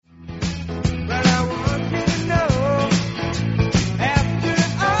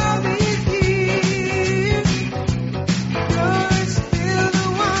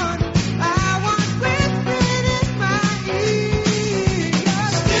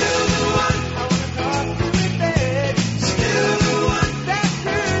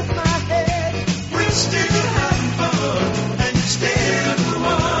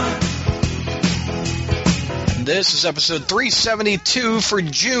This is episode 372 for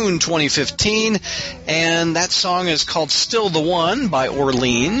June 2015, and that song is called Still the One by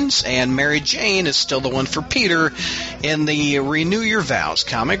Orleans, and Mary Jane is still the one for Peter in the Renew Your Vows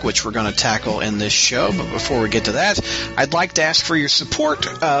comic, which we're going to tackle in this show. But before we get to that, I'd like to ask for your support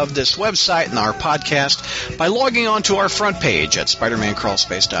of this website and our podcast by logging on to our front page at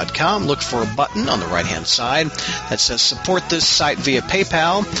SpidermanCrawlspace.com. Look for a button on the right-hand side that says support this site via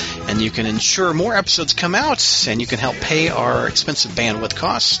PayPal, and you can ensure more episodes come out, and you can help pay our expensive bandwidth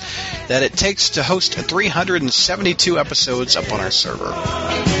costs that it takes to host 372 episodes up on our server.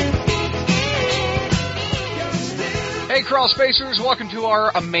 Hey, Crawl Spacers, welcome to our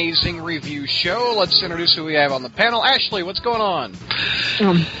amazing review show. Let's introduce who we have on the panel. Ashley, what's going on?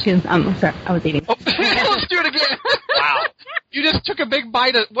 Sorry, I was eating. Oh, let's do it again. Wow. You just took a big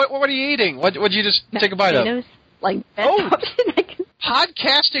bite of, what are you eating? What'd you just take a bite of? Like,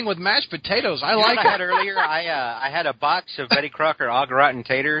 podcasting with mashed potatoes. I like what I had earlier? I had a box of Betty Crocker au gratin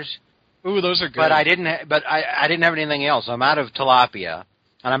taters. Ooh, those are good. But I didn't have anything else. I'm out of tilapia,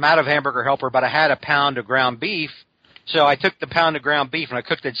 and I'm out of Hamburger Helper, but I had a pound of ground beef, so I took the pound of ground beef and I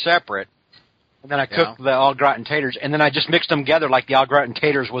cooked it separate, and then I cooked the au gratin taters, and then I just mixed them together like the au gratin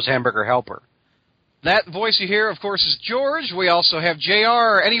taters was Hamburger Helper. That voice you hear, of course, is George. We also have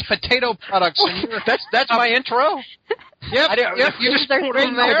JR. Any potato products in here? That's my intro. Yep, you just put it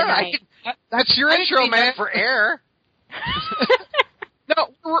in there. That's your intro, man. For air. No,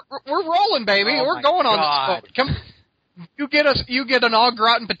 we're rolling, baby. Oh, we're going God. on this boat. Come, you get an au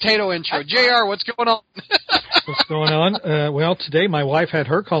gratin potato intro. JR, what's going on? What's going on? Well, today my wife had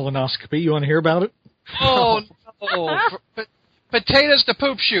her colonoscopy. You want to hear about it? Oh, no. Potatoes to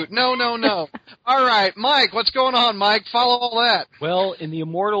poop shoot. No. All right, Mike, what's going on, Mike? Follow all that. Well, in the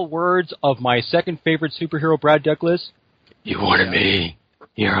immortal words of my second favorite superhero, Brad Douglas, you wanted me,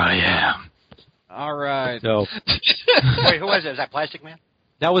 here I am. All right. So, wait, who was it? Is that Plastic Man?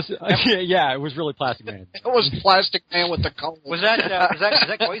 That was, yeah, it was really Plastic Man. It was Plastic Man with the cold. Was that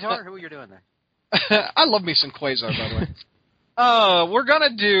Quasar? Who were you doing there? I love me some Quasar, by the way. We're going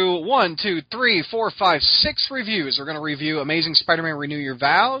to do 1, 2, 3, 4, 5, 6 reviews. We're going to review Amazing Spider-Man Renew Your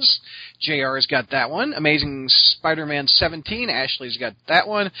Vows. JR has got that one. Amazing Spider-Man 17. Ashley's got that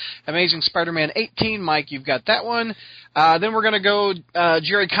one. Amazing Spider-Man 18. Mike, you've got that one. Then we're going to go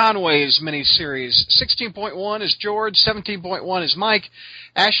Jerry Conway's miniseries. 16.1 is George. 17.1 is Mike.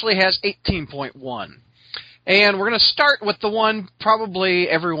 Ashley has 18.1. And we're going to start with the one probably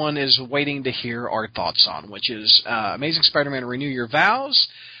everyone is waiting to hear our thoughts on, which is Amazing Spider-Man Renew Your Vows.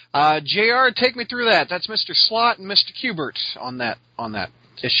 JR, take me through that. That's Mr. Slott and Mr. Kubert on that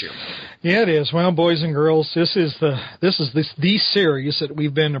issue. Yeah, it is. Well, boys and girls, this is the series that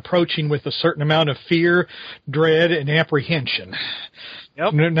we've been approaching with a certain amount of fear, dread, and apprehension.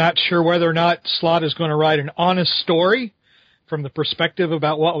 Yep. Not sure whether or not Slott is going to write an honest story from the perspective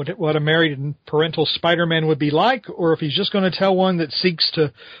about what a married and parental Spider-Man would be like, or if he's just going to tell one that seeks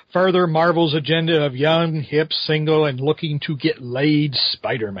to further Marvel's agenda of young, hip, single, and looking to get laid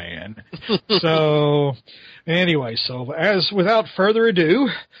Spider-Man. So, anyway, as without further ado,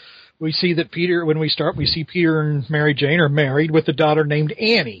 we see that Peter and Mary Jane are married with a daughter named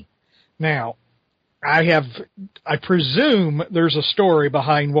Annie. Now, I presume there's a story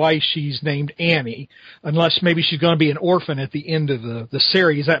behind why she's named Annie, unless maybe she's going to be an orphan at the end of the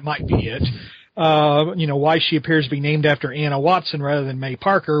series. That might be it. Why she appears to be named after Anna Watson rather than May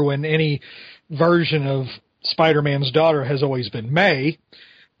Parker when any version of Spider-Man's daughter has always been May.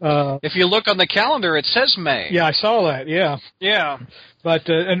 If you look on the calendar, it says May. Yeah, I saw that, yeah. Yeah. But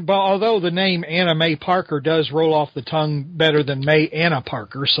although the name Anna May Parker does roll off the tongue better than May Anna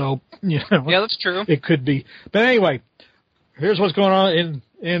Parker, so, Yeah, that's true. It could be. But anyway, here's what's going on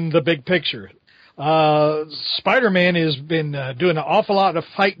in the big picture. Spider-Man has been doing an awful lot of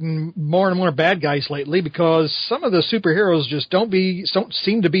fighting more and more bad guys lately because some of the superheroes just don't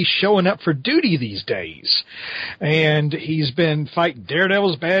seem to be showing up for duty these days. And he's been fighting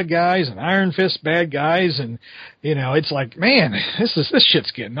Daredevil's bad guys and Iron Fist's bad guys, and it's like, man, this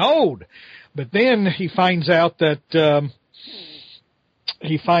shit's getting old. But then he finds out that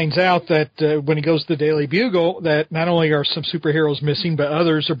when he goes to the Daily Bugle that not only are some superheroes missing, but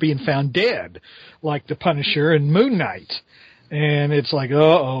others are being found dead, like the Punisher and Moon Knight. And it's like,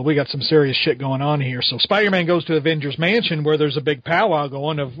 we got some serious shit going on here. So Spider-Man goes to Avengers Mansion where there's a big powwow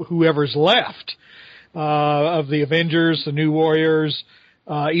going of whoever's left of the Avengers, the New Warriors,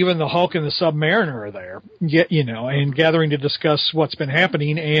 even the Hulk and the Submariner are there, and gathering to discuss what's been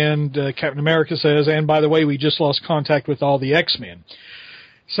happening. And Captain America says, and by the way, we just lost contact with all the X-Men.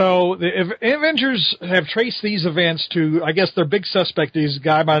 So the Avengers have traced these events to, I guess their big suspect is a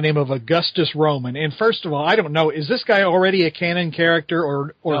guy by the name of Augustus Roman. And first of all, I don't know, is this guy already a canon character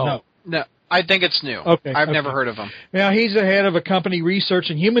or no? No, I think it's new. Okay. I've never heard of him. Now, he's the head of a company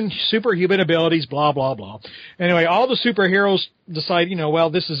researching superhuman abilities, blah, blah, blah. Anyway, all the superheroes decide, well,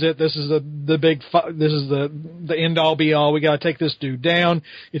 this is it. This is this is the end-all, be-all. We got to take this dude down.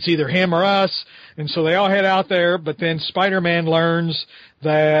 It's either him or us. And so they all head out there, but then Spider-Man learns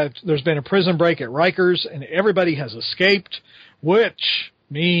that there's been a prison break at Rikers, and everybody has escaped, which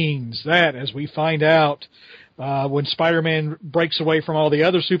means that, as we find out, when Spider-Man breaks away from all the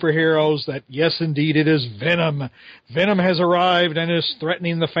other superheroes, that yes, indeed, it is Venom. Venom has arrived and is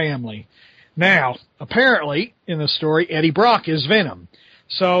threatening the family. Now, apparently, in the story, Eddie Brock is Venom.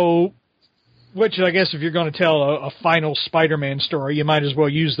 So, which I guess if you're going to tell a final Spider-Man story, you might as well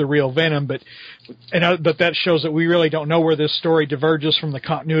use the real Venom, but that shows that we really don't know where this story diverges from the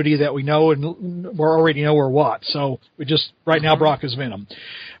continuity that we know, and we already know where what. So we just, right now, Brock is Venom.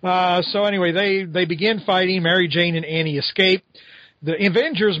 So anyway, they begin fighting. Mary Jane and Annie escape. The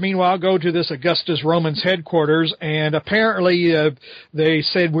Avengers, meanwhile, go to this Augustus Roman's headquarters, and apparently they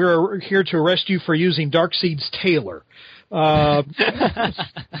said, we're here to arrest you for using Darkseid's tailor. Again,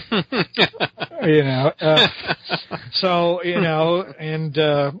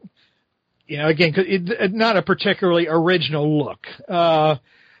 not a particularly original look.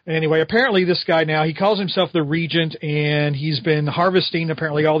 Anyway, apparently this guy now, he calls himself the Regent, and he's been harvesting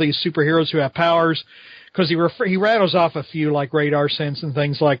apparently all these superheroes who have powers, because he rattles off a few like radar sense and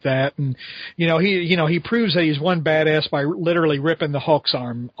things like that, and he proves that he's one badass by literally ripping the Hulk's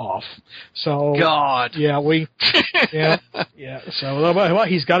arm off. So God, yeah. So well,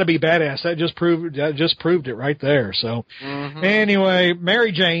 he's got to be badass. That just proved it right there. So anyway,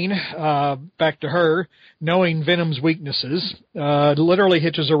 Mary Jane, back to her, knowing Venom's weaknesses, literally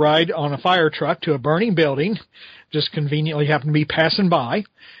hitches a ride on a fire truck to a burning building. Just conveniently happened to be passing by.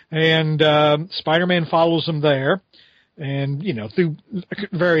 And Spider-Man follows them there. And, through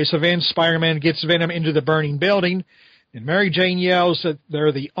various events, Spider-Man gets Venom into the burning building. And Mary Jane yells that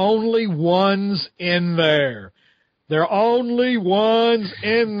they're the only ones in there. They're only ones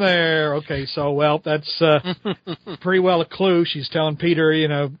in there. Okay, so, well, that's pretty well a clue. She's telling Peter,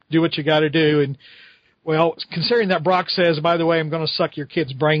 do what you got to do. And, well, considering that Brock says, by the way, I'm going to suck your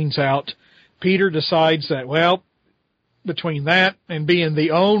kid's brains out, Peter decides that, well, between that and being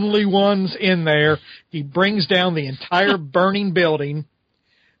the only ones in there, he brings down the entire burning building,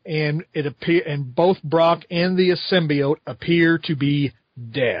 and and both Brock and the symbiote appear to be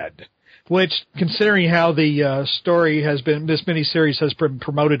dead. Which, considering how the story has been, this miniseries has been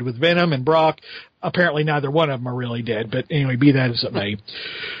promoted with Venom and Brock, apparently neither one of them are really dead. But anyway, be that as it may.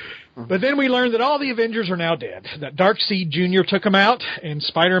 But then we learn that all the Avengers are now dead. That Darkseid Jr. took them out, and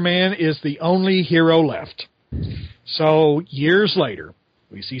Spider-Man is the only hero left. So, years later,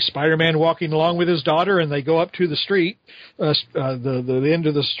 we see Spider-Man walking along with his daughter, and they go up to the street, the end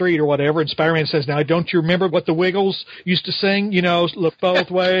of the street or whatever, and Spider-Man says, now, don't you remember what the Wiggles used to sing? Look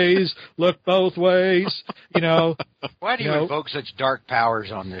both ways, look both ways, Why do you invoke such dark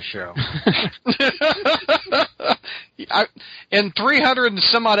powers on this show? In 300 and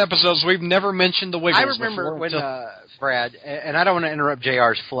some odd episodes, we've never mentioned the Wiggles. I remember when, Brad, and I don't want to interrupt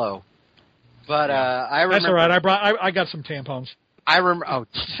JR's flow, but I remember. That's all right. I got some tampons. I remember.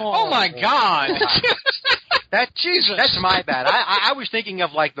 Oh my God! Jesus, that's my bad. I was thinking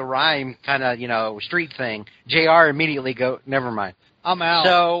of like the rhyme kind of street thing. JR immediately go. Never mind. I'm out.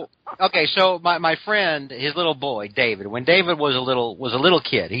 So my friend, his little boy David. When David was a little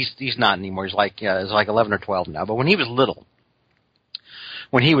kid, he's not anymore. He's like 11 or 12 now. But when he was little,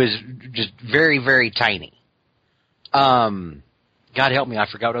 when he was just very, very tiny, God help me, I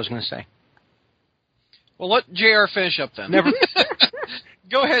forgot what I was going to say. Well, let JR finish up then. Never.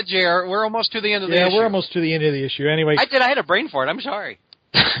 Go ahead, JR. We're almost to the end of the issue. Yeah, we're almost to the end of the issue. Anyway, I had a brain fart. I'm sorry.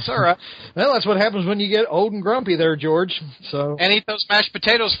 It's all right. Well, that's what happens when you get old and grumpy there, George. So and eat those mashed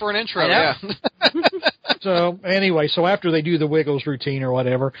potatoes for an intro. Yeah. So anyway, so after they do the Wiggles routine or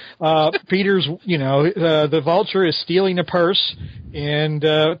whatever, Peter's, the Vulture is stealing a purse, and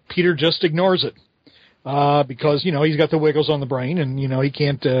Peter just ignores it. Because, he's got the Wiggles on the brain and, he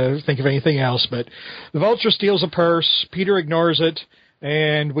can't think of anything else. But the Vulture steals a purse, Peter ignores it,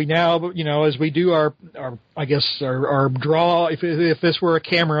 and we now, as we do our draw, if this were a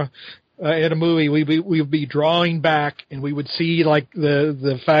camera at a movie, we would be drawing back, and we would see like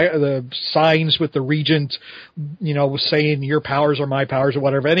the signs with the Regent, saying your powers are my powers or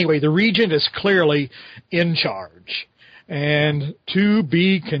whatever. Anyway, the Regent is clearly in charge. And to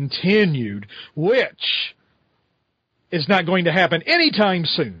be continued, which is not going to happen anytime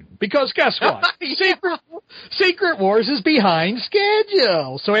soon. Because guess what? Secret Wars is behind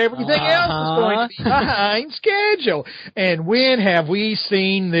schedule. So everything else is going to be behind schedule. And when have we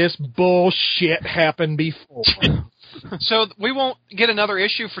seen this bullshit happen before? So we won't get another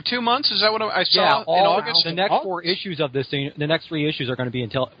issue for 2 months? Is that what I saw in August? The next 4 issues of this thing, the next 3 issues are going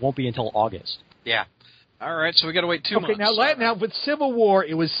to won't be until August. Yeah. All right, so we got to wait 2 months. Okay, now with Civil War,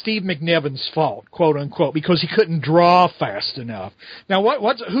 it was Steve McNiven's fault, quote unquote, because he couldn't draw fast enough. Now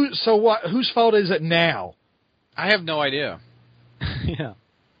whose fault is it now? I have no idea. Yeah.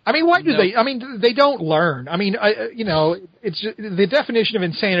 I mean, why do they? I mean, they don't learn. I mean, it's the definition of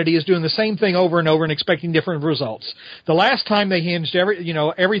insanity is doing the same thing over and over and expecting different results. The last time they hinged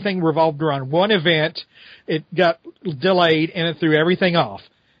everything revolved around one event, it got delayed and it threw everything off.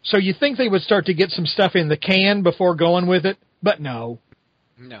 So you think they would start to get some stuff in the can before going with it, but no.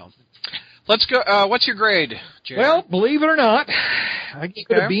 No. Let's go. What's your grade, Jerry? Well, believe it or not, I give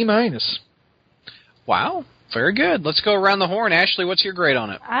it a B-. Wow. Very good. Let's go around the horn. Ashley, what's your grade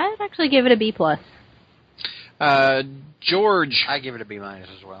on it? I'd actually give it a B+. George. I give it a B-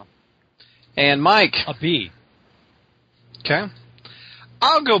 as well. And Mike. A B. Okay.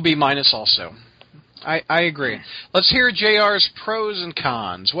 I'll go B- also. I agree. Let's hear JR's pros and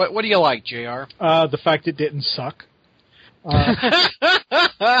cons. What do you like, JR? The fact it didn't suck. Well,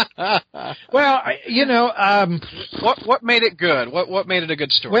 what made it good? What made it a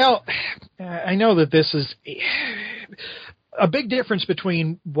good story? Well, I know that this is a big difference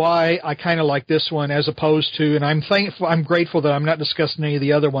between why I kind of like this one as opposed to, and I'm grateful that I'm not discussing any of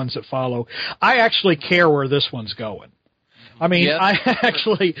the other ones that follow. I actually care where this one's going. I mean, yes. I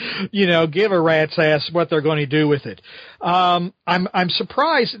actually, give a rat's ass what they're going to do with it. I'm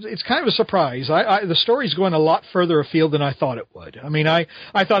surprised. It's kind of a surprise. The story's going a lot further afield than I thought it would. I mean, I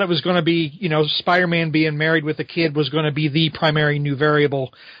thought it was going to be, Spider-Man being married with a kid was going to be the primary new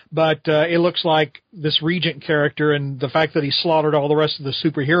variable, but it looks like this Regent character and the fact that he slaughtered all the rest of the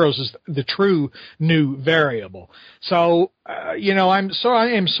superheroes is the true new variable. So, I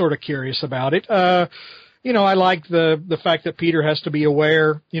am sort of curious about it. I like the fact that Peter has to be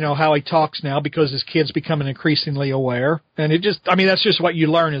aware, how he talks now because his kid's becoming increasingly aware. And that's just what you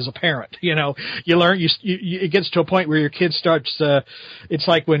learn as a parent. You learn, it gets to a point where your kid starts, it's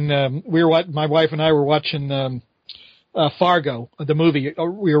like when, my wife and I were watching, Fargo, the movie.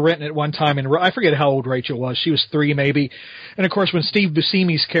 We were renting it one time, and I forget how old Rachel was. She was 3 maybe. And of course, when Steve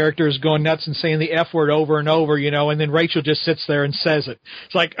Buscemi's character is going nuts and saying the F word over and over, and then Rachel just sits there and says it.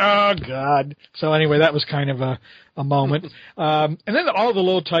 It's like, oh God. So anyway, that was kind of a moment. And then all the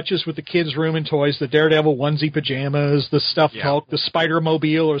little touches with the kids' room and toys, the Daredevil onesie pajamas, the stuffed Hulk, the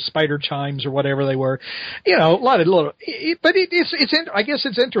Spider-Mobile or Spider Chimes or whatever they were. A lot of little, but I guess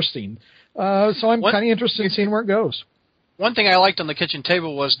it's interesting. So I'm kind of interested in seeing where it goes. One thing I liked on the kitchen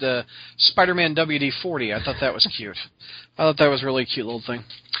table was the Spider-Man WD-40. I thought that was cute. I thought that was a really cute little thing.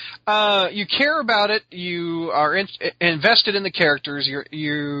 You care about it. You are invested in the characters.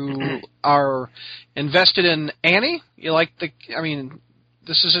 You are invested in Annie. You like this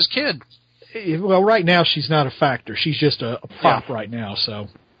is his kid. Well, right now she's not a factor. She's just a prop right now. So.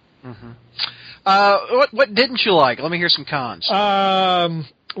 Mm-hmm. What didn't you like? Let me hear some cons.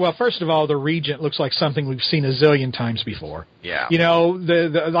 Well, first of all, the Regent looks like something we've seen a zillion times before. Yeah.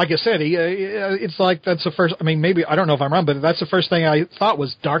 Like I said, it's like that's the first. I mean, maybe I don't know if I'm wrong, but that's the first thing I thought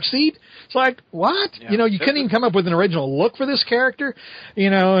was Darkseid. It's like what? Yeah. You couldn't even come up with an original look for this character.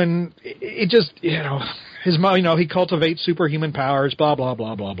 And it just his he cultivates superhuman powers. Blah blah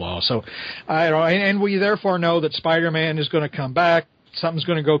blah blah blah. So I don't know, and we therefore know that Spider-Man is going to come back. Something's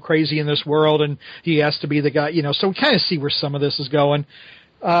going to go crazy in this world, and he has to be the guy. So we kind of see where some of this is going.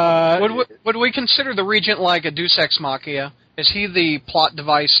 Would we consider the Regent like a Deus Ex Machina? Is he the plot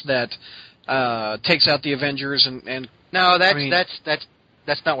device that takes out the Avengers and No,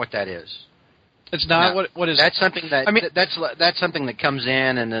 that's not what that is. It's not. No. What is? That's something that that's something that comes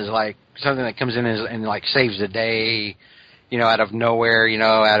in and is like something that comes in and like saves the day. Out of nowhere,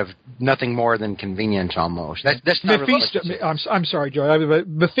 out of nothing more than convenience almost. That's not Mephisto. I'm sorry, Joe. But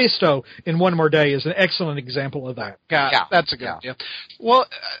Mephisto in One More Day is an excellent example of that. That's a good idea. Well,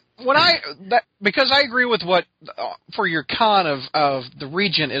 because I agree with what for your con of the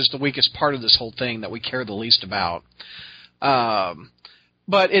Regent is the weakest part of this whole thing that we care the least about.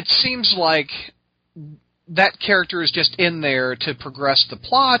 But it seems like that character is just in there to progress the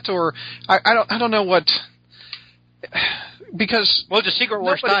plot, or I don't know what. Because it's a Secret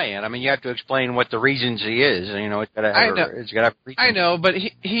Wars tie-in. I mean, you have to explain what the Regency is. It's got to have. I know, but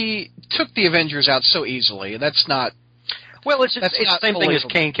he took the Avengers out so easily. That's not. Well, it's the same thing as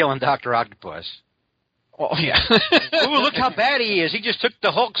Kane killing Dr. Octopus. Oh, yeah. Ooh, look how bad he is. He just took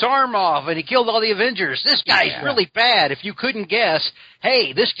the Hulk's arm off, and he killed all the Avengers. This guy's really bad. If you couldn't guess,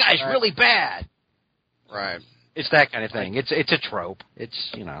 hey, this guy's really bad. Right. It's that kind of thing. It's a trope.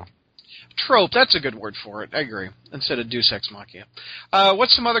 It's, Trope, that's a good word for it. I agree. Instead of Deus Ex Machina.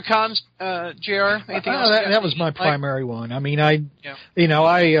 What's some other cons, JR? Anything else? That was my primary one. I mean, I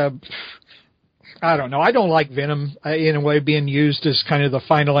don't know. I don't like Venom in a way being used as kind of the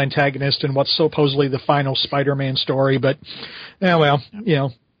final antagonist in what's supposedly the final Spider-Man story. But,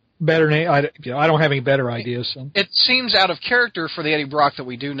 better. I don't have any better ideas. So. It seems out of character for the Eddie Brock that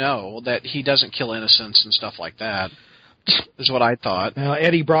we do know that he doesn't kill innocents and stuff like that. Is what I thought.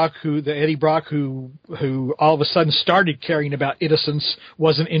 Eddie Brock, who all of a sudden started caring about innocence,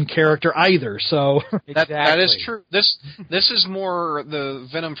 wasn't in character either. So that is true. This is more the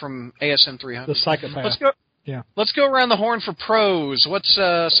Venom from ASM 300. The psychopath. Let's go. Yeah. Let's go around the horn for pros. What's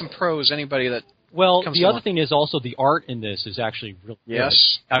some pros? Anybody that? Well, the other thing is also the art in this is actually really good.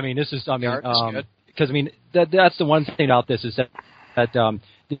 Yes. I mean, this is. I mean, art is good. Because that's the one thing about this is that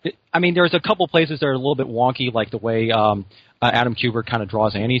I mean, there's a couple places that are a little bit wonky, like the way Adam Kubert kind of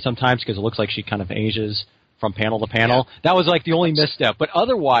draws Annie sometimes, because it looks like she kind of ages from panel to panel. Yeah. That was like the only misstep. But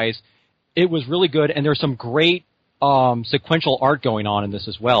otherwise, it was really good, and there's some great sequential art going on in this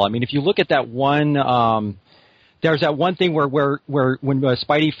as well. I mean, if you look at that one, there's that one thing where when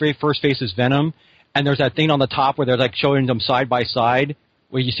Spidey first faces Venom, and there's that thing on the top where they're like showing them side by side,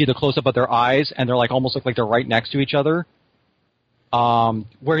 where you see the close-up of their eyes, and they're like almost look like they're right next to each other. Where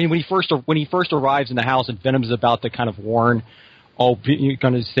when he first arrives in the house and Venom is about to kind of warn, you're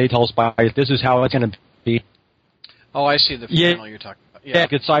going to stay tall Spidey, this is how it's going to be. Oh, I see the panel you're talking about. Yeah,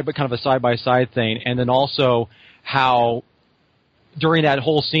 it's kind of a side by side thing, and then also how during that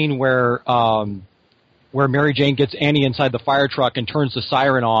whole scene where Mary Jane gets Annie inside the fire truck and turns the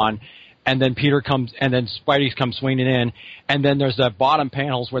siren on, and then Spidey comes swinging in, and then there's the bottom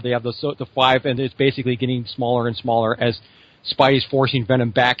panels where they have the five, and it's basically getting smaller and smaller as Spidey's forcing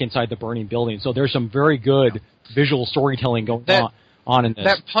Venom back inside the burning building. So there's some very good visual storytelling going on in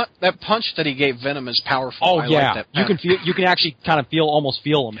this. That punch that he gave Venom is powerful. Oh, yeah. Like you can actually kind of almost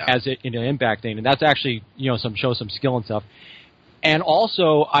feel him as it in an impact thing, and that's actually shows some skill and stuff. And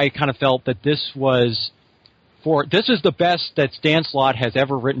also, I kind of felt that this is the best that Stan Slott has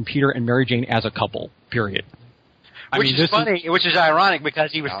ever written Peter and Mary Jane as a couple. Period. Which is funny, which is ironic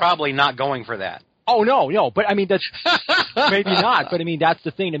because he was probably not going for that. Oh no, but I mean that's maybe not. But I mean that's the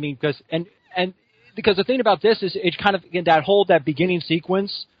thing. I mean because the thing about this is it's kind of in that beginning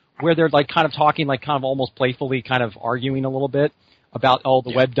sequence where they're like kind of talking like kind of almost playfully kind of arguing a little bit about all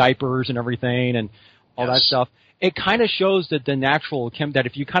the web diapers and everything and all that stuff. It kind of shows that the natural that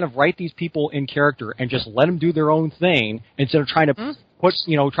if you kind of write these people in character and just let them do their own thing instead of trying to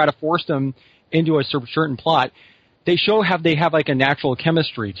try to force them into a certain plot. They have like a natural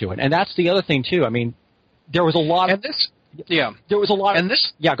chemistry to it, and that's the other thing too. I mean, there was a lot of there was a lot of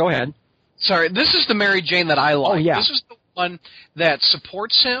this. Yeah, go ahead. Sorry, this is the Mary Jane that I like. Oh, yeah. This is the one that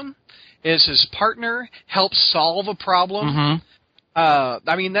supports him, is his partner, helps solve a problem. Mm-hmm.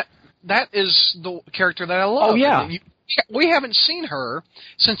 I mean that is the character that I love. Oh yeah, we haven't seen her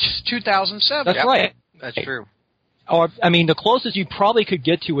since 2007. That's right. That's true. Or, I mean, the closest you probably could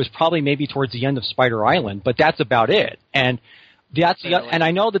get to was probably maybe towards the end of Spider Island, but that's about it. And and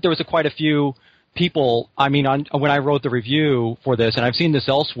I know that there was quite a few people. I mean, when I wrote the review for this, and I've seen this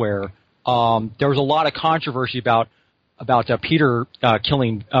elsewhere, there was a lot of controversy about Peter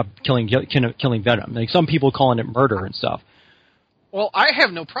killing Venom. Like some people calling it murder and stuff. Well, I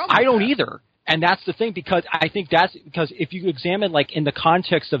have no problem. I don't either, and that's the thing because I think that's because if you examine like in the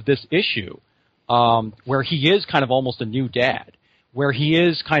context of this issue. Where he is kind of almost a new dad, where he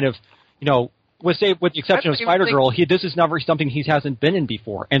is kind of, with the exception of Spider-Girl, this is never something he hasn't been in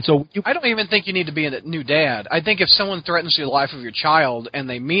before. And so I don't even think you need to be a new dad. I think if someone threatens the life of your child and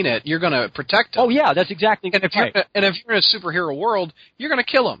they mean it, you're going to protect them. Oh yeah, that's exactly right. And if you're in a superhero world, you're going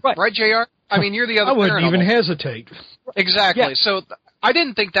to kill them. Right, JR? I mean, you're the other parent. I wouldn't even hesitate. Exactly. Yeah. So I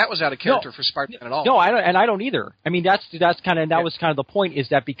didn't think that was out of character for Spider-Man at all. No, I don't either. I mean, that was kind of the point is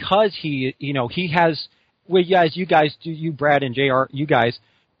that because he has, well, you guys, Brad and JR,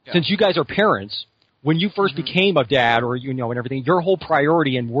 since you guys are parents, when you first became a dad or, and everything, your whole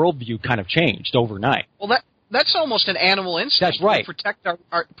priority and worldview kind of changed overnight. Well, that's almost an animal instinct. That's right. To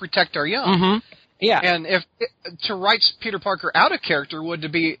protect our young. Mm-hmm. Yeah. And to write Peter Parker out of character would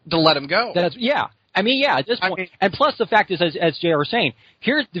to let him go. I mean, at this point, and plus the fact is, as JR was saying,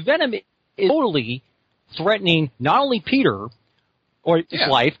 the Venom is totally threatening not only Peter or his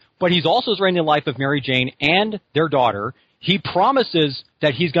life, but he's also threatening the life of Mary Jane and their daughter. He promises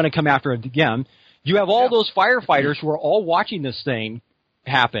that he's going to come after him again. You have all those firefighters who are all watching this thing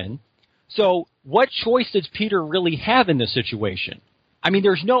happen. So what choice does Peter really have in this situation? I mean,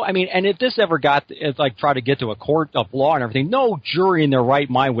 and if this ever tried to get to a court of law and everything, no jury in their right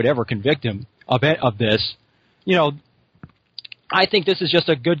mind would ever convict him of this. I think this is just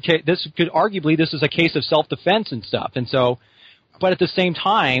a good case. This is a case of self-defense and stuff. And so, but at the same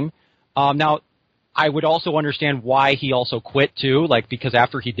time, now I would also understand why he also quit too, because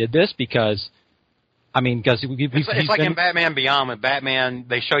after he did this, because it's like in Batman Beyond, when Batman,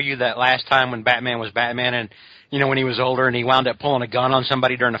 they show you that last time when Batman was Batman, and when he was older and he wound up pulling a gun on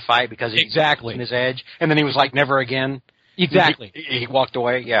somebody during a fight because he was in his edge, and then he was like, never again. Exactly. He walked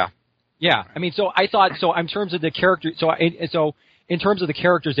away. Yeah. Yeah. I mean, so I thought, in terms of the character, in terms of the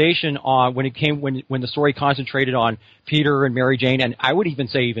characterization on when the story concentrated on Peter and Mary Jane, and I would even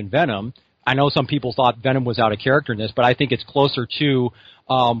say even Venom. I know some people thought Venom was out of character in this, but I think it's closer to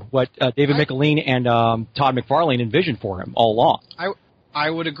what David McLean and Todd McFarlane envisioned for him all along. I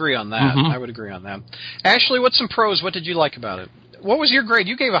would agree on that. I would agree on that. Ashley, what's some pros? What did you like about it? What was your grade?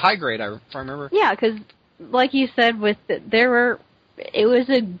 You gave a high grade, if I remember. Yeah, because like you said, it was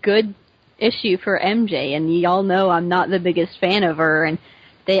a good issue for MJ, and y'all know I'm not the biggest fan of her, and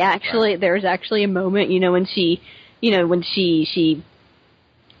there's actually a moment, when she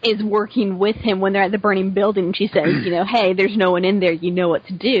is working with him when they're at the burning building, and she says, hey, there's no one in there, you know what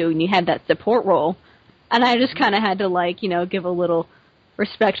to do, and you have that support role. And I just kind of had to, give a little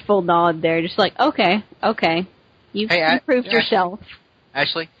respectful nod there, just okay, you've proved yourself.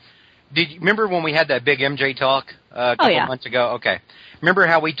 Ashley, did you remember when we had that big MJ talk a couple months ago? Okay. Remember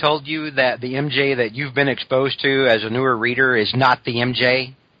how we told you that the MJ that you've been exposed to as a newer reader is not the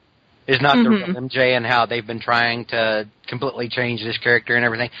MJ? Is not the real MJ, and how they've been trying to completely change this character and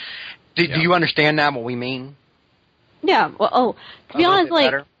everything. Do you understand now what we mean? Yeah. Well, to be honest,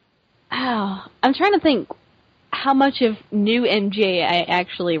 I'm trying to think how much of new MJ I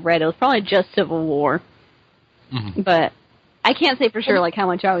actually read. It was probably just Civil War, but I can't say for sure how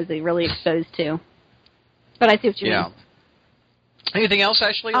much I was really exposed to. But I see what you mean. Anything else,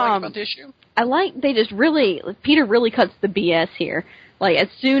 Ashley, about the issue? I Peter really cuts the BS here. As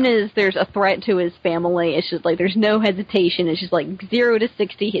soon as there's a threat to his family, it's just there's no hesitation. It's just 0 to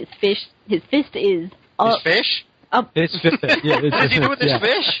 60. His fist is up. His fish? Up. His fist. Yeah, what does he do with his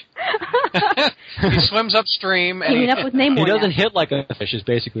fish? He swims upstream. And up with Namor. He doesn't hit like a fish is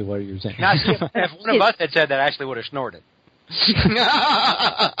basically what you're saying. Now, if one of us had said that, Ashley would have snorted.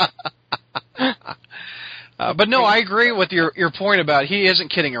 But no, I agree with your point about he isn't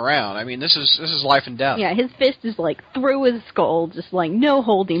kidding around. I mean, this is life and death. Yeah, his fist is through his skull, just no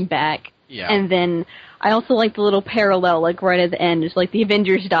holding back. Yeah. And then I also like the little parallel, right at the end, just the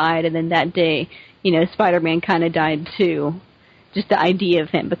Avengers died, and then that day, Spider-Man kind of died too. Just the idea of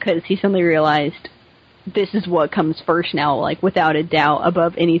him, because he suddenly realized this is what comes first now, without a doubt,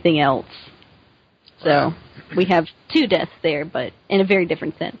 above anything else. So we have two deaths there, but in a very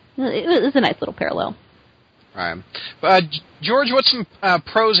different sense. It was a nice little parallel. All right. George, what's some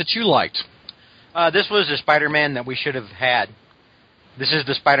pros that you liked? This was the Spider-Man that we should have had. This is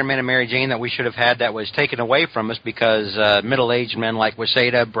the Spider-Man and Mary Jane that we should have had that was taken away from us because middle-aged men like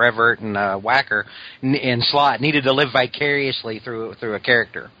Waseda, Brevoort, and Wacker and Slott needed to live vicariously through a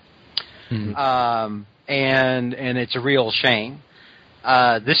character. And it's a real shame.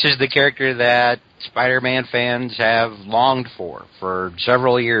 This is the character that Spider-Man fans have longed for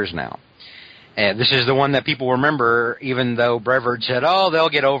several years now. And this is the one that people remember, even though Brevoort said, they'll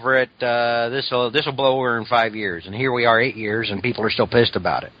get over it, this will blow over in 5 years. And here we are 8 years, and people are still pissed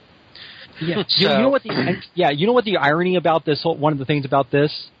about it. Yeah. You know what the irony about this one of the things about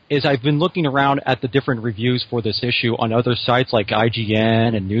this is I've been looking around at the different reviews for this issue on other sites like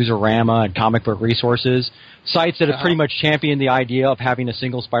IGN and Newsarama and Comic Book Resources, sites that have pretty much championed the idea of having a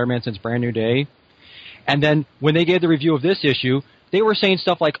single Spider-Man since Brand New Day. And then when they gave the review of this issue, they were saying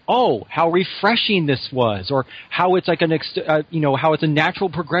stuff like, how refreshing this was, or how it's how it's a natural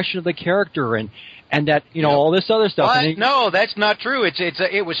progression of the character, and that, all this other stuff. What? No, that's not true.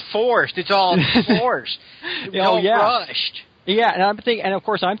 It was forced. It's all forced. It was all rushed. Yeah, and I'm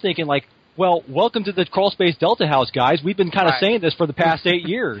thinking, welcome to the Crawl Space Delta House, guys. We've been kind of saying this for the past 8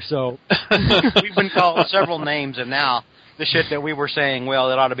 years, so. We've been called several names, and now the shit that we were saying, it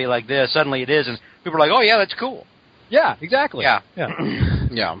ought to be like this, suddenly it is, and people are like, that's cool. Yeah, exactly. Yeah.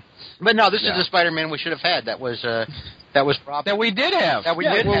 Yeah. But no, this is the Spider-Man we should have had. That was robbed. That we did have. That we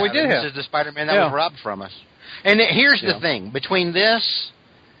did have. This is the Spider-Man that was robbed from us. And here's the thing. Between this,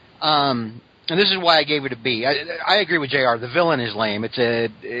 and this is why I gave it a B. I agree with JR. The villain is lame. It's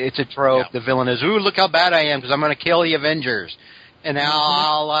a trope. Yeah. The villain is, look how bad I am because I'm going to kill the Avengers. And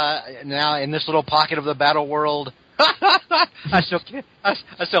now now in this little pocket of the battle world, I still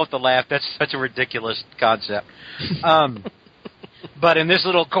have to laugh. That's such a ridiculous concept. But in this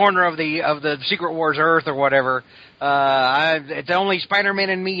little corner of the Secret Wars Earth or whatever, it's only Spider-Man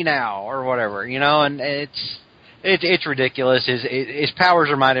and me now or whatever, and it's ridiculous. His powers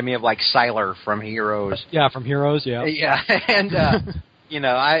reminded me of like Sylar from Heroes. Yeah, from Heroes. Yeah. Yeah, and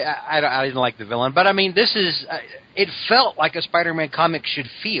I didn't like the villain, but I mean, this is it felt like a Spider-Man comic should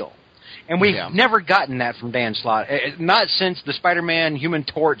feel. And we've never gotten that from Dan Slott. Not since the Spider-Man Human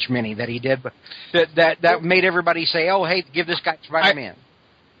Torch mini that he did, but that made everybody say, "Oh, hey, give this guy Spider-Man."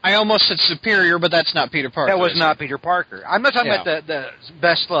 I almost said Superior, but that's not Peter Parker. That was not Peter Parker. I'm not talking about the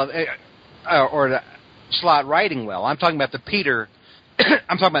best Slott or the Slott writing well. I'm talking about the Peter.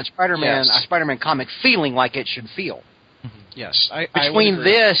 I'm talking about Spider-Man, a Spider-Man comic feeling like it should feel. Yes, Between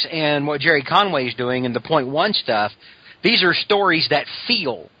this and what Jerry Conway's doing and the Point One stuff. These are stories that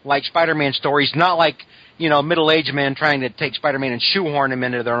feel like Spider-Man stories, not like, middle-aged men trying to take Spider-Man and shoehorn him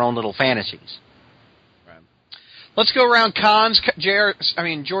into their own little fantasies. Right. Let's go around cons.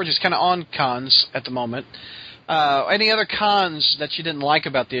 George is kind of on cons at the moment. Any other cons that you didn't like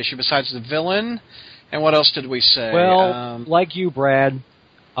about the issue besides the villain? And what else did we say? Well, like you, Brad,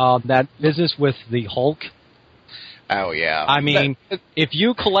 that business with the Hulk. Oh, yeah. I mean, if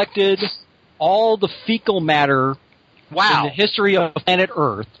you collected all the fecal matter in the history of planet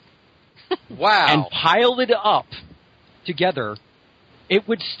Earth, and piled it up together, it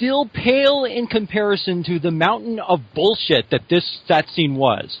would still pale in comparison to the mountain of bullshit that scene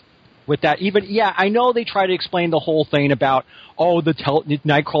was. With that, I know they try to explain the whole thing about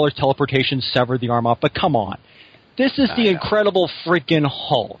Nightcrawler's teleportation severed the arm off, but come on, this is the Incredible freaking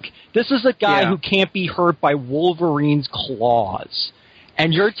Hulk. This is a guy who can't be hurt by Wolverine's claws.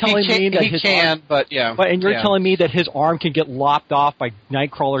 And you're telling me that you're telling me that his arm can get lopped off by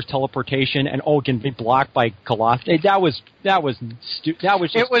Nightcrawler's teleportation and can be blocked by Colossus. That was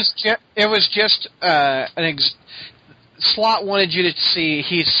just Slott wanted you to see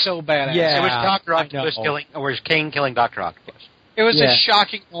he's so badass. Yeah, it was Dr. Octopus or Kane killing Dr. Octopus. It was a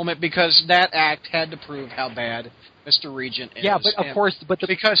shocking moment because that act had to prove how bad Mr. Regent is. Yeah, but of course,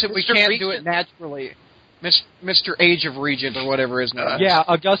 because we can't do it naturally. Mr. Age of Regent or whatever his name is. Yeah,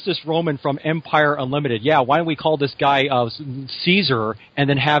 Augustus Roman from Empire Unlimited. Yeah, why don't we call this guy Caesar and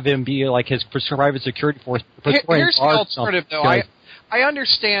then have him be like his private security force? Here's the alternative, though. I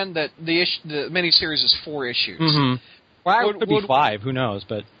understand that the miniseries is 4 issues. Mm-hmm. Well, it could be 5. Who knows?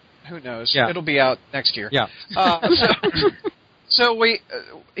 But who knows? Yeah. It'll be out next year. Yeah. So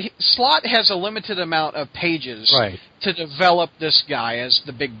Slott has a limited amount of pages to develop this guy as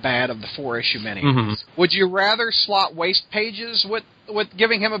the big bad of the 4-issue mini. Mm-hmm. Would you rather Slott waste pages with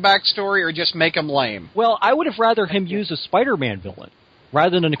giving him a backstory or just make him lame? Well, I would have rather him use a Spider-Man villain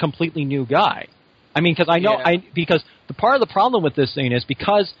rather than a completely new guy. I mean, because the part of the problem with this thing is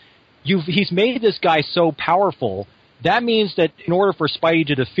because he's made this guy so powerful, that means that in order for Spidey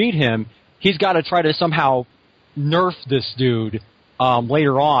to defeat him, he's got to try to somehow nerf this dude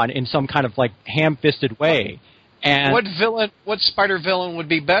later on in some kind of like ham-fisted way. And what Spider villain would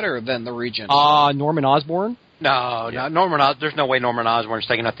be better than the Regent? Norman Osborn? No, there's no way Norman Osborn's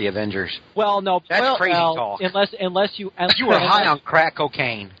taking out the Avengers. Well, no, that's crazy talk. Unless you were high on crack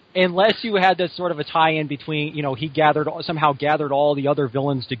cocaine. Unless you had this sort of a tie-in between, he somehow gathered all the other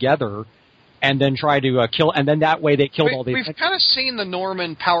villains together, and then tried to kill, and then that way they killed all the. We've kind of seen the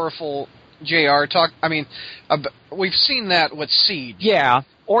Norman powerful JR talk. I mean, we've seen that with Siege. Yeah.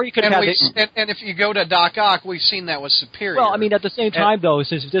 Or you could have and if you go to Doc Ock, we've seen that with Superior. Well, I mean, at the same time, though,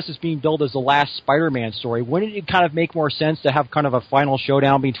 since this is being billed as the last Spider-Man story, wouldn't it kind of make more sense to have kind of a final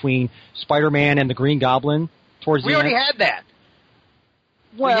showdown between Spider-Man and the Green Goblin towards the end? We already had that.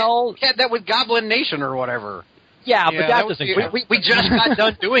 Well, we had that with Goblin Nation or whatever. Yeah, but that doesn't count. We just got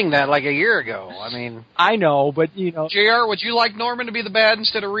done doing that like a year ago. I mean, I know, but JR, would you like Norman to be the bad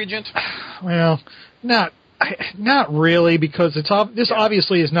instead of Regent? Well, not really, because this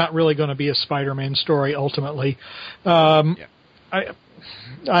obviously is not really going to be a Spider-Man story ultimately. I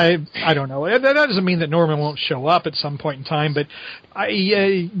don't know. That doesn't mean that Norman won't show up at some point in time, but I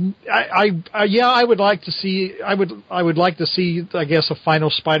would like to see. I would like to see, I guess, a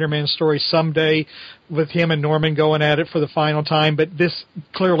final Spider-Man story someday with him and Norman going at it for the final time. But this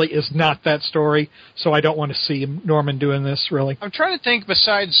clearly is not that story, so I don't want to see Norman doing this. Really, I'm trying to think.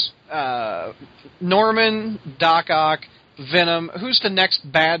 Besides Norman, Doc Ock, Venom, who's the next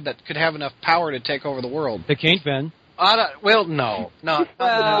bad that could have enough power to take over the world? The Kingpin. No.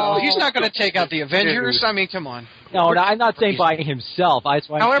 Well, he's not going to take out the Avengers. I mean, come on. No, I'm not saying by himself.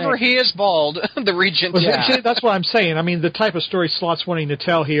 However, he is bald. The Regent. Well, see, that's what I'm saying. I mean, the type of story Slott's wanting to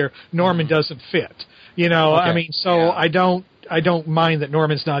tell here, Norman doesn't fit. You know, Okay. I mean, so I don't mind that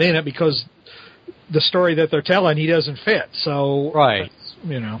Norman's not in it because the story that they're telling, he doesn't fit. So, Right.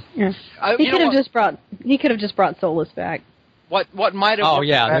 You know, Yeah. He could have just brought Solus back. What might have worked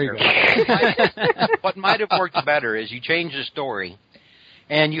there you better? go. What might have worked better is you change the story,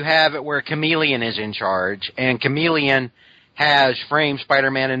 and you have it where Chameleon is in charge, and Chameleon has framed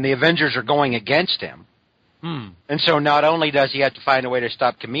Spider-Man, and the Avengers are going against him. And so not only does he have to find a way to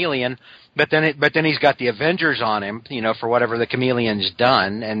stop Chameleon, but then he's got the Avengers on him, you know, for whatever the Chameleon's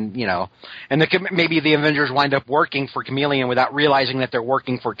done, and you know, and maybe the Avengers wind up working for Chameleon without realizing that they're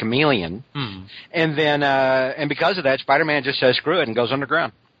working for Chameleon, and then and because of that, Spider-Man just says screw it and goes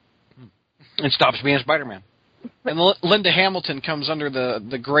underground and stops being Spider-Man. And Linda Hamilton comes under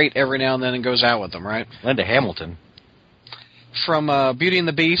the grate every now and then and goes out with them, right? Linda Hamilton from Beauty and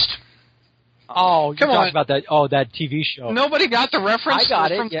the Beast. Oh, Come you on. talked about that. Oh, that TV show. Nobody got the reference. I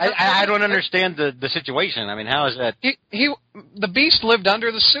got it. From, Yeah. I don't understand the situation. I mean, how is that? The Beast lived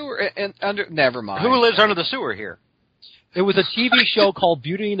under the sewer and under. Never mind. Who lives under the sewer here? It was a TV show called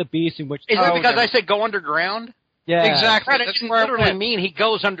Beauty and the Beast in which. Is it because I said go underground? Yeah. Exactly. That That's didn't where I literally went. mean he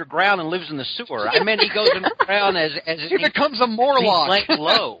goes underground and lives in the sewer. I meant he goes underground as He becomes a Morlock. He's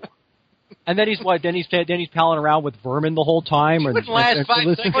low. And then he's palling around with Vermin the whole time. He wouldn't last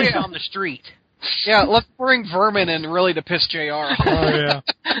 5 seconds on the street. Yeah, let's bring Vermin in really to piss JR off. oh yeah.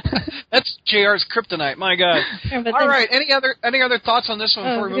 That's JR's kryptonite. My God. Yeah, but All then- right. Any other thoughts on this one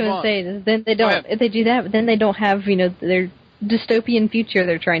I before was we move going to on? say, then they Go don't. ahead. If they do that, then they don't have their dystopian future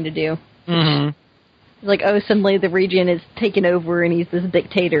they're trying to do. Mm-hmm. It's like, oh, suddenly the region is taken over and he's this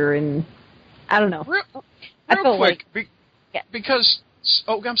dictator, and I don't know. Real I felt quick, Yeah. because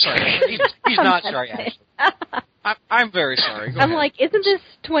I'm sorry. He's not sorry, Ashley. I'm very sorry. Go I'm ahead. like, isn't this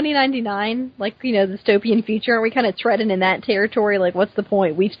 2099? Like, dystopian future? Aren't we kind of treading in that territory? Like, what's the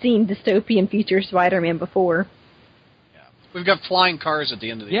point? We've seen dystopian future Spider-Man before. We've got flying cars at the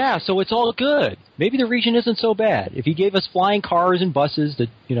end of the Yeah, so it's all good. Maybe the region isn't so bad. If he gave us flying cars and buses that,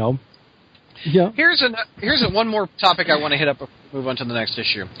 Yeah. Here's one more topic I want to hit up before we move on to the next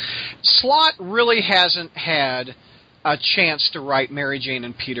issue. Slott really hasn't had a chance to write Mary Jane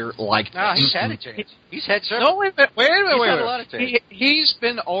and Peter like this. No, he's had a chance. He's had several. No, wait a minute. He's had a lot of chance. He's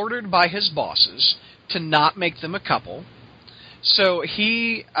been ordered by his bosses to not make them a couple. So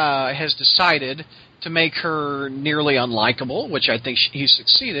he has decided to make her nearly unlikable, which I think he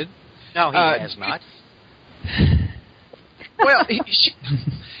succeeded. No, he has not. Well,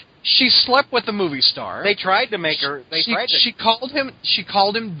 she slept with the movie star. They tried to make her. She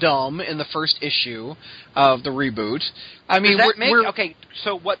called him dumb in the first issue of the reboot. I mean, okay.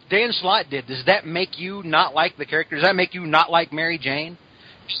 So what Dan Slott did, does that make you not like the character? Does that make you not like Mary Jane?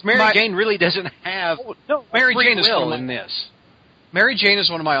 Jane really doesn't have. No, Mary free Jane is will one of in my, this. Mary Jane is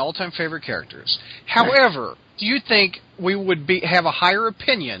one of my all-time favorite characters. However, do you think we would have a higher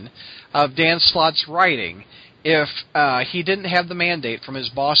opinion of Dan Slott's writing if he didn't have the mandate from his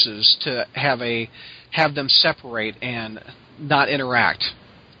bosses to have them separate and not interact?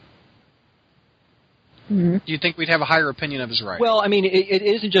 Mm-hmm. Do you think we'd have a higher opinion of his writing? Well, I mean, it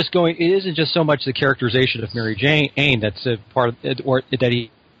isn't just so much the characterization of Mary Jane that's a part of it, or that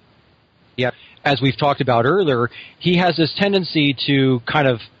he. Yeah, as we've talked about earlier, he has this tendency to kind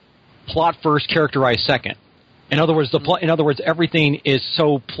of plot first, characterize second. In other words, everything is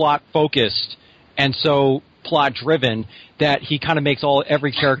so plot focused and so plot driven that he kind of makes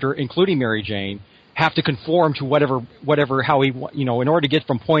every character, including Mary Jane, have to conform to how he, in order to get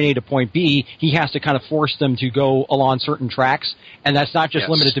from point A to point B, he has to kind of force them to go along certain tracks, and that's not just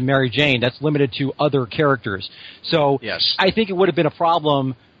limited to Mary Jane, that's limited to other characters. So I think it would have been a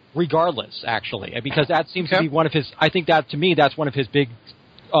problem regardless, actually, because that seems to be one of his, I think that, to me, that's one of his big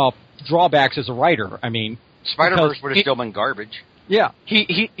drawbacks as a writer. I mean, Spider-Verse would have still been garbage. Yeah.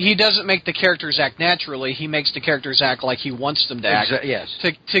 He doesn't make the characters act naturally. He makes the characters act like he wants them to act. Yes.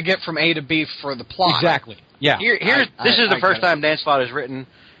 To get from A to B for the plot. Exactly. Yeah. This is the first time Dan Slott has written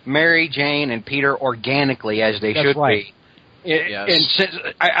Mary Jane and Peter organically as they should be. Yes. And since,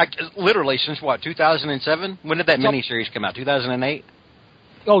 literally since what, 2007? When did that miniseries come out? 2008?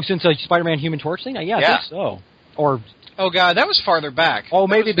 Oh, since the Spider-Man Human Torch thing? Yeah, I think so. Or oh god, that was farther back. Oh,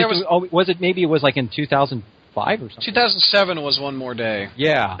 maybe maybe it was like in 2005 or something. 2007 was One More Day.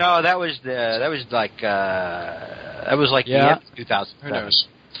 Yeah. No, that was like the end of 2007. Who knows?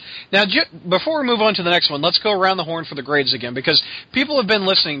 Now, before we move on to the next one, let's go around the horn for the grades again, because people have been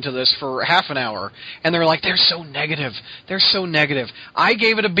listening to this for half an hour, and they're like, they're so negative. They're so negative. I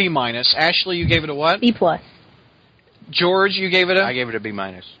gave it a B-. Ashley, you gave it a what? B+. George, you gave it a? I gave it a B-.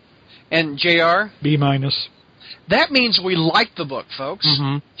 And JR? B-. That means we like the book, folks.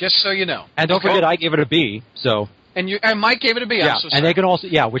 Mm-hmm. Just so you know. And don't forget, I gave it a B. So. And Mike gave it a B. Yeah, I'm so sorry. and they can also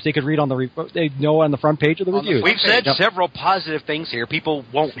which they could read on the they know on the front page of the review. We've said several positive things here. People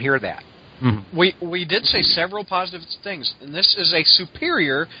won't hear that. Mm-hmm. We did say several positive things, and this is a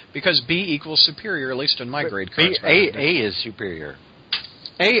superior because B equals superior, at least in my grade cards. A is superior.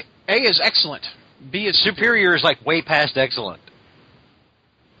 A is excellent. B is superior is like way past excellent.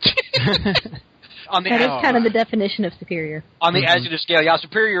 On the that is kind of the definition of superior. On the adjective scale, yeah,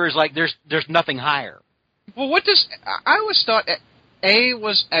 superior is like there's nothing higher. Well, what does I always thought A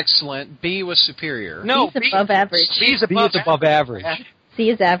was excellent, B was superior. No, B is above average. B is above average. C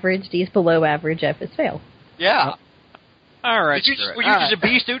is average, D is below average, F is fail. Yeah. All right. Were you just a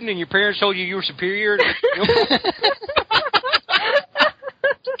B student and your parents told you were superior?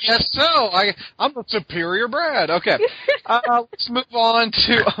 Guess so. I'm a superior Brad. Okay. Let's move on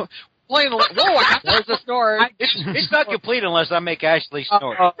to plain. Whoa! There's a snort. It's not complete unless I make Ashley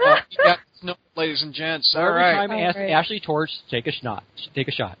snort. No, ladies and gents. All right. Every time Ashley torts, take a shot. Take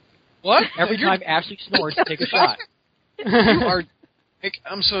a shot. What? Every time Ashley snorts, take a shot. You are.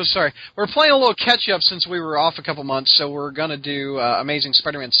 I'm so sorry. We're playing a little catch-up since we were off a couple months, so we're going to do Amazing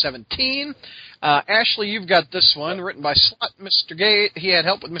Spider-Man 17. Ashley, you've got this one, written by Slott, Mr. Gage. He had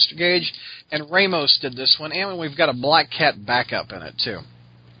help with Mr. Gage, and Ramos did this one, and we've got a Black Cat backup in it, too.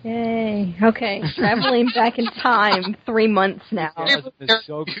 Yay. Okay. Traveling back in time 3 months now. It's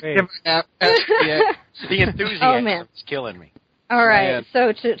so great. The enthusiasm is killing me. All right,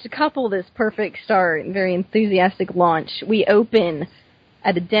 so to couple this perfect start and very enthusiastic launch, we open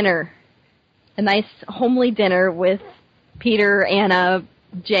at a dinner, a nice homely dinner with Peter, Anna,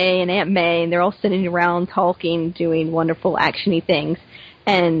 Jay, and Aunt May, and they're all sitting around talking, doing wonderful actiony things.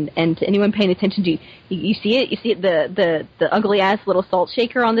 And to anyone paying attention, you see it? You see it, the ugly ass little salt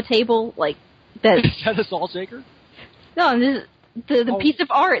shaker on the table, like that. Is that a salt shaker? No, this is the piece of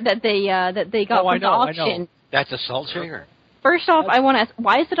art that they got from the auction. I know. That's a salt shaker. First off, I want to ask,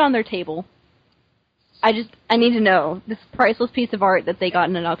 why is it on their table? I need to know. This priceless piece of art that they got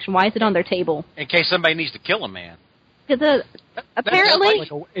in an auction, why is it on their table? In case somebody needs to kill a man. Apparently...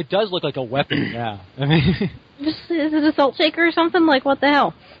 it does look like a weapon, yeah. I mean... Is it a salt shaker or something? Like, what the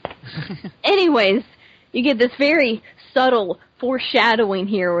hell? Anyways, you get this very subtle foreshadowing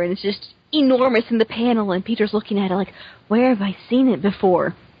here where it's just enormous in the panel, and Peter's looking at it like, where have I seen it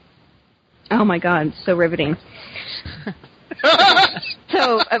before? Oh my god, so riveting.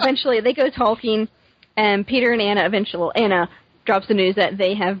 So eventually they go talking, and Peter and Anna drops the news that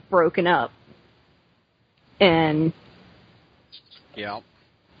they have broken up. And yeah,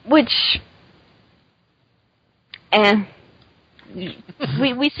 which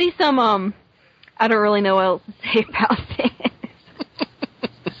we see some I don't really know what else to say about this.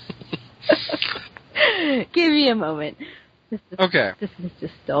 Give me a moment. This is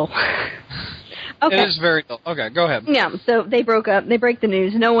just dull. Okay. It is very dull. Okay, go ahead. Yeah, so they broke up. They break the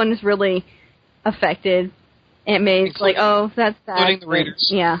news. No one is really affected. Aunt May's like, oh, that's sad. Including the readers.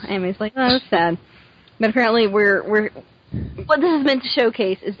 Yeah, Aunt May's like, oh, that's sad. But apparently we're what this is meant to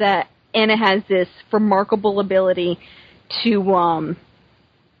showcase is that Anna has this remarkable ability to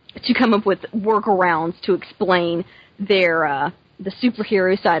come up with workarounds to explain their the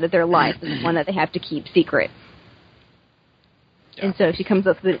superhero side of their life, the one that they have to keep secret. Yeah. And so she comes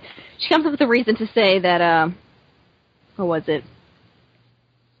up with a reason to say that what was it?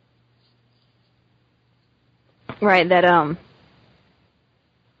 Right, that I'm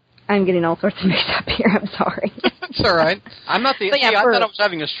getting all sorts of mixed up here. I'm sorry. It's all right. I'm not the. I thought I was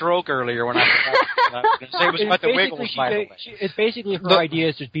having a stroke earlier when I was going to say it was about the Wiggles. It's basically her idea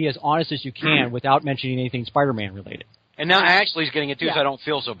is to be as honest as you can without mentioning anything Spider-Man related. And now Ashley's getting it too, so I don't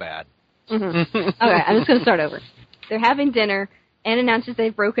feel so bad. Mm-hmm. Okay, I'm just going to start over. They're having dinner. Anne announces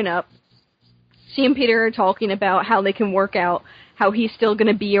they've broken up. She and Peter are talking about how they can work out how he's still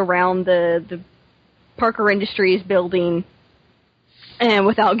going to be around the Parker Industries building, and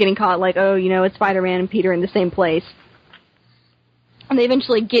without getting caught like, oh, you know, it's Spider-Man and Peter in the same place. And they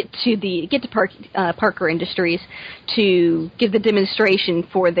eventually get to Parker Industries to give the demonstration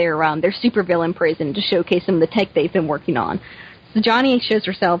for their supervillain prison to showcase some of the tech they've been working on. So Johnny shows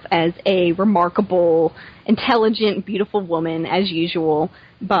herself as a remarkable, intelligent, beautiful woman, as usual,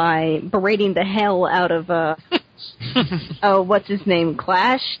 by berating the hell out of oh, what's his name?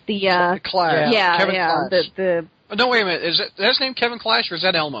 Clash? Clash. Yeah, Kevin yeah. Clash. No, wait a minute. Is that his name Kevin Clash or is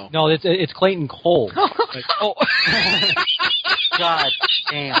that Elmo? No, it's Clayton Cole. Oh. God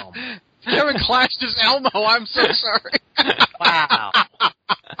damn. Kevin Clash is Elmo. I'm so sorry. Wow.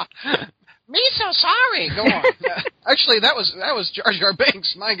 Me so sorry. Go on. Actually, that was Jar Jar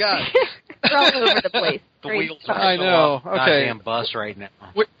Binks. My God. They're all over the place. The Great wheels stuff. are I so know. off the Okay. goddamn bus right now.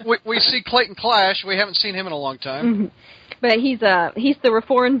 We see Clayton Clash. We haven't seen him in a long time. Mhm. But he's the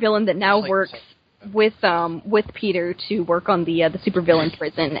foreign villain that now Clayton works with Peter to work on the supervillain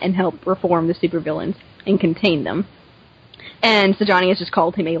prison and help reform the supervillains and contain them. And so Johnny has just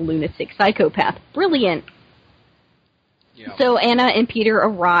called him a lunatic psychopath. Brilliant. Yeah. So Anna and Peter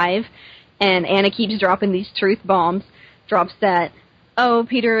arrive, and Anna keeps dropping these truth bombs. Drops that,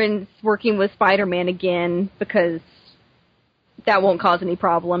 Peter is working with Spider-Man again because that won't cause any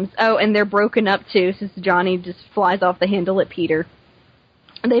problems. And they're broken up too, since Johnny just flies off the handle at Peter.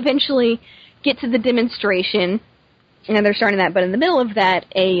 And they eventually get to the demonstration, and they're starting that. But in the middle of that,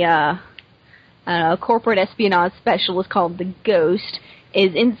 a corporate espionage specialist called the Ghost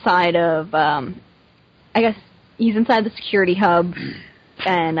is inside of, he's inside the security hub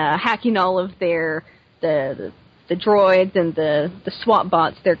and hacking all of the droids and the SWAT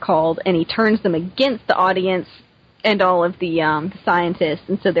bots, they're called, and he turns them against the audience and all of the scientists,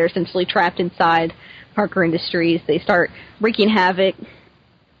 and so they're essentially trapped inside Parker Industries. They start wreaking havoc.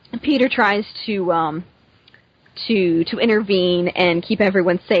 Peter tries to intervene and keep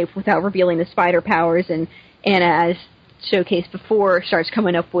everyone safe without revealing the spider powers, and Anna, as showcased before, starts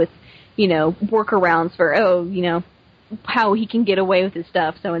coming up with, workarounds for, how he can get away with his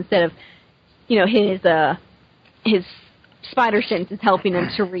stuff. So instead of, his spider sense is helping him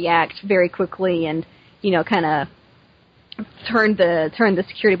to react very quickly and, kind of turn the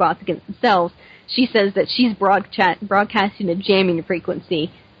security bots against themselves, she says that she's broadcasting a jamming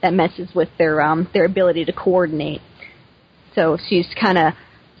frequency that messes with their ability to coordinate. So she's kind of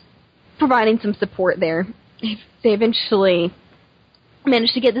providing some support there. They eventually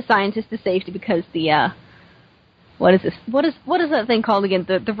managed to get the scientists to safety because the what is this? What is that thing called again?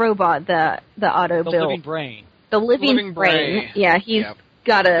 The robot, the auto build. The living brain. The living brain. Yeah, he's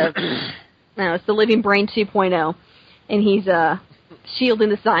got it's the living brain 2.0, and he's shielding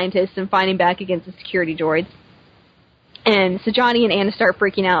the scientists and fighting back against the security droids. And so Johnny and Anna start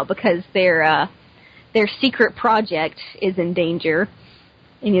freaking out because their secret project is in danger,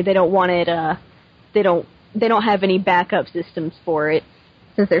 and they don't want it. They don't have any backup systems for it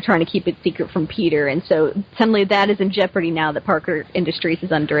since they're trying to keep it secret from Peter. And so suddenly that is in jeopardy now that Parker Industries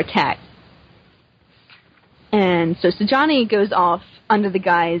is under attack. And so Johnny goes off under the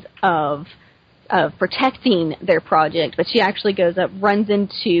guise of protecting their project, but she actually goes up, runs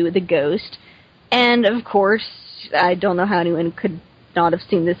into the Ghost, and of course, I don't know how anyone could not have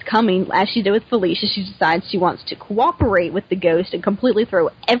seen this coming. As she did with Felicia, she decides she wants to cooperate with the Ghost and completely throw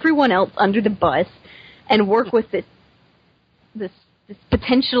everyone else under the bus and work with this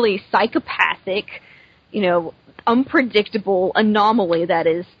potentially psychopathic, unpredictable anomaly that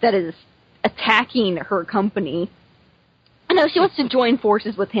is attacking her company. No, she wants to join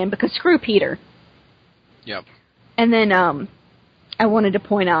forces with him because screw Peter. Yep. And then I wanted to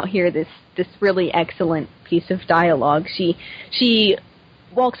point out here this really excellent piece of dialogue. She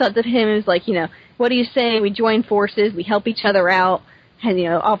walks up to him and is like, what do you say? We join forces, we help each other out, and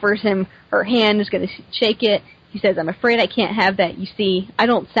offers him her hand, is going to shake it. He says, I'm afraid I can't have that. You see, I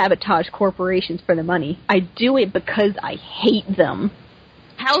don't sabotage corporations for the money. I do it because I hate them.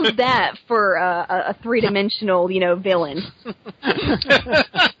 How's that for a three-dimensional, villain?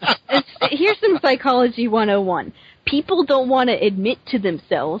 Here's some Psychology 101. People don't want to admit to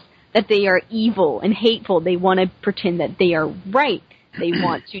themselves that they are evil and hateful. They want to pretend that they are right. They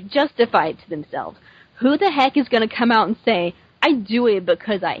want to justify it to themselves. Who the heck is going to come out and say, I do it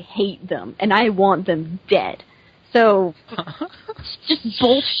because I hate them and I want them dead? So, it's just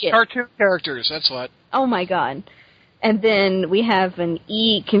bullshit. Cartoon characters, that's what. Oh my god. And then we have an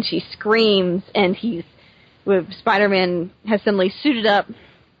Eek, and she screams, and Spider-Man has suddenly suited up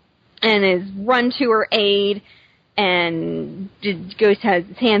and is run to her aid, and Ghost has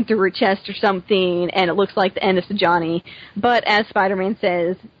his hand through her chest or something, and it looks like the end of Johnny. But as Spider-Man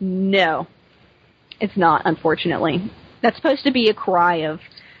says, no, it's not, unfortunately. That's supposed to be a cry of,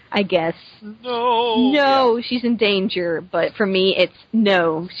 I guess, no, she's in danger, but for me, it's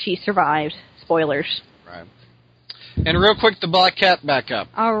no, she survived. Spoilers. Right. And real quick, the Black Cat back up.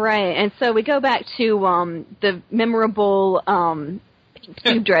 All right, and so we go back to the memorable pink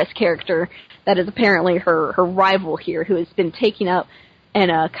tube dress character that is apparently her rival here, who has been taking up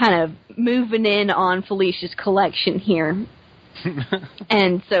and kind of moving in on Felicia's collection here.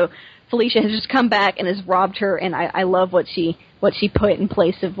 And so Felicia has just come back and has robbed her, and I love what she put in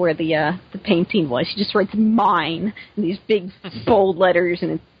place of where the painting was. She just writes "mine" in these big bold letters,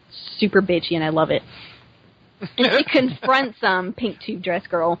 and it's super bitchy, and I love it. And she confronts pink tube dress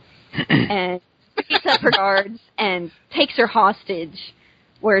girl, and beats up her guards and takes her hostage,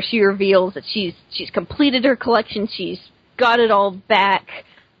 where she reveals that she's completed her collection, she's got it all back,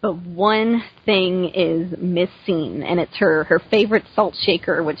 but one thing is missing, and it's her favorite salt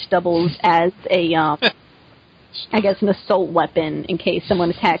shaker, which doubles as a, I guess, an assault weapon in case someone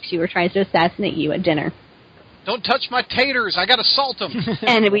attacks you or tries to assassinate you at dinner. Don't touch my taters. I got to salt them.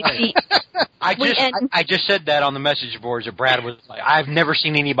 And we see... I just said that on the message boards that Brad was like, I've never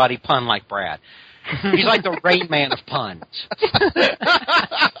seen anybody pun like Brad. He's like the Rain Man of puns.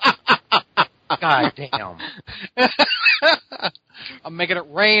 God damn. I'm making it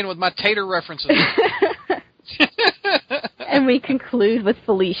rain with my tater references. And we conclude with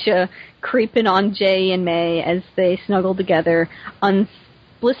Felicia creeping on Jay and May as they snuggle together,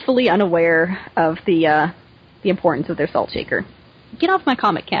 blissfully unaware of the importance of their salt shaker. Get off my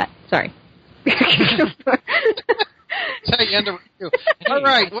comic, cat. Sorry. That's how you end a review. All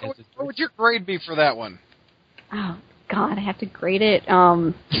right, what would your grade be for that one? Oh, God, I have to grade it.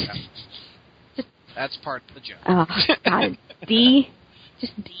 That's part of the joke. Oh, God, D.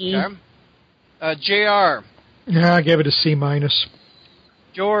 Just D. Okay. JR. Yeah, I gave it a C minus.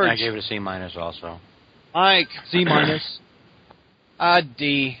 George. I gave it a C minus also. Mike. C minus.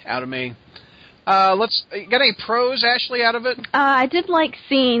 D out of me. You got any pros, Ashley, out of it? I did like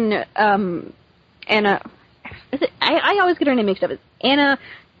seeing Anna. I always get her name mixed up. It's Anna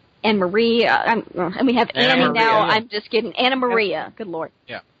and Maria. And we have Annie Maria, now. yeah. I'm just kidding. Anna Maria. Good Lord.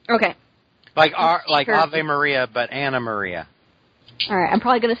 Yeah. Okay. Like Ave Maria, but Anna Maria. All right. I'm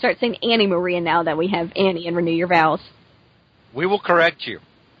probably going to start saying Annie Maria now that we have Annie and Renew Your Vows. We will correct you.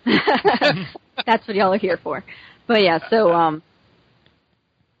 That's what y'all are here for. But yeah, so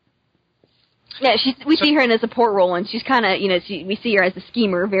yeah, we see her in a support role, and she's kind of, we see her as a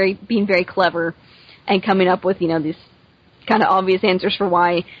schemer, being very clever, and coming up with, these kind of obvious answers for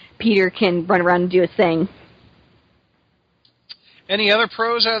why Peter can run around and do his thing. Any other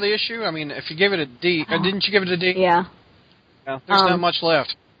pros out of the issue? I mean, if you gave it a D, didn't you give it a D? Yeah. No, there's not much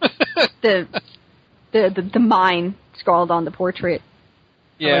left. the mine scrawled on the portrait.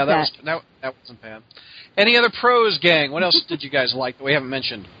 Yeah, like that wasn't bad. Any other pros, gang? What else did you guys like that we haven't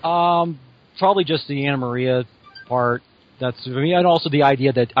mentioned? Probably just the Anna Maria part. That's, I mean, and also the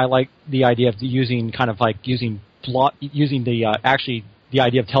idea that I like the idea of using the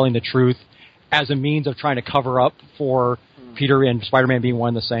idea of telling the truth as a means of trying to cover up for Peter and Spider-Man being one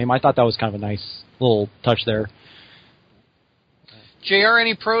and the same. I thought that was kind of a nice little touch there. JR,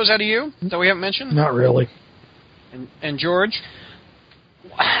 any pros out of you that we haven't mentioned? Not really. And George?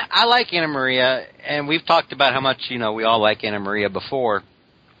 I like Anna Maria, and we've talked about how much, we all like Anna Maria before.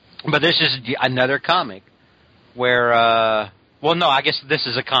 But this is another comic where, I guess this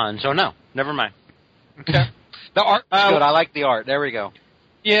is a con, so no, never mind. Okay. The art was good. I like the art. There we go.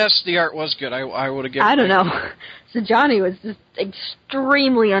 Yes, the art was good. I would have given I don't know. So Johnny was just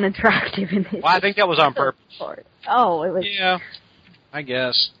extremely unattractive in this. Well, I think that was on purpose. Oh, it was. Yeah, I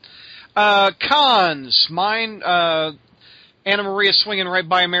guess. Cons. Mine, Anna Maria swinging right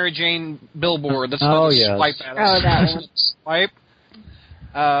by a Mary Jane billboard. That's swipe at us. Oh, that one. Swipe.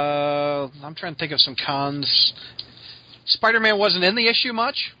 I'm trying to think of some cons. Spider-Man wasn't in the issue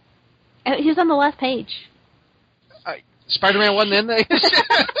much. He was on the last page. Spider-Man wasn't in the issue.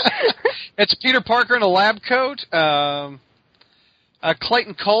 It's Peter Parker in a lab coat.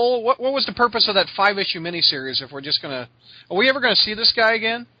 Clayton Cole. What was the purpose of that 5-issue miniseries? If we're just gonna, are we ever gonna see this guy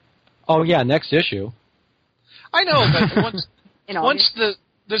again? Oh yeah, next issue. I know, but once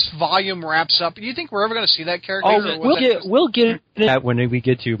this volume wraps up, do you think we're ever going to see that character? We'll get that when we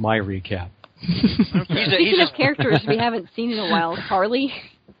get to my recap. Okay. Speaking of characters we haven't seen in a while, Harley.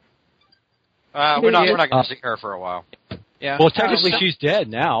 We're not going to see her for a while. Yeah. Well, technically she's dead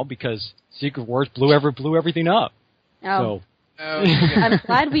now because Secret Wars blew everything up. Oh. So. I'm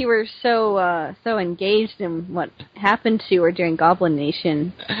glad we were so engaged in what happened to her during Goblin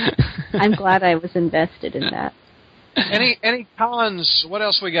Nation. I'm glad I was invested in that. Any cons? What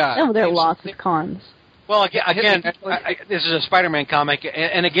else we got? Oh, there are lots of cons. Well, again, this is a Spider-Man comic,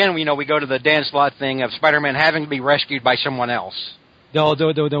 and again, we go to the Dan Slott thing of Spider-Man having to be rescued by someone else. No,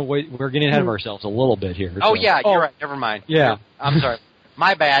 wait, we're getting ahead of ourselves a little bit here. Oh, yeah, you're right. Never mind. Yeah. I'm sorry.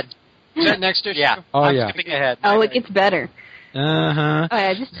 My bad. Is that next issue? Yeah. I'm skipping ahead. It gets better. Uh-huh.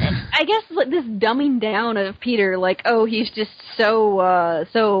 I guess this dumbing down of Peter, he's just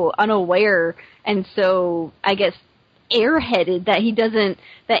so unaware and so, I guess, airheaded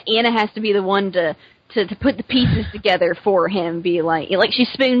that Anna has to be the one to put the pieces together for him, be like she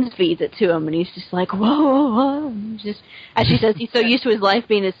spoon feeds it to him, and he's just like, whoa. Just, as she says, he's so used to his life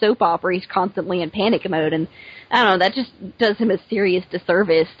being a soap opera, he's constantly in panic mode, and I don't know, that just does him a serious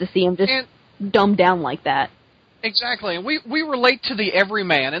disservice to see him just dumbed down like that. Exactly. And we relate to the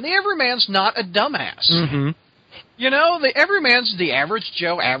everyman, and the everyman's not a dumbass. Mm-hmm. You know, the everyman's the average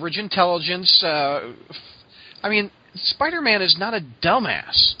Joe, average intelligence. I mean, Spider-Man is not a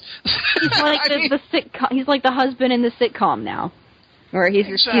dumbass. He's like the sitcom. He's like the husband in the sitcom now, where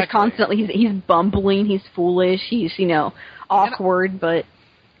he's constantly he's bumbling, he's foolish, he's awkward, but.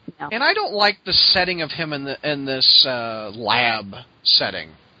 No. And I don't like the setting of him in this lab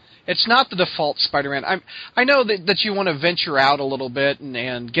setting. It's not the default Spider-Man. I know that you want to venture out a little bit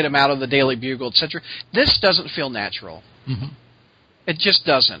and get him out of the Daily Bugle, etc. This doesn't feel natural. Mm-hmm. It just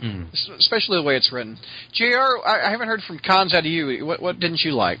doesn't, especially the way it's written. JR, I haven't heard from cons out of you. What didn't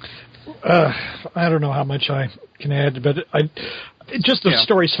you like? I don't know how much I can add, but the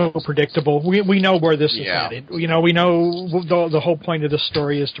story's so predictable. We know where this is headed. We know the whole point of this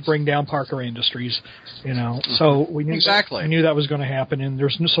story is to bring down Parker Industries. So we knew we knew that was going to happen, and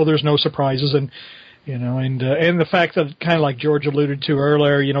there's no surprises, and the fact that, kind of like George alluded to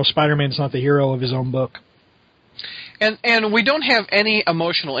earlier, Spider-Man's not the hero of his own book. And we don't have any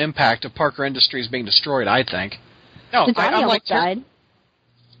emotional impact of Parker Industries being destroyed, I think. No, I'm like died.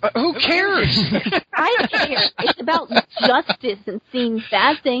 Who cares? I don't care. It's about justice and seeing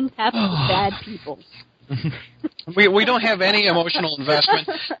bad things happen to bad people. We don't have any emotional investment.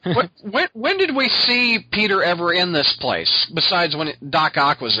 When did we see Peter ever in this place, besides when Doc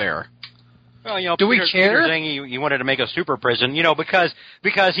Ock was there? Well, do we care? Peter saying he wanted to make a super prison,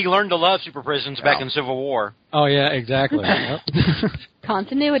 because he learned to love super prisons back in Civil War. Oh, yeah, exactly.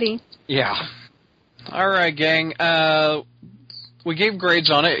 Continuity. Yeah. All right, gang. We gave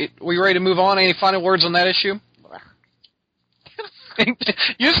grades on it. We ready to move on? Any final words on that issue? You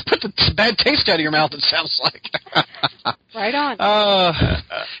just put the bad taste out of your mouth, it sounds like. Right on.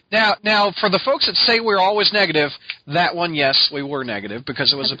 Now, for the folks that say we're always negative, that one, yes, we were negative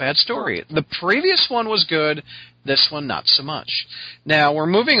because it was a bad story. The previous one was good. This one, not so much. Now, we're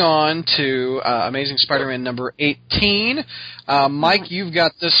moving on to Amazing Spider-Man number 18. Mike, you've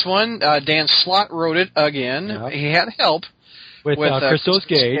got this one. Dan Slott wrote it again. Yep. He had help. With Christos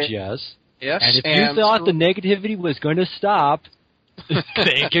Gage, yes. Yes. And if you thought the negativity was going to stop,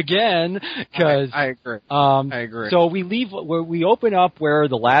 think again, because I agree. I agree. So we open up where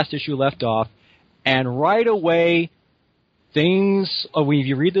the last issue left off, and right away, things. If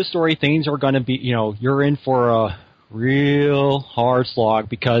you read the story, things are going to be. You're in for a real hard slog,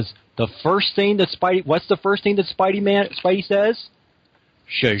 because the first thing that What's the first thing that Spidey says?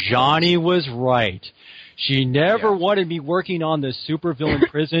 Shajani was right. She never wanted me working on the supervillain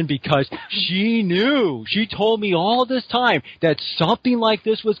prison because she knew. She told me all this time that something like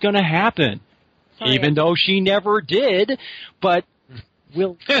this was going to happen, even though she never did. But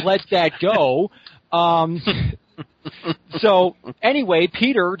we'll let that go. So anyway,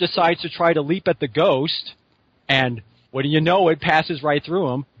 Peter decides to try to leap at the ghost, and what do you know? It passes right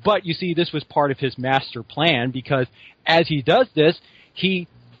through him. But you see, this was part of his master plan, because as he does this, he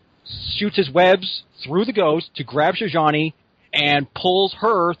shoots his webs through the ghost to grab Shajani and pulls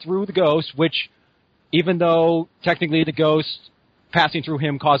her through the ghost, which, even though technically the ghost passing through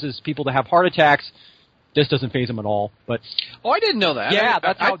him causes people to have heart attacks, this doesn't faze him at all. But I didn't know that. Yeah,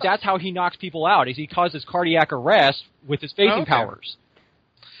 that's how he knocks people out. Is he causes cardiac arrest with his phasing powers.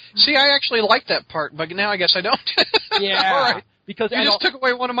 See, I actually like that part, but now I guess I don't. Yeah. All right. Because you just took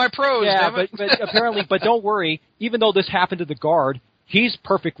away one of my pros. Yeah, damn it. but apparently, but don't worry. Even though this happened to the guard, he's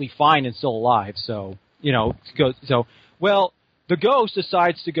perfectly fine and still alive. So the ghost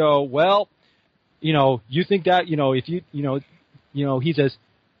decides to go. Well, you think that if he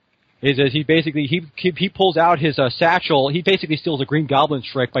says he basically he pulls out his satchel. He basically steals a Green Goblin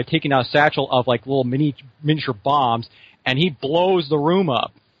trick by taking out a satchel of like little miniature bombs, and he blows the room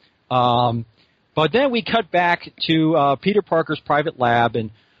up. But then we cut back to Peter Parker's private lab,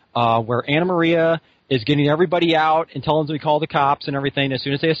 and where Anna Maria is getting everybody out and telling them to call the cops and everything as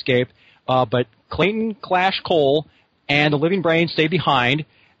soon as they escape. But Clayton, Clash, Cole, and the Living Brain stay behind.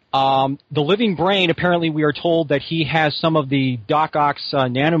 The Living Brain, apparently we are told that he has some of the Doc Ock's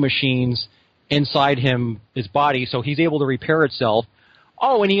nanomachines inside his body, so he's able to repair itself.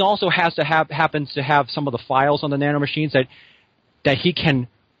 Oh, and he also happens to have some of the files on the nanomachines that he can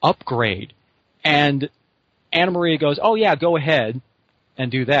upgrade. And Anna Maria goes, oh yeah, go ahead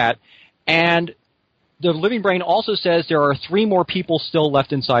and do that. And the Living Brain also says there are 3 more people still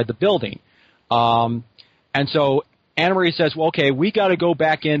left inside the building. And so Anna Maria says, well, okay, we got to go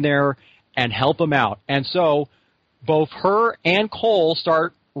back in there and help them out. And so both her and Cole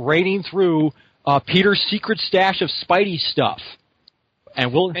start raiding through Peter's secret stash of Spidey stuff.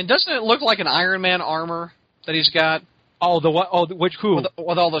 And doesn't it look like an Iron Man armor that he's got? Oh, the what? Oh, which who?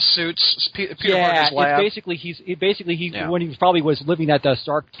 With all the suits, Peter yeah, Parker's lab. When he probably was living at the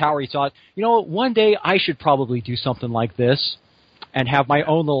Stark Tower, he thought, one day I should probably do something like this, and have my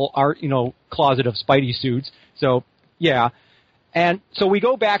own little art, closet of Spidey suits. So yeah, and so we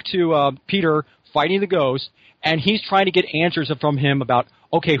go back to Peter fighting the Ghost, and he's trying to get answers from him about,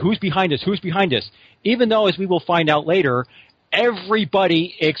 okay, who's behind this? Who's behind this? Even though, as we will find out later,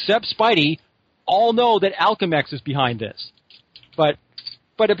 everybody except Spidey all know that Alchemax is behind this, but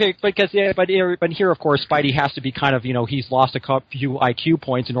here, of course, Spidey has to be kind of, he's lost a few IQ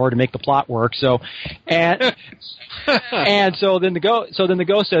points in order to make the plot work. So, and so then the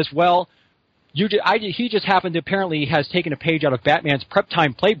Ghost says, well, he just happened to apparently has taken a page out of Batman's prep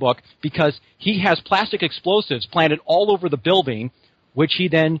time playbook because he has plastic explosives planted all over the building, which he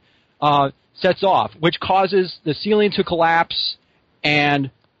then sets off, which causes the ceiling to collapse, and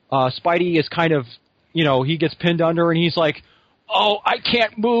Spidey is kind of, he gets pinned under, and he's like, oh, I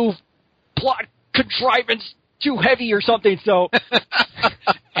can't move, plot contrivance too heavy or something. So,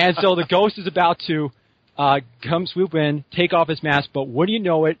 and so the Ghost is about to come swoop in, take off his mask, but what do you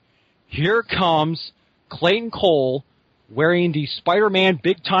know it? Here comes Clayton Cole wearing the Spider-Man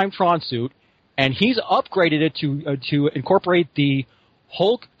Big Time Tron suit, and he's upgraded it to incorporate the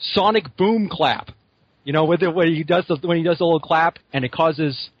Hulk Sonic Boom clap. When he does the little clap, and it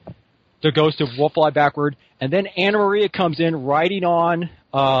causes the Ghost to fly backward, and then Anna Maria comes in riding on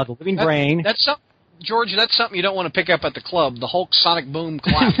the Living Brain. George, that's something you don't want to pick up at the club. The Hulk Sonic Boom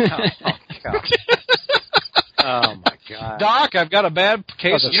clap. Oh my God, Doc, I've got a bad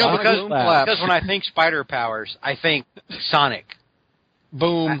case of Sonic Boom clap. Because when I think spider powers, I think Sonic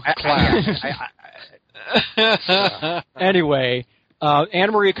Boom clap. Anyway,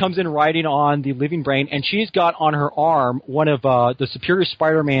 Anna Maria comes in riding on the Living Brain, and she's got on her arm one of the Superior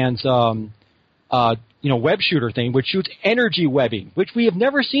Spider-Man's web shooter thing, which shoots energy webbing, which we have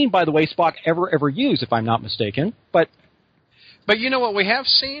never seen, by the way, Spock ever use, if I'm not mistaken. But you know what we have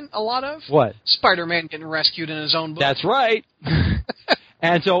seen a lot of? What? Spider-Man getting rescued in his own book. That's right.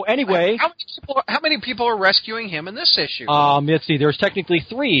 And so anyway, how many people are rescuing him in this issue? Let's see. There's technically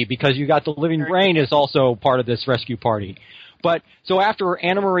 3 because you got the Living Brain is also part of this rescue party. But so after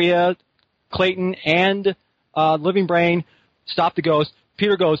Anna Maria, Clayton, and Living Brain stop the Ghost,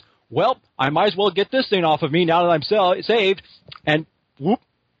 Peter goes, well, I might as well get this thing off of me now that I'm saved, and whoop,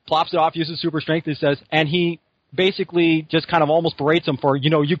 plops it off, uses super strength, and he basically just kind of almost berates him for,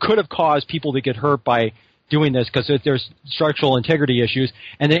 you could have caused people to get hurt by doing this because there's structural integrity issues.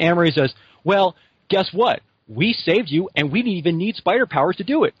 And then Anna Maria says, well, guess what? We saved you, and we didn't even need spider powers to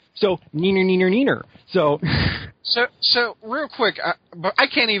do it. So, neener. So real quick, but I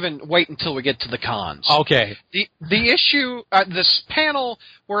can't even wait until we get to the cons. Okay. The issue, this panel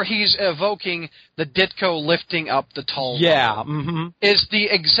where he's evoking the Ditko lifting up the tall woman, is the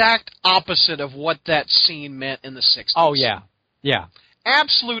exact opposite of what that scene meant in the 60s. Oh, yeah. Yeah.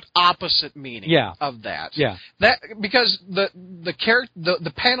 Absolute opposite meaning of that. Yeah. That because the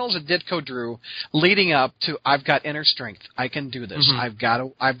panels that Ditko drew leading up to I've got inner strength. I can do this. I've got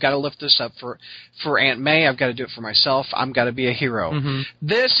to lift this up for Aunt May. I've got to do it for myself. I'm got to be a hero.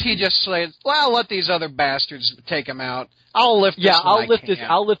 This he just said, well, let these other bastards take him out. I'll lift this. I'll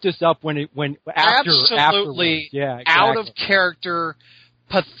lift this up when absolutely exactly. Out of character,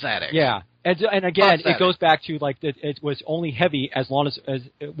 pathetic. Yeah. And again, it goes back to it was only heavy as long as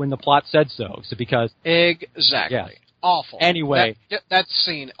when the plot said so. So because exactly, awful. Anyway, that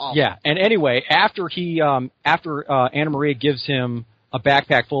scene awful. Yeah, and anyway, after Anna Maria gives him a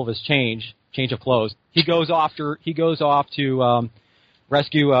backpack full of his change of clothes, he goes off to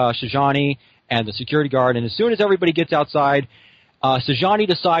rescue Shijani and the security guard. And as soon as everybody gets outside, Shijani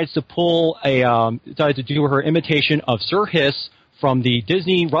decides to do her imitation of Sir Hiss from the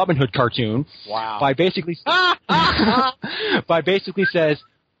Disney Robin Hood cartoon. Wow. By basically says,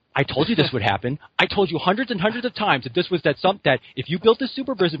 I told you this would happen. I told you hundreds and hundreds of times that this was that if you built this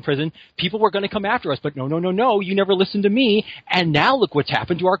super prison, people were going to come after us. But no, you never listened to me. And now look what's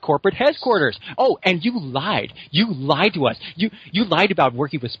happened to our corporate headquarters. Oh, and you lied. You lied to us. You lied about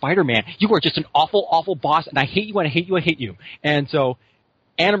working with Spider-Man. You were just an awful, awful boss, and I hate you, and I hate you, I hate you. And so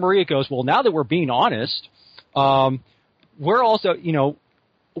Anna Maria goes, well, now that we're being honest, we're also,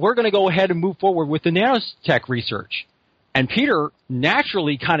 we're going to go ahead and move forward with the nanotech research. And Peter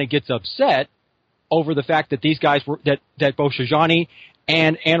naturally kind of gets upset over the fact that these guys that both Shijani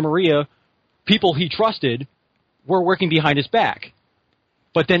and Anna Maria, people he trusted, were working behind his back.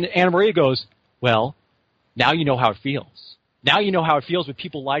 But then Anna Maria goes, well, now you know how it feels. Now you know how it feels when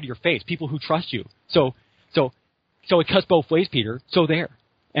people lie to your face, people who trust you. So it cuts both ways, Peter. So there.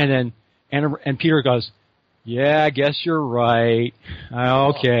 And then Peter goes, yeah, I guess you're right.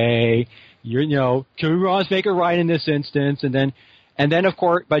 Okay. Two wrongs make a right in this instance. And then of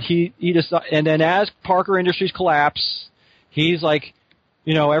course, but he and then as Parker Industries collapse, he's like,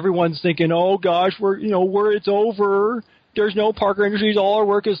 everyone's thinking, oh gosh, it's over. There's no Parker Industries. All our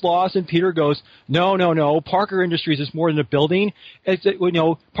work is lost. And Peter goes, no. Parker Industries is more than a building.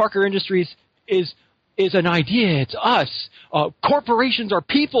 Parker Industries is an idea. It's us. Corporations are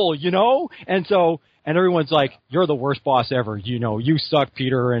people, And everyone's like, you're the worst boss ever. You suck,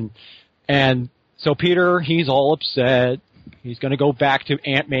 Peter. And so Peter, he's all upset. He's going to go back to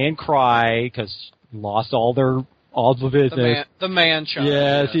Aunt May and cry because he lost all the business. The man child.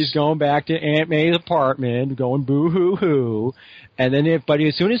 Yes, he's going back to Aunt May's apartment, going boo-hoo-hoo. And then, but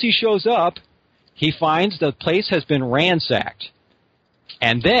as soon as he shows up, he finds the place has been ransacked.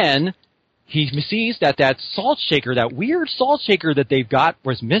 And then he sees that salt shaker, that weird salt shaker that they've got,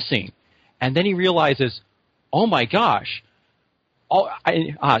 was missing. And then he realizes, oh my gosh,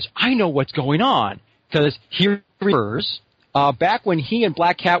 I know what's going on. Because he remembers back when he and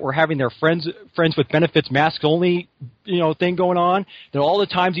Black Cat were having their friends with benefits masks only, thing going on, that all the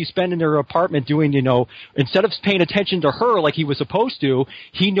times he spent in their apartment doing, instead of paying attention to her like he was supposed to,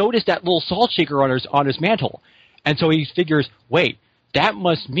 he noticed that little salt shaker on his mantle. And so he figures, wait, that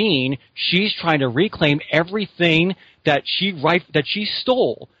must mean she's trying to reclaim everything that she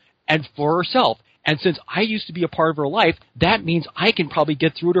stole and for herself. And since I used to be a part of her life, that means I can probably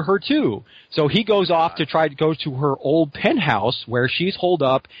get through to her too. So he goes off to try to go to her old penthouse where she's holed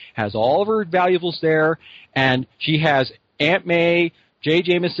up, has all of her valuables there, and she has Aunt May, Jay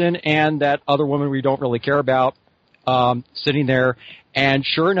Jameson, and that other woman we don't really care about sitting there. And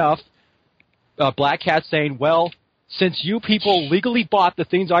sure enough, Black Cat's saying, well, since you people legally bought the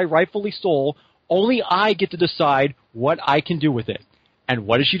things I rightfully stole, only I get to decide what I can do with it. And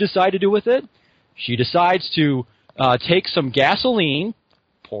what does she decide to do with it? She decides to take some gasoline,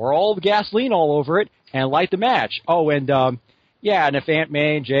 pour all the gasoline all over it, and light the match. Oh, and and if Aunt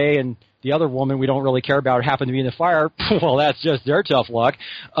May and Jay and the other woman we don't really care about happen to be in the fire, well, that's just their tough luck.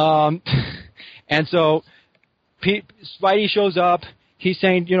 And so Spidey shows up. He's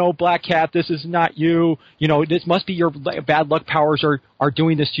saying, Black Cat, this is not you. This must be your bad luck powers are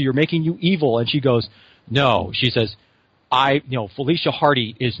doing this to you. You're making you evil. And she goes, no. She says, Felicia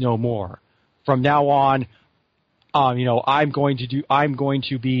Hardy is no more. From now on, I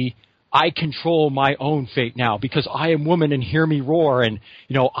control my own fate now because I am woman and hear me roar, and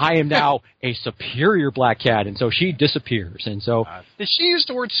I am now a superior Black Cat, and so she disappears. And so, did she use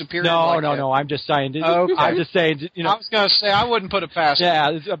the word superior? No. I'm just saying. Okay. I'm just saying. I was going to say I wouldn't put it past.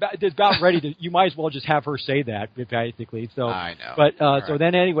 Yeah, it's about ready to. You might as well just have her say that, basically. So I know. But right. So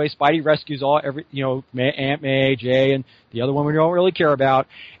then anyway, Spidey rescues Aunt May, Jay, and the other woman we don't really care about,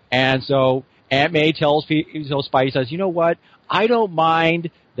 and so Aunt May tells Spidey, says, you know what? I don't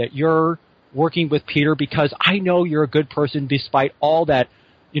mind that you're working with Peter because I know you're a good person despite all that,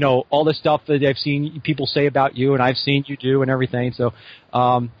 all the stuff that I've seen people say about you and I've seen you do and everything. So,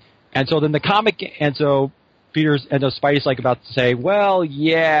 and so then the comic, and so Spidey's like about to say, but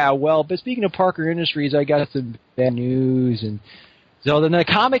speaking of Parker Industries, I got some bad news. And so then the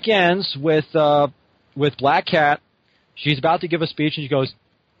comic ends with Black Cat. She's about to give a speech and she goes,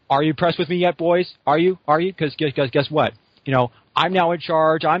 are you impressed with me yet, boys? Are you? Because guess what? I'm now in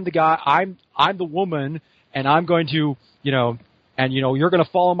charge. I'm the guy. I'm the woman, and I'm going to, you're going to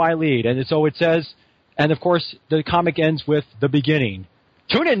follow my lead. And so it says, and of course the comic ends with the beginning.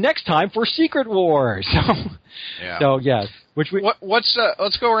 Tune in next time for Secret Wars. So yes.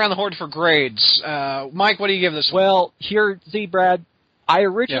 Let's go around the horn for grades. Mike, what do you give this one? Well, Brad, I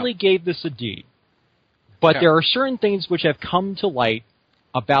originally gave this a D, but there are certain things which have come to light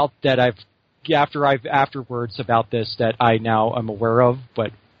about that afterwards about this that I now am aware of,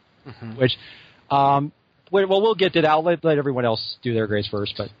 but we'll get to that. I'll let everyone else do their grades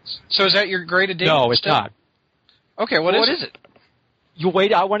first. But so is that your grade a day? No, it's not. Okay, what is it? You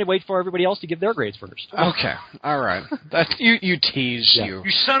wait. I want to wait for everybody else to give their grades first. Okay, all right. You tease you.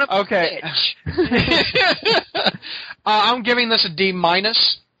 You son of a bitch. I'm giving this a D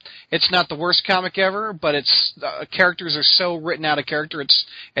minus. It's not the worst comic ever, but its characters are so written out of character.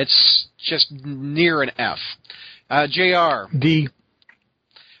 It's just near an F. JR. D.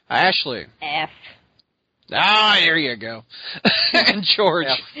 Ashley. F. Here you go. And George.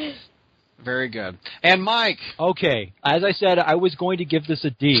 F. Very good. And Mike. Okay. As I said, I was going to give this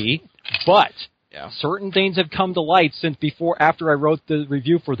a D, but certain things have come to light after I wrote the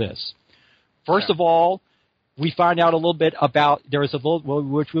review for this. First of all, we find out a little bit about,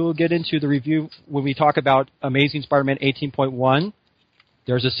 which we will get into the review when we talk about Amazing Spider-Man 18.1.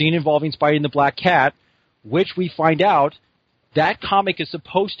 There's a scene involving Spidey and the Black Cat which we find out that comic is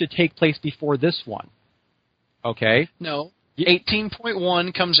supposed to take place before this one. Okay? No.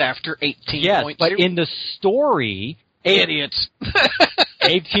 18.1 comes after 18.2. Yes, but in the story, idiots.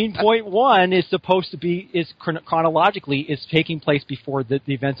 18.1 is supposed to be chronologically is taking place before the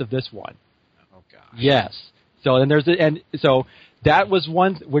events of this one. Oh gosh. Yes. So then so that was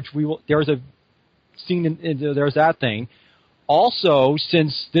one which we will. There's a scene. There's that thing. Also,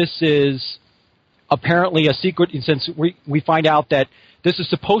 since this is apparently a secret, and since we find out that this is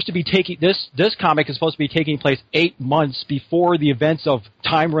supposed to be taking this comic is supposed to be taking place 8 months before the events of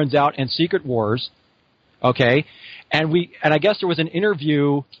Time Runs Out and Secret Wars. Okay, and I guess there was an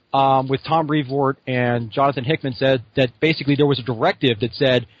interview with Tom Brevoort and Jonathan Hickman said that basically there was a directive that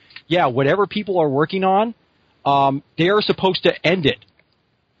said, yeah, whatever people are working on, they are supposed to end it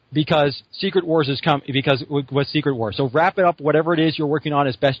because Secret Wars is because it was Secret Wars. So wrap it up, whatever it is you're working on,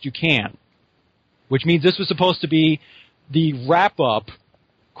 as best you can. Which means this was supposed to be the wrap-up,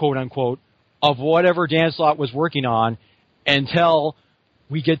 quote-unquote, of whatever Dan Slott was working on until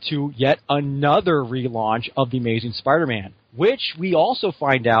we get to yet another relaunch of The Amazing Spider-Man, which we also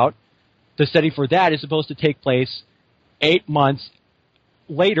find out the setting for that is supposed to take place 8 months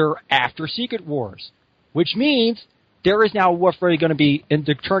later after Secret Wars, which means there is now what's really going to be, in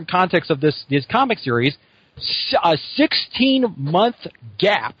the current context of this comic series, a 16-month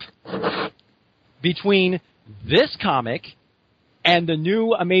gap between this comic and the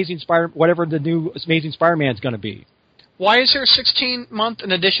new whatever the new Amazing Spider-Man is going to be. Why is there a 16-month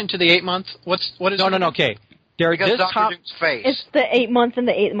in addition to the 8 month? What is? No. Okay, because Dr. Doom's face. It's the 8 months and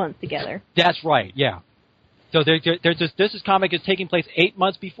the 8 months together. That's right. Yeah. So this comic is taking place 8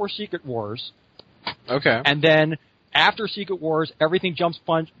 months before Secret Wars. Okay. And then after Secret Wars, everything jumps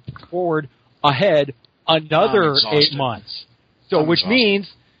forward ahead another 8 months. So which means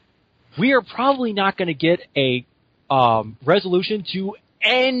we are probably not going to get a resolution to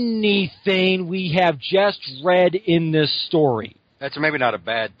anything we have just read in this story. That's maybe not a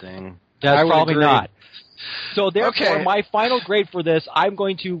bad thing. That's probably agree. not. So therefore, Okay. my final grade for this, I'm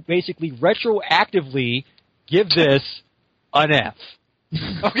going to basically retroactively give this an F.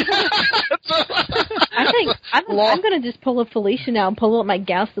 Okay. I think I'm going to just pull up Felicia now and pull up my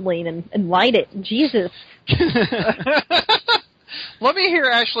gasoline and light it. Jesus. Let me hear,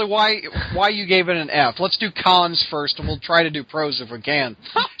 Ashley, why you gave it an F. Let's do cons first, and we'll try to do pros if we can.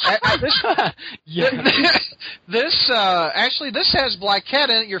 Ashley, this has Black Cat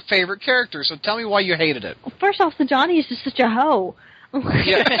in it, your favorite character, so tell me why you hated it. Well, first off, Johnny is just such a hoe.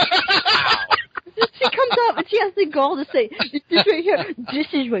 Yeah. She comes up and she has the gall to say, "This right here, this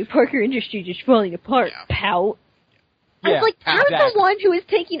is why Parker Industries is falling apart, pout." I was like, you're the one who is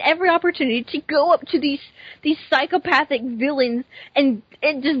taking every opportunity to go up to these psychopathic villains and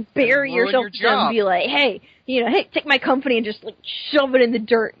just bury yourself to them and be like, hey, take my company and just like shove it in the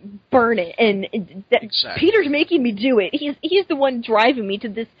dirt, burn it. And exactly. Peter's making me do it. He's the one driving me to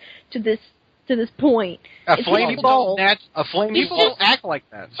this point. People don't act like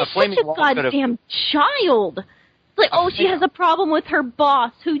that. A flaming She's a goddamn child. Like, she has a problem with her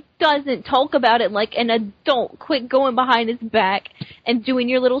boss who doesn't talk about it like an adult. Quit going behind his back and doing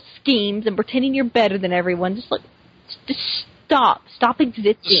your little schemes and pretending you're better than everyone. Just stop. Stop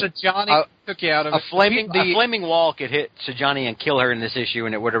existing. So Johnny took you out of a flaming wall could hit Sajani and kill her in this issue,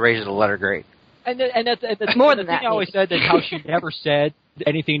 and it would have raised it a letter grade. And that's more than that. I always said that how she never said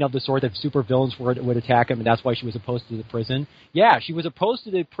anything of the sort that supervillains would attack him, and that's why she was opposed to the prison. Yeah, she was opposed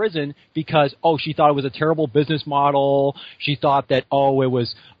to the prison because she thought it was a terrible business model. She thought that it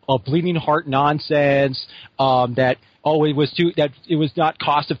was a bleeding heart nonsense. That it was not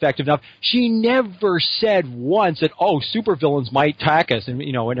cost effective enough. She never said once that supervillains might attack us and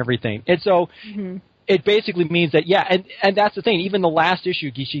and everything. And so. Mm-hmm. It basically means that, and that's the thing. Even the last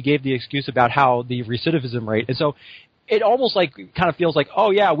issue, she gave the excuse about how the recidivism rate. And so it almost kind of feels like,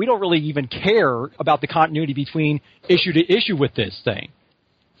 we don't really even care about the continuity between issue to issue with this thing.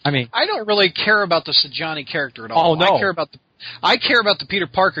 I mean, I don't really care about the Sajani character at all. Oh, no. I care about the Peter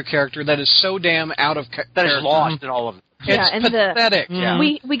Parker character that is so damn out of character. That is lost in all of it. It's pathetic.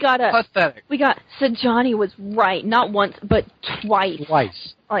 We got Sajani was right, not once, but twice.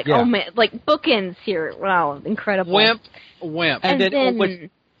 Like, oh man, like bookends here. Wow, incredible. Wimp. And then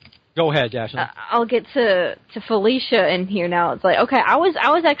go ahead, Ashley. I'll get to Felicia in here now. It's like, okay, I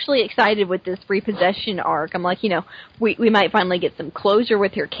was actually excited with this repossession arc. I'm like, we might finally get some closure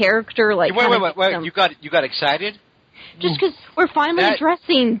with her character. Like, wait. You got excited? Just because we're finally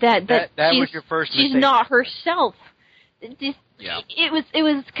addressing that was your first she's mistake. not herself. It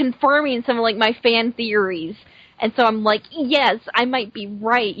was confirming some of like my fan theories. And so I'm like, yes, I might be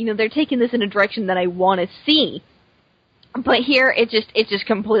right. They're taking this in a direction that I want to see. But here, it just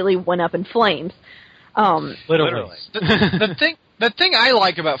completely went up in flames. Literally. The thing I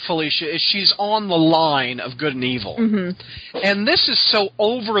like about Felicia is she's on the line of good and evil. Mm-hmm. And this is so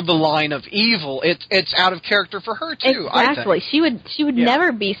over the line of evil, it's out of character for her, too, Exactly. I think. She would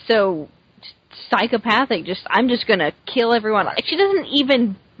never be so psychopathic, I'm just going to kill everyone. Right. She doesn't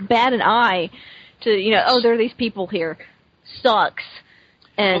even bat an eye to, there are these people here. Sucks.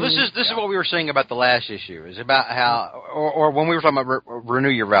 And this is what we were saying about the last issue, is about how, or when we were talking about Renew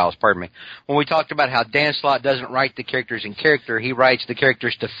Your Vows, pardon me, when we talked about how Dan Slott doesn't write the characters in character, he writes the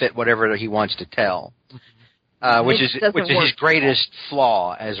characters to fit whatever he wants to tell, which is his greatest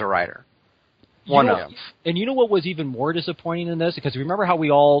flaw as a writer. And you know what was even more disappointing in this? Because remember how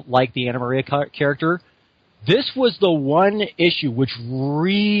we all liked the Anna Maria character? This was the one issue which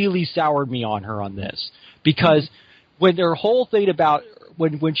really soured me on her on this. Because when their whole thing about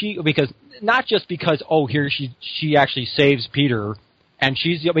when she, because not just because here she actually saves Peter, and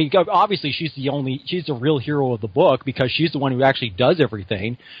obviously she's the real hero of the book because she's the one who actually does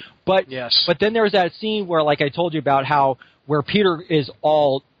everything. But then there's that scene where, like I told you about, where Peter is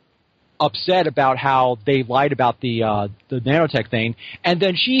all upset about how they lied about the nanotech thing, and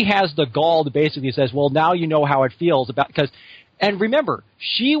then she has the gall to basically says, well, now you know how it feels about, and remember,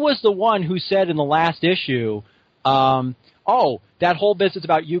 she was the one who said in the last issue, that whole business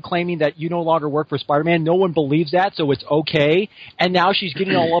about you claiming that you no longer work for Spider-Man, no one believes that, so it's okay, and now she's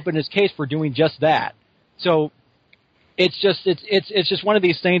getting all up in his case for doing just that. So it's just one of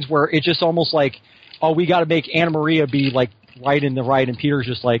these things where it's just almost like, we got to make Anna Maria be like right in the right, and Peter's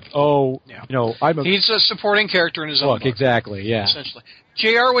just like, he's a supporting character in his own book. Exactly, yeah. Essentially.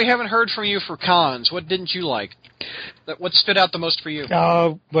 JR, we haven't heard from you for cons. What didn't you like? What stood out the most for you?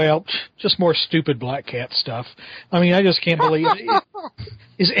 Well, just more stupid Black Cat stuff. I mean, I just can't believe it.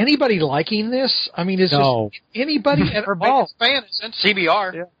 Is anybody liking this? I mean, is anybody at all? Fan isn't.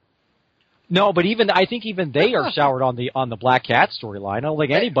 CBR. Yeah. No, but I think even they are soured on the Black Cat storyline. I don't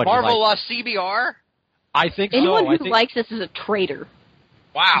think anybody. Marvel lost CBR. I think anyone so. who likes this is a traitor.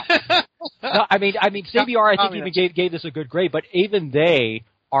 Wow. No, I mean, CBR, I think even gave this a good grade, but even they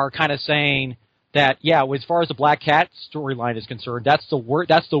are kind of saying that, as far as the Black Cat storyline is concerned, that's the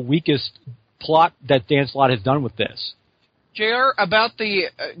weakest plot that Dan Slott has done with this. JR, about do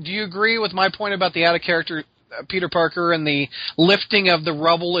you agree with my point about the out of character Peter Parker and the lifting of the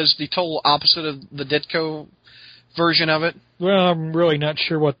rubble is the total opposite of the Ditko version of it? Well, I'm really not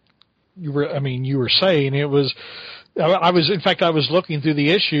sure what you were saying. It was, I was looking through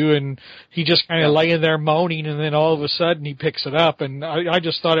the issue, and he just kind of laying there moaning, and then all of a sudden he picks it up, and I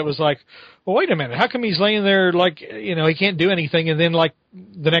just thought it was like, well, wait a minute, how come he's laying there like, he can't do anything, and then like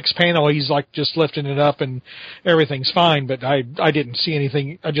the next panel he's like just lifting it up and everything's fine, but I didn't see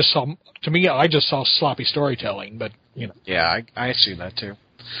anything. I just saw sloppy storytelling, but Yeah, I see that too.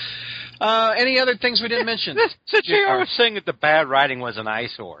 Any other things we didn't mention? So JR was saying that the bad writing was an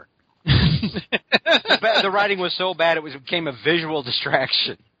eyesore. The writing was so bad it became a visual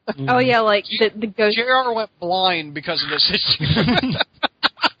distraction. Oh yeah, like the ghost. JR went blind because of this issue.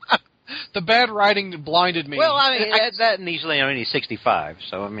 The bad writing blinded me. Well, I mean, that and he's 65,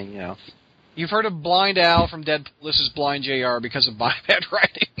 so I mean, You've heard of Blind Al from Deadpool. This is Blind JR because of bad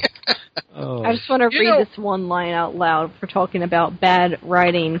writing. I just want to read this one line out loud for talking about bad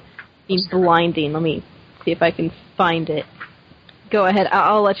writing being blinding. Let me see if I can find it. Go ahead.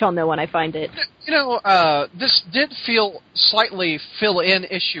 I'll let y'all know when I find it. This did feel slightly fill-in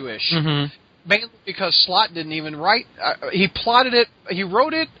issue-ish. Mm-hmm. Mainly because Slott didn't even write. He plotted it. He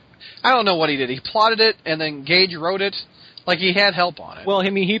wrote it. I don't know what he did. He plotted it, and then Gage wrote it. Like he had help on it. Well,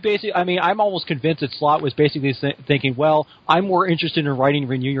 I'm almost convinced that Slott was basically thinking, well, I'm more interested in writing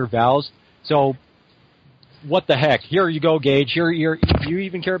Renew Your Vows, so what the heck? Here you go, Gage. Do you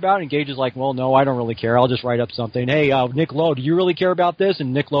even care about it? And Gage is like, well, no, I don't really care. I'll just write up something. Hey, Nick Lowe, do you really care about this?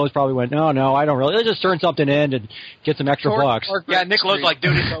 And Nick Lowe's probably went, no, I don't really. Let's just turn something in and get some extra bucks. Yeah, Nick Lowe's like,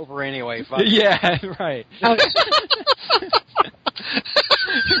 dude, it's over anyway. Fuck. Yeah, right.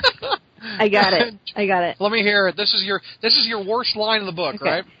 I got it. Let me hear it. This is your worst line in the book, okay.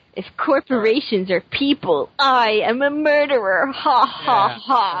 Right? If corporations are people, I am a murderer. Ha ha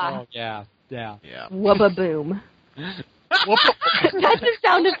ha. Oh, yeah. Wubba boom. That's the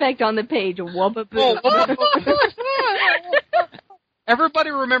sound effect on the page. Wubba boom. Everybody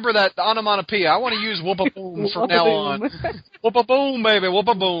remember that onomatopoeia. I want to use wubba boom from now on. Wubba boom, baby.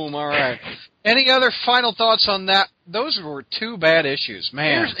 Wubba boom. All right. Any other final thoughts on that? Those were two bad issues,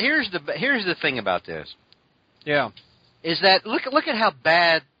 man. Here's the thing about this. Yeah. Is that look at how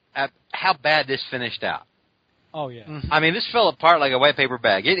bad this finished out. Oh yeah. Mm-hmm. I mean, this fell apart like a wet paper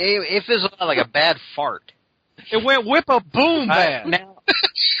bag. It fizzled out like a bad fart. It went whip-a-boom bad.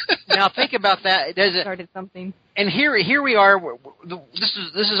 Now think about that. Started something. And here we are.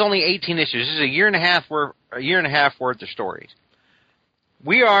 This is only 18 issues. This is a year and a half worth of stories.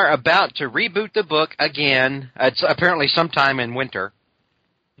 We are about to reboot the book again. It's apparently sometime in winter.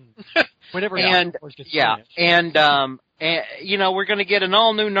 Whenever and you know, we're going to get an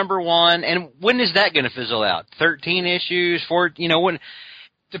all new number 1. And when is that going to fizzle out? 13 issues, 4. You know, when.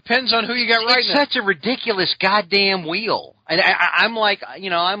 Depends on who you got writing It's such a ridiculous goddamn wheel. And I'm like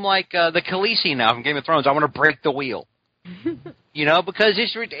the Khaleesi now from Game of Thrones. I want to break the wheel. You know, because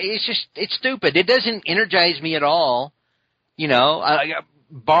it's stupid. It doesn't energize me at all. You know,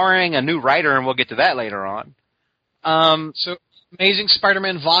 barring a new writer, and we'll get to that later on. So, Amazing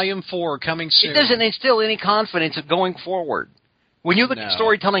Spider-Man Volume 4 coming soon. It doesn't instill any confidence of going forward. When you look at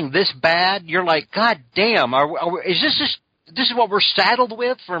storytelling this bad, you're like, God damn, is this is what we're saddled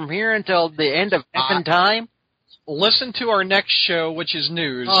with from here until the end of effing time? Listen to our next show, which is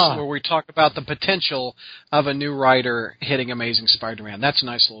news, where we talk about the potential of a new writer hitting Amazing Spider-Man. That's a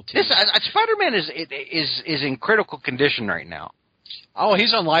nice little tease. Spider-Man is in critical condition right now. Oh,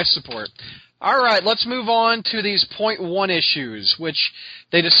 he's on life support. All right, let's move on to these .1 issues, which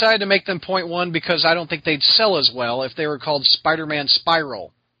they decided to make them .1 because I don't think they'd sell as well if they were called Spider-Man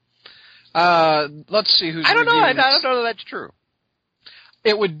Spiral. Let's see who's I don't know. reviewing I don't know that that's true.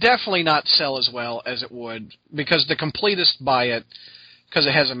 It would definitely not sell as well as it would because the completists buy it because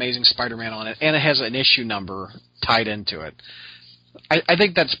it has Amazing Spider-Man on it and it has an issue number tied into it. I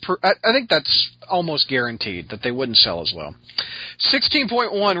think that's almost guaranteed that they wouldn't sell as well.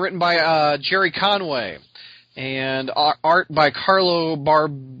 16.1 written by Jerry Conway and art by Carlo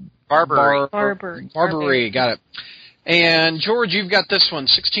Barberi. Got it. And George, you've got this one,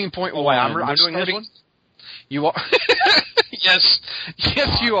 16.1. Oh, wait, I'm doing this one? You are. Yes,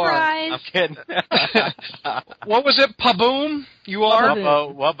 you are. I'm kidding. What was it? Paboom? You are?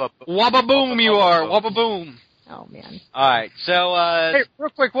 Wabba-boom, you are. Wabba-boom. Oh, man. All right, so... hey,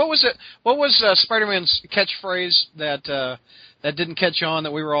 real quick, what was it? What was Spider-Man's catchphrase that didn't catch on,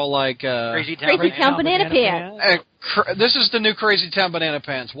 that we were all like... Crazy Town Banana Pants. This is the new Crazy Town Banana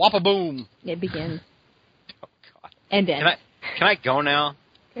Pants. Wappa-boom. It begins. Oh, God. And then. Can I go now?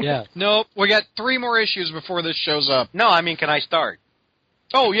 Yeah. Nope, we got 3 more issues before this shows up. No, I mean, can I start?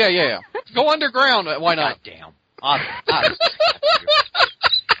 Oh, yeah. Go underground. Why not? God damn.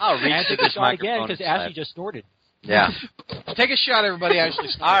 I'll reach to this microphone again because Ashley just snorted. Yeah. Take a shot, everybody. Ashley.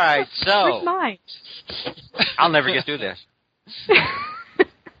 All right, so... Where's mine? I'll never get through this.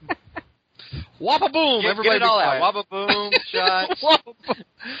 Wappa-boom. Everybody get it all out. Wappa-boom, shots.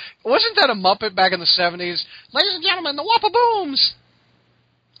 Wasn't that a Muppet back in the 70s? Ladies and gentlemen, the Wappa-booms.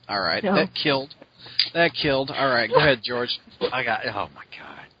 All right, no. That killed. All right, go ahead, George. Oh, my God.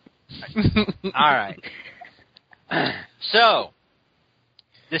 All right. So,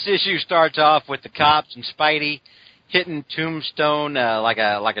 this issue starts off with the cops and Spidey hitting Tombstone, like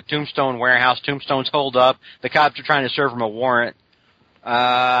a Tombstone warehouse. Tombstone's holed up. The cops are trying to serve him a warrant.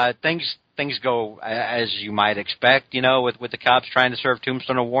 Things go as you might expect, you know, with the cops trying to serve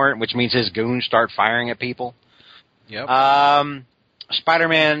Tombstone a warrant, which means his goons start firing at people. Yep.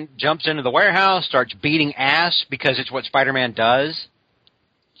 Spider-Man jumps into the warehouse, starts beating ass because it's what Spider-Man does.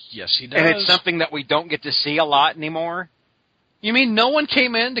 Yes, he does. And it's something that we don't get to see a lot anymore. You mean no one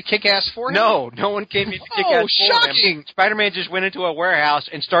came in to kick ass for him? No one came in to kick ass for shocking. him. Spider-Man just went into a warehouse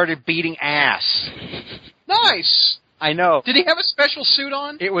and started beating ass. Nice. I know. Did he have a special suit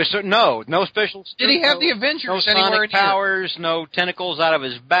on? It was no special suit. Did he have the Avengers no anywhere sonic in here? powers, no tentacles out of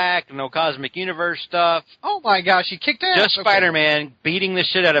his back, no Cosmic Universe stuff. Oh my gosh, he kicked ass. Just Spider-Man beating the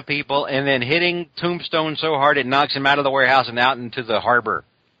shit out of people and then hitting Tombstone so hard it knocks him out of the warehouse and out into the harbor.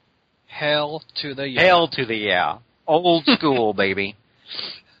 Hell to the yeah. Hell to the yeah. Old school, baby.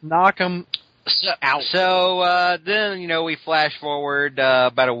 Knock him out. So then, you know, we flash forward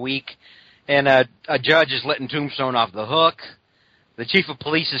about a week, and a judge is letting Tombstone off the hook. The chief of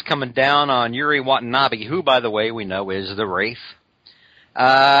police is coming down on Yuri Watanabe, who, by the way, we know is the Wraith.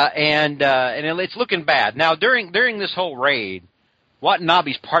 And it's looking bad. Now, during this whole raid,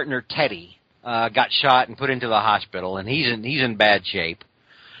 Watanabe's partner, Teddy, got shot and put into the hospital, and he's in bad shape.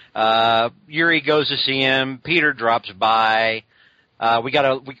 Yuri goes to see him. Peter drops by. We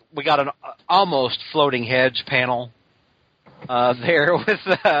got an almost floating heads panel there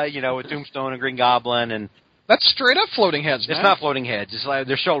with Tombstone and Green Goblin, and that's straight up floating heads. It's not floating heads. It's like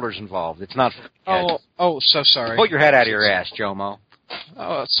there's shoulders involved. It's not. So sorry. Put your head out of your ass, Jomo.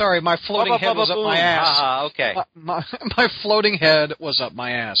 Oh, sorry, my floating head was up my ass. Okay. My floating head was up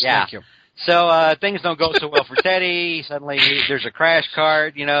my ass. Yeah. Thank you. So things don't go so well for Teddy. Suddenly there's a crash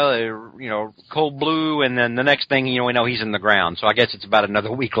cart, cold blue, and then the next thing we know he's in the ground. So I guess it's about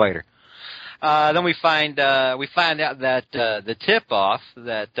another week later. Then we find out that the tip-off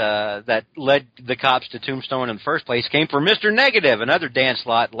that led the cops to Tombstone in the first place came from Mr. Negative, another Dan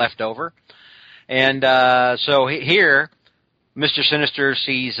Slott leftover. And so here, Mr. Sinister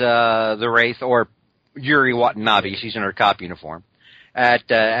sees the Wraith, or Yuri Watanabe, she's in her cop uniform, at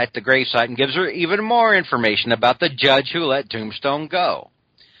the gravesite and gives her even more information about the judge who let Tombstone go.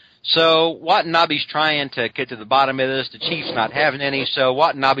 So Watanabe's trying to get to the bottom of this. The chief's not having any, so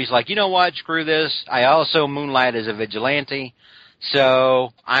Watanabe's like, you know what, screw this. I also moonlight as a vigilante,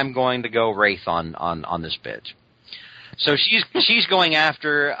 so I'm going to go Wraith on this bitch. So she's going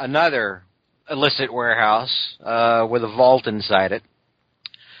after another illicit warehouse with a vault inside it.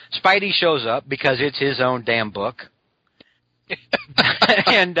 Spidey shows up because it's his own damn book.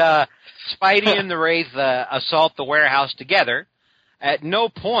 And Spidey and the Wraith assault the warehouse together. At no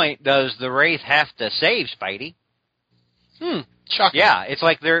point does the Wraith have to save Spidey. Shocking. Yeah, it's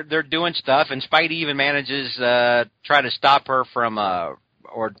like they're doing stuff, and Spidey even manages try to stop her from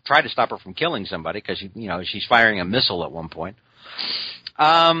killing somebody because she's firing a missile at one point.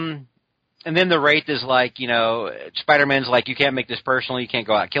 And then the Wraith is like, Spider-Man's like, you can't make this personal. You can't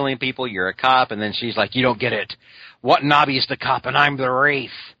go out killing people. You're a cop. And then she's like, you don't get it. Watanabe is the cop, and I'm the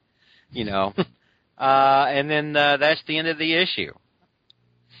Wraith. And then that's the end of the issue.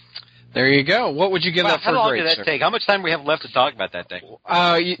 There you go. What would you give that for? How long grade, did that sir? take? How much time do we have left to talk about that thing?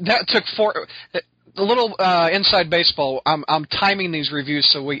 That took 4. A little inside baseball. I'm timing these reviews,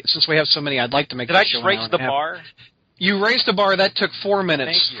 so since we have so many, I'd like to make. Did I just raise the bar? You raised the bar. That took 4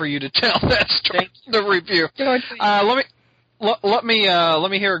 minutes for you to tell that story. The review. Let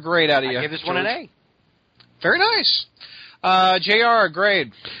me hear a grade out of you. I give this one an A. Very nice. JR, a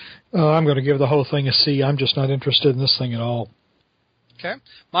grade. I'm going to give the whole thing a C. I'm just not interested in this thing at all. Okay.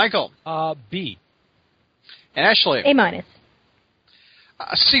 Michael. B. And Ashley. A-.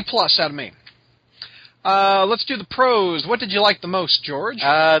 C+ out of me. Let's do the pros. What did you like the most, George?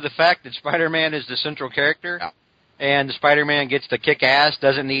 The fact that Spider-Man is the central character, and Spider-Man gets to kick ass,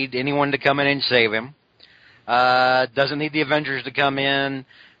 doesn't need anyone to come in and save him, doesn't need the Avengers to come in,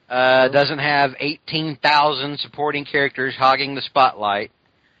 doesn't have 18,000 supporting characters hogging the spotlight.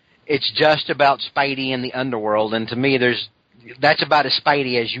 It's just about Spidey in the underworld, and to me, that's about as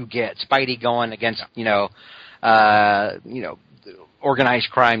Spidey as you get. Spidey going against, organized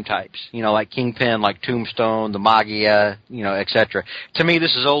crime types, like Kingpin, like Tombstone, the Magia, etc. To me,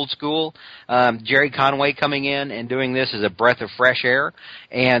 this is old school. Jerry Conway coming in and doing this is a breath of fresh air.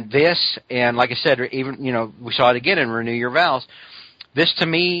 And like I said, even, we saw it again in Renew Your Vows. This, to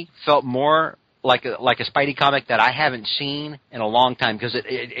me, felt more like a Spidey comic that I haven't seen in a long time, because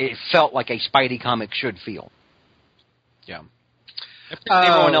it felt like a Spidey comic should feel. Yeah.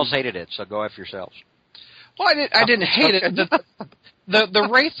 Everyone else hated it, so go F yourselves. Well, I didn't hate it. The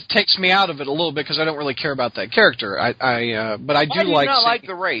Wraith takes me out of it a little bit because I don't really care about that character. But I do like. Why do you not like the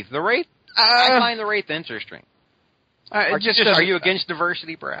the Wraith? The Wraith, I find the Wraith interesting. Are you against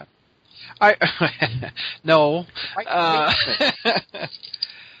diversity, Brad? No.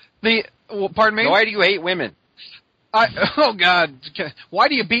 Pardon me? Why do you hate women? Oh God! Why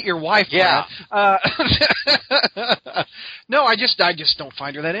do you beat your wife? Yeah. No, I just don't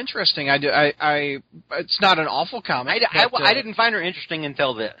find her that interesting. It's not an awful comic. I didn't find her interesting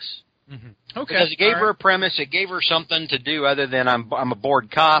until this. Mm-hmm. Okay. Because it gave her a premise. It gave her something to do other than I'm a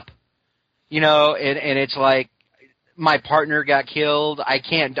bored cop. And it's like, my partner got killed. I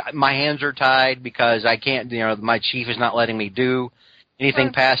can't. My hands are tied because I can't. My chief is not letting me do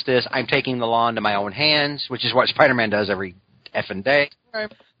anything past this. I'm taking the law into my own hands, which is what Spider-Man does every effing day.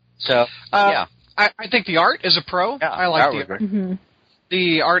 Right. So, yeah. I think the art is a pro. Yeah, I like the art. Mm-hmm.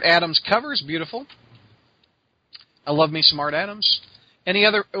 The Art Adams cover is beautiful. I love me some Art Adams. Any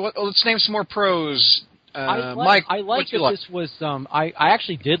other? Let's name some more pros. Mike, I like that this was. I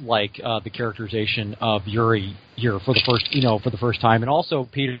actually did like the characterization of Yuri here for the first time, and also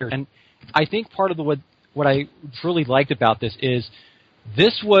Peter. And I think part of what I truly liked about this is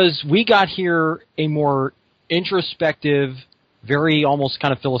we got here a more introspective, very almost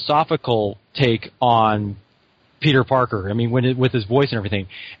kind of philosophical take on Peter Parker. I mean, with his voice and everything.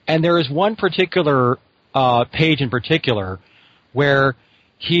 And there is one particular page in particular where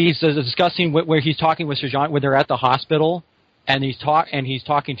he's discussing where he's talking with Sir John when they're at the hospital, and he's talking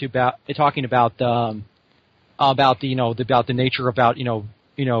about the nature about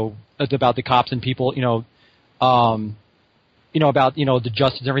the cops and people about the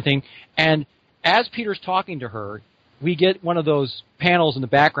justice and everything. And as Peter's talking to her, we get one of those panels in the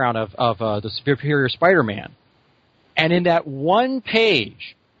background of the Superior Spider-Man. And in that one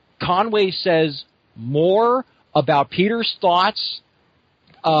page, Conway says more about Peter's thoughts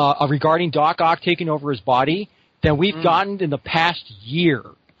regarding Doc Ock taking over his body than we've gotten in the past year.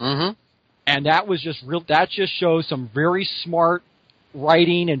 Mm-hmm. And that was just real. That just shows some very smart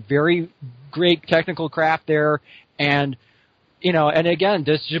writing and very great technical craft there. And and again,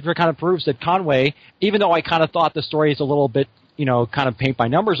 this just kind of proves that Conway, even though I kind of thought the story is a little bit, kind of paint by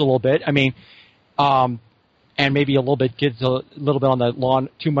numbers a little bit. I mean, and maybe a little bit gets a little bit on the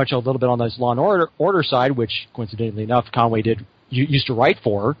a little bit on this Law and Order side, which coincidentally enough, Conway used to write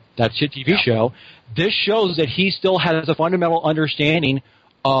for that TV show. This shows that he still has a fundamental understanding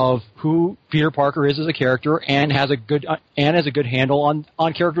of who Peter Parker is as a character and has a good handle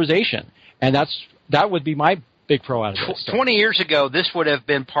on characterization. And that would be my big pro out of this. 20 years ago, this would have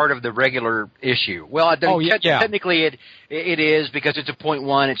been part of the regular issue. Well, technically it is because it's a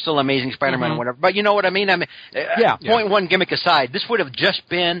 .1. It's still Amazing Spider-Man or whatever. But you know what I mean? .1 gimmick aside, this would have just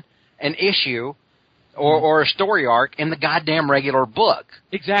been an issue or a story arc in the goddamn regular book.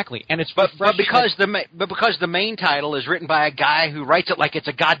 Exactly, and it's but because the main title is written by a guy who writes it like it's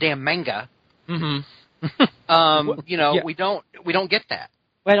a goddamn manga. Mm-hmm. We don't get that.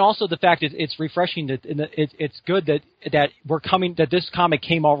 And also the fact is, it's refreshing that it's good that this comic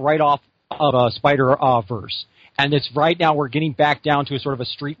came out right off of a Spider-Verse. And it's right now we're getting back down to a sort of a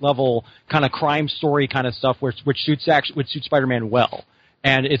street level kind of crime story kind of stuff, which suits Spider-Man well.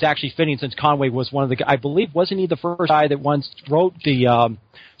 And it's actually fitting since Conway was one of the, I believe, wasn't he the first guy that once wrote the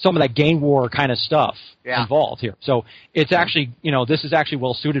some of that gang war kind of stuff involved here. So it's actually, this is actually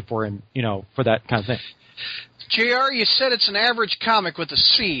well suited for him, for that kind of thing. JR, you said it's an average comic with a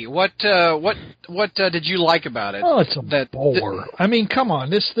C. What did you like about it? Oh, it's a bore. I mean, come on,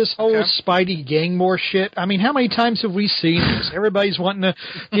 this whole Spidey gang war shit. I mean, how many times have we seen this? Everybody's wanting to,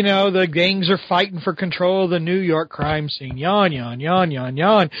 the gangs are fighting for control of the New York crime scene. Yawn, yawn, yawn, yawn,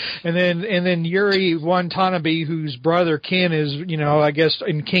 yawn. And then Yuri Watanabe, whose brother Ken is, I guess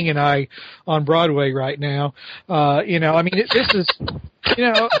in King and I on Broadway right now. I mean, this is,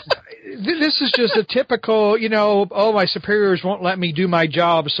 this is just a typical, my superiors won't let me do my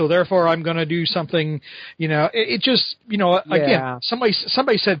job, so therefore I'm going to do something, it just, again,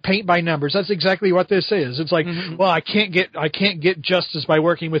 somebody said paint by numbers. That's exactly what this is. It's like, well, I can't get justice by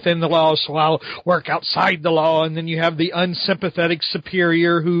working within the law, so I'll work outside the law, and then you have the unsympathetic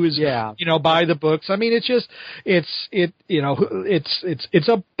superior who is, by the books. I mean, it's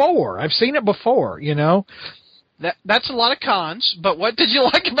a bore. I've seen it before, That's a lot of cons, but what did you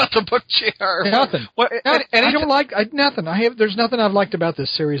like about the book, JR? Nothing. I don't like nothing. There's nothing I've liked about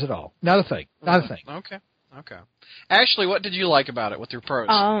this series at all. Not a thing. Not a thing. Okay. Ashley, what did you like about it with your pros?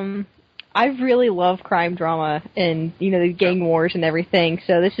 I really love crime drama and the gang wars and everything.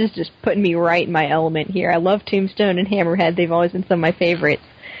 So this is just putting me right in my element here. I love Tombstone and Hammerhead. They've always been some of my favorites,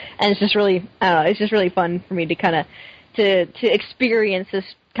 and it's just really it's just really fun for me to kind of to experience this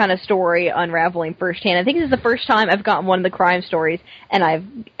kind of story unraveling firsthand. I think this is the first time I've gotten one of the crime stories, and I've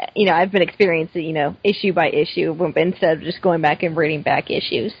been experiencing issue by issue instead of just going back and reading back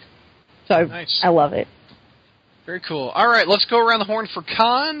issues. So nice. I love it. Very cool. All right, let's go around the horn for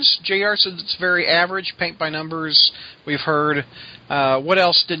cons. JR says it's very average, paint by numbers. We've heard. What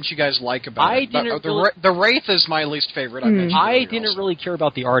else didn't you guys like about it? The Wraith is my least favorite. I didn't really care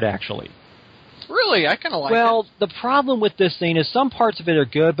about the art, actually. Really? I kind of like it. Well, the problem with this thing is some parts of it are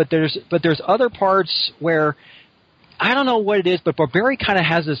good, but there's other parts where I don't know what it is, but Barberry kind of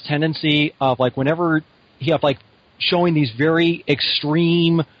has this tendency of whenever he have showing these very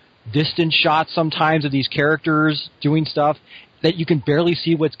extreme distant shots sometimes of these characters doing stuff that you can barely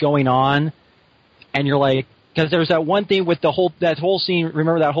see what's going on, and you're like, because there's that one thing with that whole scene.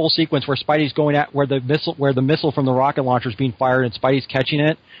 Remember that whole sequence where Spidey's going at where the missile from the rocket launcher is being fired and Spidey's catching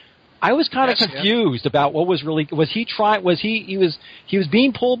it. I was kind of confused about what was he was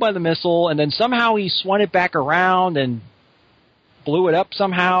being pulled by the missile and then somehow he swung it back around and blew it up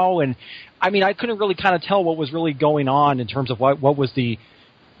somehow, and I mean I couldn't really kind of tell what was really going on in terms of what was the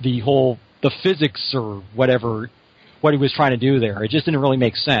physics or whatever what he was trying to do there. It just didn't really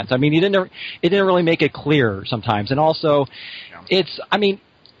make sense. I mean it didn't really make it clear sometimes, and also to me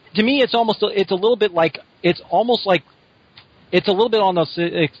it's a little bit like it's a little bit on those.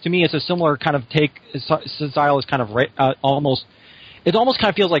 To me, it's a similar kind of style is kind of almost. It almost kind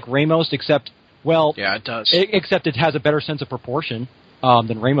of feels like Ramos, except it does. Except it has a better sense of proportion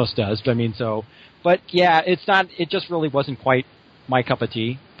than Ramos does. But it's not. It just really wasn't quite my cup of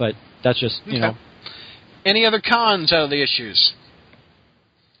tea. But that's just Any other cons out of the issues?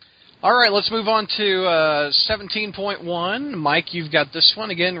 All right, let's move on to 17.1. Mike, you've got this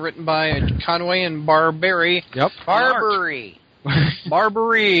one, again, written by Conway and Barbary. Yep. Barbary.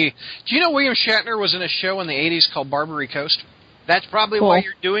 Barbary. Do you know William Shatner was in a show in the 80s called Barbary Coast? That's probably why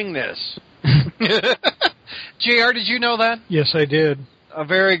you're doing this. JR, did you know that? Yes, I did.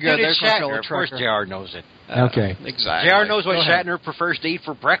 Very good. There's There's my Shatner. fellow Of course, trucker. JR knows it. Okay. Exactly. JR knows what Go ahead. Shatner prefers to eat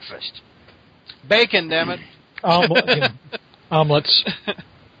for breakfast. Bacon, damn it. Omelets.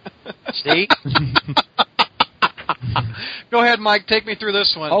 See? Go ahead, Mike. Take me through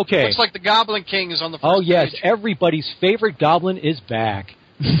this one. Okay. Looks like the Goblin King is on the first Oh yes, page. everybody's favorite goblin is back,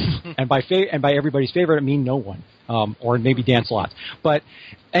 and by everybody's favorite, I mean no one, or maybe Dan Slott. But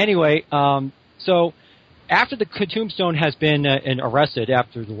anyway, so after the Tombstone has been arrested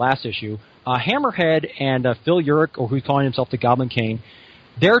after the last issue, Hammerhead and Phil Urich, or who's calling himself the Goblin King,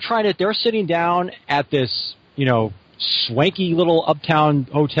 they're sitting down at this swanky little uptown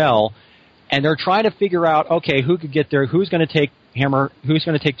hotel. And they're trying to figure out, okay, who could get there, who's going to take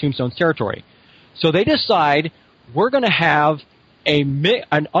Tombstone's territory. So they decide we're going to have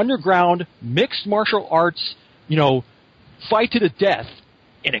an underground mixed martial arts, fight to the death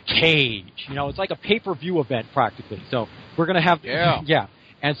in a cage. It's like a pay-per-view event practically. So we're going to have yeah.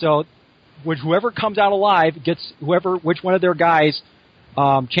 And so whoever comes out alive gets which one of their guys,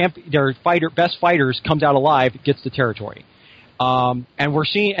 best fighters comes out alive gets the territory. And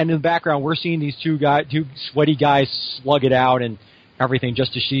in the background, we're seeing these two sweaty guys slug it out and everything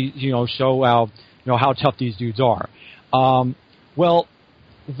just to see, show how tough these dudes are. Well,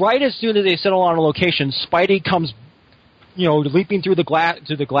 right as soon as they settle on a location, Spidey comes, leaping through the glass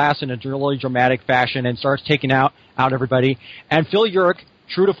in a really dramatic fashion and starts taking out everybody. And Phil Urich,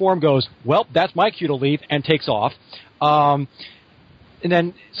 true to form, goes, "Well, that's my cue to leave," and takes off. And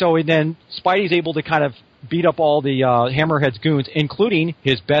then Spidey's able to kind of beat up all the Hammerhead's goons, including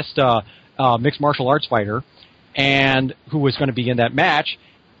his best mixed martial arts fighter, and who was going to be in that match.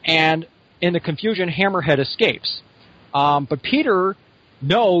 And in the confusion, Hammerhead escapes. But Peter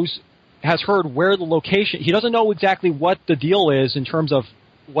has heard where the location. He doesn't know exactly what the deal is in terms of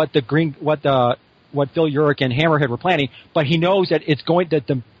what Phil Urich and Hammerhead were planning, but he knows that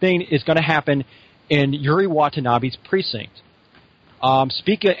the thing is going to happen in Yuri Watanabe's precinct.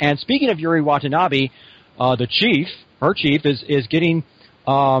 Speaking of Yuri Watanabe, her chief is getting,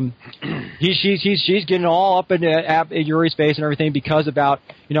 she's getting all up in Yuri's face and everything because about,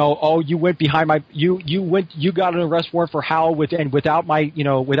 you went behind you got an arrest warrant for Hal without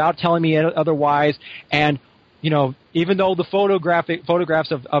telling me otherwise, and even though the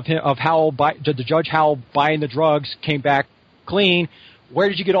photographs of Hal the Judge Hal buying the drugs came back clean, where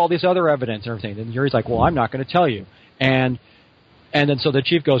did you get all this other evidence and everything? And Yuri's like, well, I'm not going to tell you, and then so the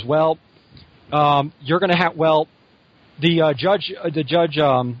chief goes, well. You're going to have, the judge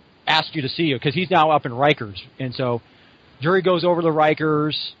asked you to see you because he's now up in Rikers. And so Yuri goes over to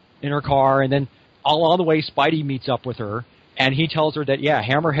Rikers in her car, and then all on the way, Spidey meets up with her, and he tells her that,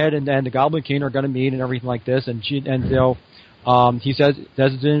 Hammerhead and the Goblin King are going to meet and everything like this. And he says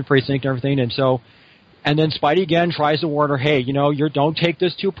it's in precinct and everything. And then Spidey again tries to warn her, hey, don't take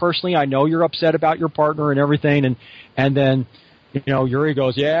this too personally. I know you're upset about your partner and everything. And then, Yuri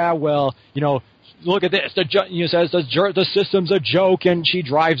goes, look at this. Says the system's a joke, and she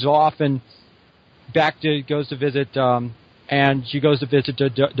drives off and goes to visit the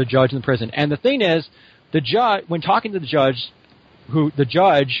judge in the prison. And the thing is, when talking to the judge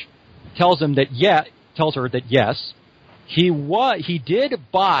tells her that yes, he did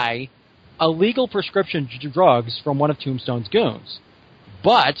buy illegal prescription drugs from one of Tombstone's goons,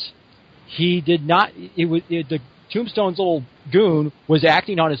 but he did not. The Tombstone's little goon was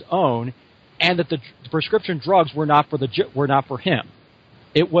acting on his own, and that the prescription drugs were not for him.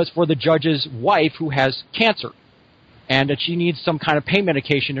 It was for the judge's wife who has cancer, and that she needs some kind of pain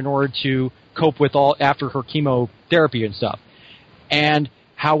medication in order to cope with after her chemotherapy and stuff. And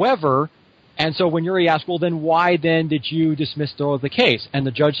so when Yuri asked, well, then why then did you dismiss the case? And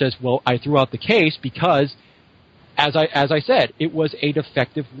the judge says, well, I threw out the case because, as I said, it was a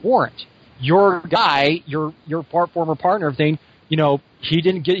defective warrant. Your guy, your former partner, everything, he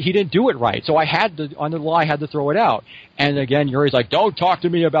didn't do it right. So under the law, I had to throw it out. And again, Yuri's like, don't talk to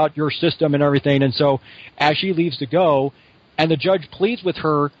me about your system and everything. And so as she leaves to go, and the judge pleads with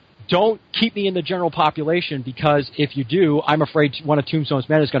her, don't keep me in the general population because if you do, I'm afraid one of Tombstone's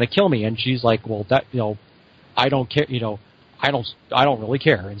men is going to kill me. And she's like, well, I don't care, I don't really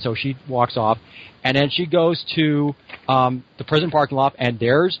care. And so she walks off, and then she goes to the prison parking lot, and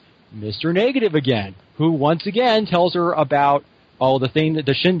there's Mr. Negative again, who once again tells her about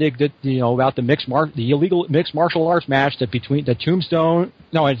the shindig that about the illegal mixed martial arts match that between the Hammerhead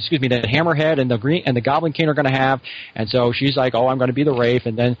and the Goblin King are going to have, and so she's like, oh, I'm going to be the Wraith,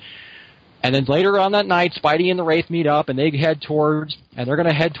 and then later on that night, Spidey and the Wraith meet up, and they're going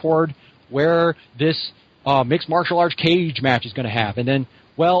to head toward where this mixed martial arts cage match is going to have, and then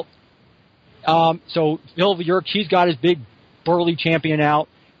so Phil York, he's got his big burly champion out,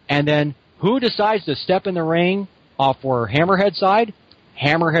 and then who decides to step in the ring for Hammerhead's side?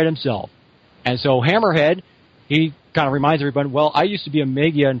 Hammerhead himself. And so Hammerhead, he kind of reminds everybody, well, I used to be a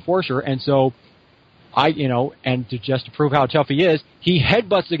Magia enforcer, and so and just to prove how tough he is, he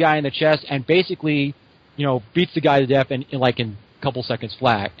headbutts the guy in the chest and basically, beats the guy to death in a couple seconds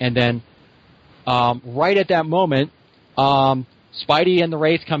flat. And then right at that moment, Spidey and the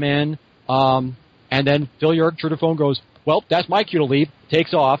Wraith come in, and then Phil York, true to phone, goes, well, that's my cue to leave,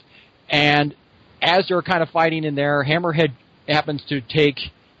 takes off, and as they're kind of fighting in there, Hammerhead happens to take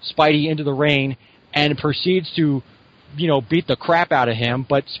Spidey into the ring and proceeds to, beat the crap out of him,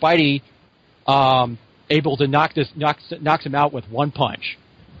 but Spidey able to knocks him out with one punch.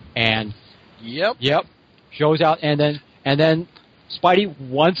 And Yep. Shows out, and then Spidey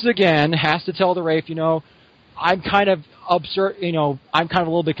once again has to tell the Wraith, I'm kind of absurd, I'm kind of a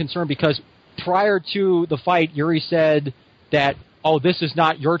little bit concerned because prior to the fight, Yuri said that, oh, this is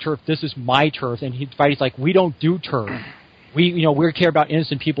not your turf, this is my turf, and Spidey's like, we don't do turf. We care about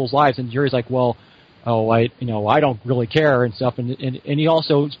innocent people's lives, and Yuri's like, well, I don't really care and stuff, and he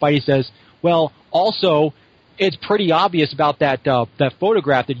also, Spidey says, well, also, it's pretty obvious about that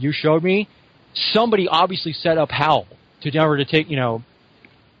photograph that you showed me. Somebody obviously set up Howl to take,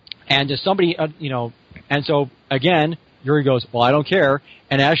 and to somebody, and so again, Yuri goes, well, I don't care,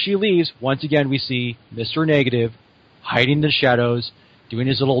 and as she leaves, once again, we see Mr. Negative hiding in the shadows, doing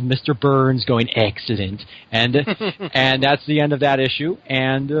his little Mr. Burns, going excellent, and and that's the end of that issue.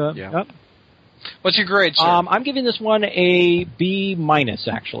 And what's your grade, sir? I'm giving this one a B minus,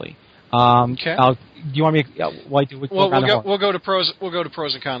 actually. Okay. Do you want me? We'll go to pros. We'll go to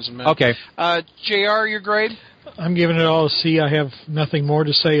pros and cons in a minute. Okay. Jr., your grade? I'm giving it all a C. I have nothing more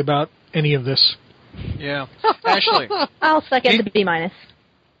to say about any of this. Yeah. Ashley? I'll second the B minus.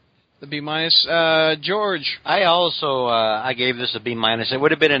 The B minus. George? I also I gave this a B minus. It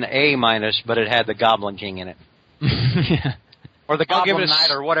would have been an A minus, but it had the Goblin King in it. Yeah. Or the Goblin Knight,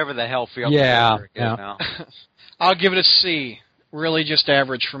 or whatever the hell field. Yeah. Now. I'll give it a C. Really, just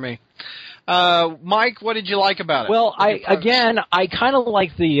average for me. Mike, what did you like about it? Well, I kind of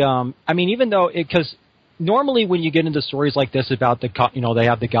like the. Even though because normally when you get into stories like this about they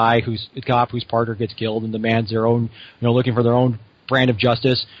have the guy the cop whose partner gets killed and the man's their own, looking for their own brand of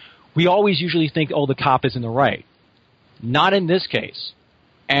justice. We always usually think, oh, the cop is in the right. Not in this case.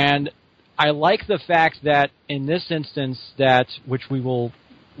 And I like the fact that in this instance, which we will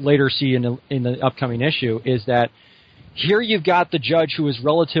later see in the upcoming issue, is that here you've got the judge who is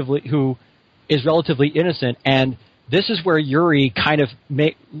relatively innocent, and this is where Yuri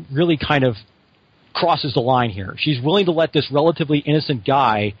really crosses the line here. She's willing to let this relatively innocent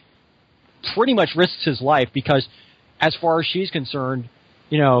guy pretty much risk his life because, as far as she's concerned,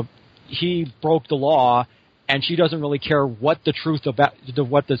 he broke the law, and she doesn't really care what the truth about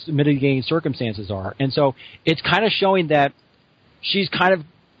what the mitigating circumstances are. And so it's kind of showing that she's kind of,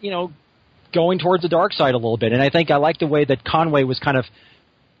 going towards the dark side a little bit. And I think I like the way that Conway was kind of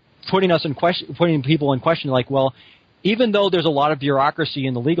putting people in question, like, well, even though there's a lot of bureaucracy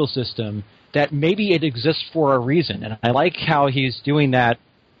in the legal system, that maybe it exists for a reason. And I like how he's doing that.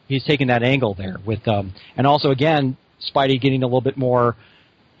 He's taking that angle there with, and also again, Spidey getting a little bit more,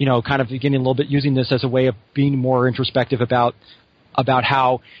 kind of getting a little bit using this as a way of being more introspective about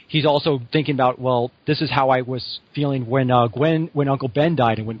how he's also thinking about, well, this is how I was feeling when Uncle Ben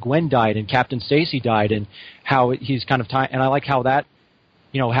died and when Gwen died and Captain Stacy died, and how he's kind of and I like how that,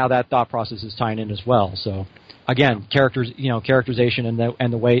 how that thought process is tying in as well. So again, characterization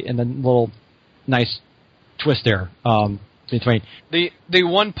and the way and the little nice twist there between the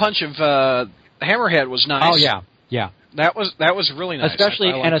one punch of Hammerhead was nice. Oh yeah. That was really nice.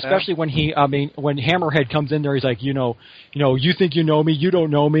 Especially when when Hammerhead comes in there, he's like, you think you know me, you don't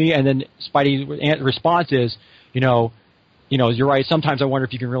know me, and then Spidey's response is, you're right. Sometimes I wonder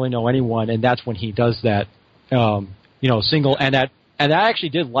if you can really know anyone, and that's when he does that, single, and I actually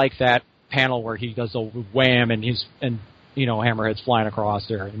did like that panel where he does the wham and Hammerhead's flying across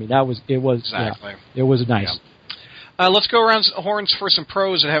there. I mean, it was nice. Yeah. Let's go around horns for some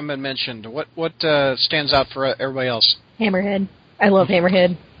pros that haven't been mentioned. What stands out for everybody else? Hammerhead. I love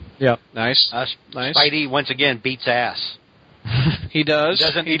Hammerhead. Yeah, nice. Spidey once again beats ass. He does.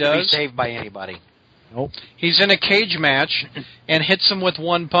 Doesn't need to be saved by anybody. Nope. He's in a cage match and hits him with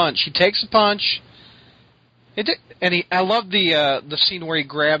one punch. He takes a punch. I love the scene where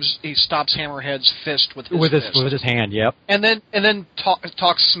he stops Hammerhead's fist with his fist. With his hand. Yep. And then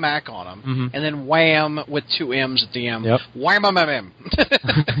talks smack on him, and then wham with 2 M's at the end. Yep. Wham M.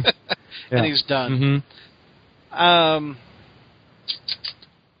 And he's done.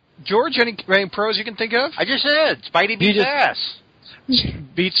 George, any pros you can think of? I just said Spidey beats ass.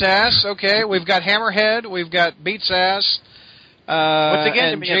 Beats ass. Okay, we've got Hammerhead. We've got beats ass. Once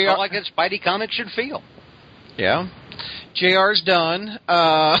again, to me, it's all like a Spidey comic should feel. Yeah. JR's done.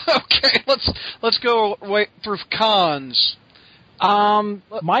 Okay, let's go through cons.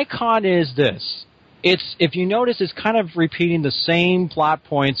 My con is this. If you notice, it's kind of repeating the same plot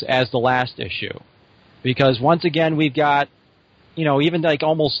points as the last issue. Because once again, we've got, even like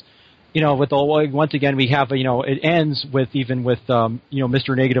almost, once again, we have, it ends with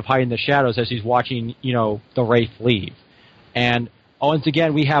Mr. Negative hiding in the shadows as he's watching, the Wraith leave. And once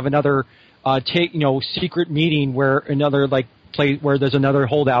again, we have another, secret meeting where another, where there's another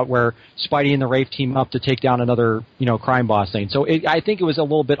holdout where Spidey and the Wraith team up to take down another, crime boss thing. So I think it was a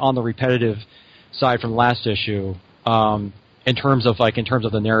little bit on the repetitive side from last issue, in terms of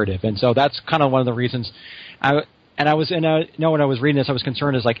the narrative. And so that's kind of one of the reasons when I was reading this, I was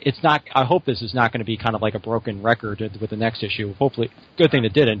concerned I hope this is not going to be kind of like a broken record with the next issue. Hopefully, good thing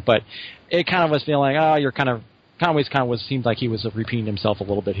it didn't, but it kind of was feeling seemed like he was repeating himself a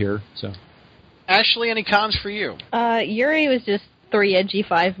little bit here. So, Ashley, any cons for you? Yuri was just 3 edgy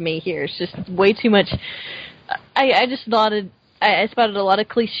 5 me here. It's just way too much. I just thought I spotted a lot of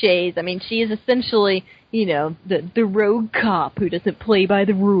cliches. I mean, she is essentially, the rogue cop who doesn't play by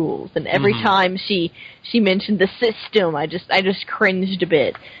the rules. And every time she mentioned the system, I just cringed a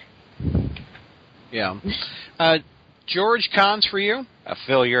bit. Yeah. George, cons for you?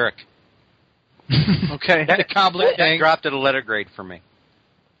 Phil Urich. Okay. The Goblin King. Dropped at a letter grade for me.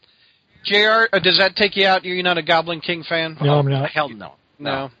 JR, does that take you out? You're not a Goblin King fan? No, I'm not. Hell no.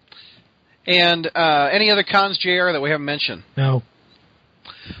 No. And any other cons, JR, that we haven't mentioned? No.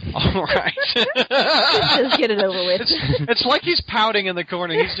 All right. Just get it over with. It's like he's pouting in the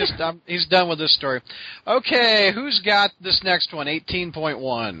corner. He's just he's done with this story. Okay, who's got this next one?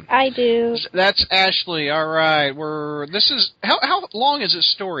 18.1. I do. That's Ashley. All right. How long is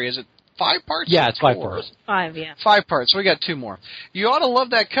this story? Is it 5 parts? Yeah, it's 5 parts. 5, yeah. 5 parts. So we got 2 more. You ought to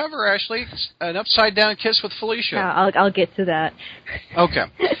love that cover, Ashley. It's an upside down kiss with Felicia. I'll get to that. Okay.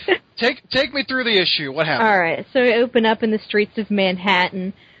 Take me through the issue. What happened? All right. So we open up in the streets of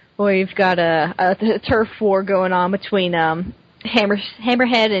Manhattan, where we've got a turf war going on between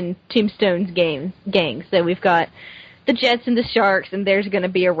Hammerhead and Tombstone's gangs. So we've got the Jets and the Sharks, and there's going to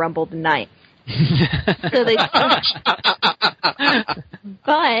be a rumble tonight. So they,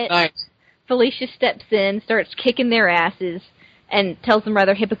 but nice. Felicia steps in, starts kicking their asses, and tells them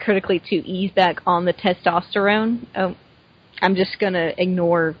rather hypocritically to ease back on the testosterone. Oh, I'm just going to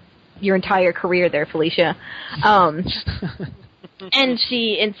ignore your entire career there, Felicia. And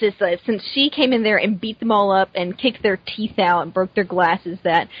she insists that since she came in there and beat them all up and kicked their teeth out and broke their glasses,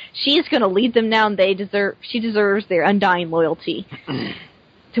 that she is going to lead them now and she deserves their undying loyalty.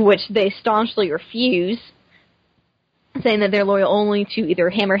 To which they staunchly refuse, saying that they're loyal only to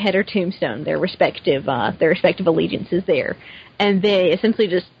either Hammerhead or Tombstone, their respective allegiances there. And they essentially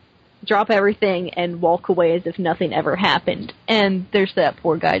just drop everything and walk away as if nothing ever happened. And there's that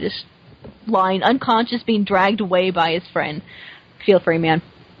poor guy just lying unconscious, being dragged away by his friend. Feel free, man.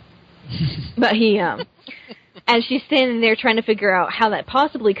 But he, as she's standing there trying to figure out how that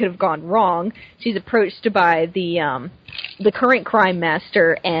possibly could have gone wrong, she's approached by the current crime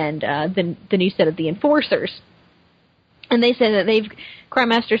master and the new set of the enforcers. And they say that crime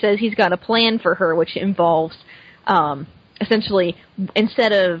master says he's got a plan for her, which involves essentially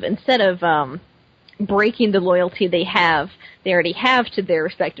instead of breaking the loyalty they already have to their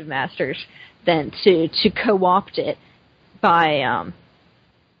respective masters, then to co-opt it by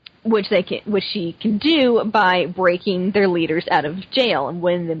which she can do by breaking their leaders out of jail and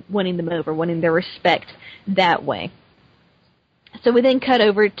winning them over, winning their respect that way. So we then cut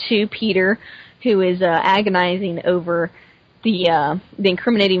over to Peter, who is agonizing over the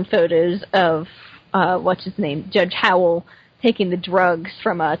incriminating photos of what's his name, Judge Howell, taking the drugs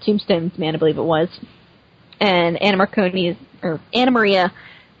from Tombstone's man, I believe it was, and Anna Maria,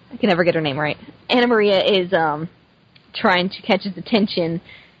 I can never get her name right. Anna Maria is trying to catch his attention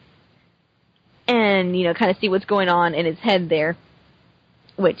and kind of see what's going on in his head there,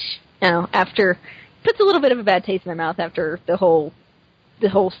 which after puts a little bit of a bad taste in my mouth after the whole the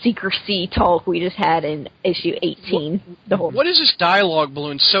whole secrecy talk we just had in issue 18. What is this dialogue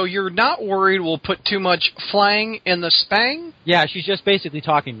balloon? So you're not worried we'll put too much flang in the spang? Yeah, she's just basically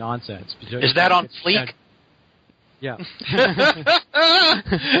talking nonsense. Is that on fleek? Yeah.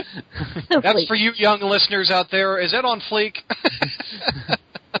 That's for you young listeners out there. Is that on fleek?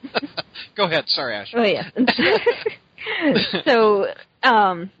 Go ahead. Sorry, Ash. Oh, yeah. So,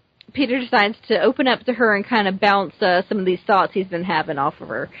 Peter decides to open up to her and kind of bounce some of these thoughts he's been having off of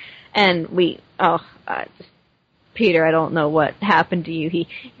her. And Peter, I don't know what happened to you. He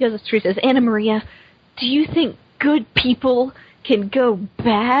goes up to her and says, Anna Maria, do you think good people can go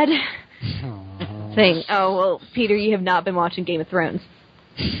bad? Saying, oh, well, Peter, you have not been watching Game of Thrones.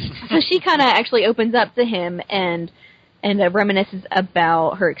 So she kind of actually opens up to him and reminisces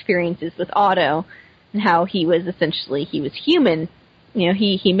about her experiences with Otto and how he was human. You know,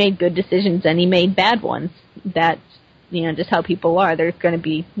 he made good decisions and he made bad ones. That's, just how people are. There's going to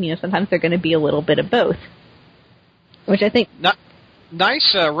be, sometimes they're going to be a little bit of both. Which I think...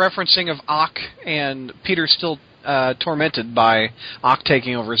 Nice referencing of Ock and Peter still tormented by Ock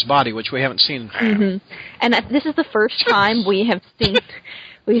taking over his body, which we haven't seen. Mm-hmm. And this is the first time we have seen...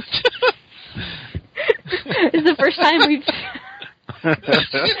 This is the first time we've...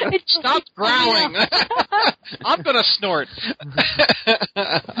 Stop growling! I'm going to snort.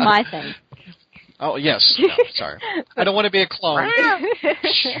 My thing. Oh, yes. No, sorry. I don't want to be a clone.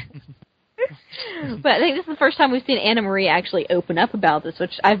 But I think this is the first time we've seen Anna Marie actually open up about this,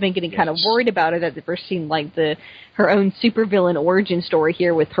 which I've been getting kind of worried about her, that we've seen like her own supervillain origin story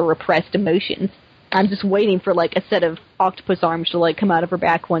here with her repressed emotions. I'm just waiting for like a set of octopus arms to like come out of her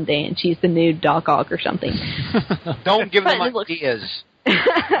back one day and she's the new Doc Ock or something. Don't give them ideas.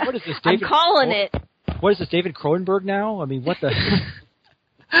 What is this, David? I'm calling it. What is this, David Cronenberg now? I mean, what the...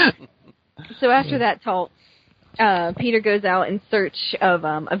 So after that talk, Peter goes out in search of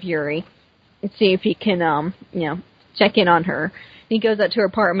Yuri and see if he can, check in on her. He goes out to her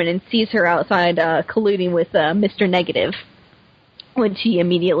apartment and sees her outside colluding with Mr. Negative, which he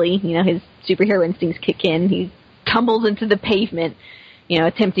immediately, his superhero instincts kick in. He tumbles into the pavement,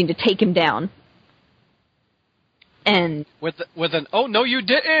 attempting to take him down. And with an oh no you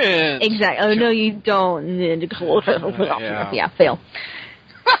didn't exactly oh no you don't yeah fail.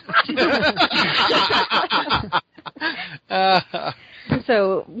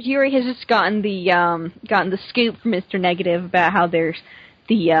 So Yuri has just gotten the scoop from Mr. Negative about how there's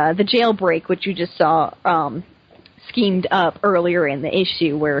the jailbreak, which you just saw schemed up earlier in the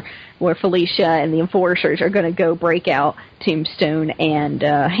issue, where Felicia and the Enforcers are going to go break out Tombstone and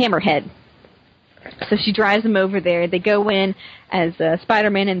Hammerhead. So she drives them over there. They go in as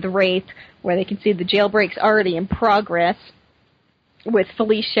Spider-Man and the Wraith, where they can see the jailbreak's already in progress, with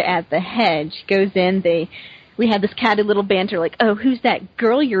Felicia at the head. She goes in. We have this catty little banter, like, oh, who's that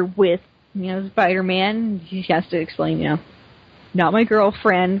girl you're with? Spider-Man. She has to explain, not my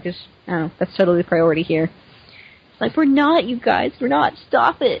girlfriend, because, that's totally the priority here. It's like, we're not, you guys. We're not.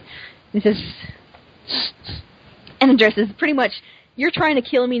 Stop it. And addresses pretty much, you're trying to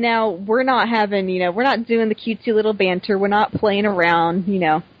kill me now. We're not having, we're not doing the cutesy little banter. We're not playing around.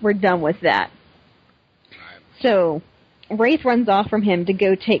 We're done with that. So Wraith runs off from him to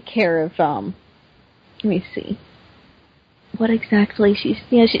go take care of, let me see. What exactly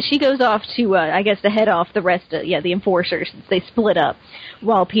she goes off to, I guess, to head off the rest of, the Enforcers. They split up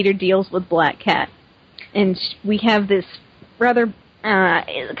while Peter deals with Black Cat. And we have this rather,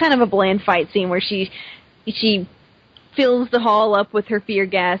 kind of a bland fight scene where she fills the hall up with her fear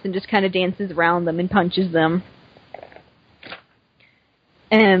gas and just kind of dances around them and punches them.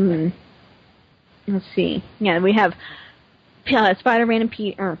 And let's see. Yeah, we have Spider-Man and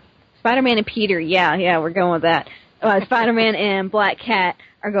Peter. Yeah, we're going with that. Spider-Man and Black Cat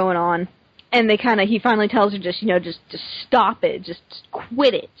are going on, and he finally tells her just stop it, just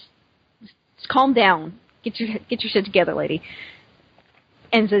quit it, just calm down, get your shit together, lady.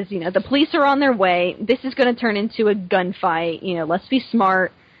 And says, the police are on their way. This is going to turn into a gunfight. Let's be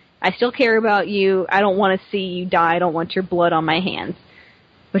smart. I still care about you. I don't want to see you die. I don't want your blood on my hands.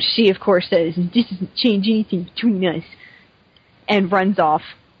 But she, of course, says, this doesn't change anything between us. And runs off.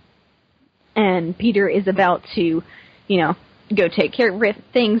 And Peter is about to, go take care of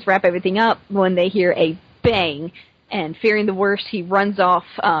things, wrap everything up, when they hear a bang. And fearing the worst, he runs off,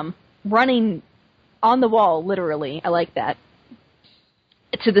 running on the wall, literally. I like that.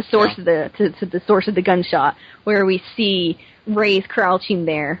 To the source of the source of the gunshot, where we see Wraith crouching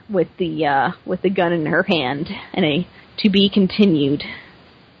there with the gun in her hand, and a to be continued,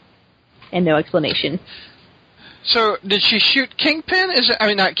 and no explanation. So did she shoot Kingpin?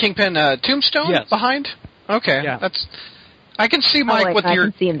 Not Kingpin. Tombstone yes. Behind? Okay, yeah. that's I can see Mike I with your.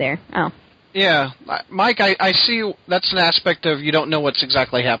 can see him there. Oh. Yeah, Mike, I see that's an aspect of you don't know what's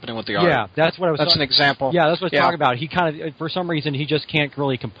exactly happening with the art. Yeah, that's what I was. That's an example. Yeah, that's what I was talking about. He kind of, for some reason, he just can't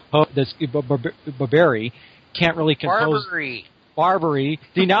really compose this. Barberry can't really compose. Barbary.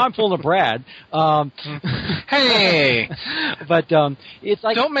 See, now I'm pulling a Brad. Hey, but it's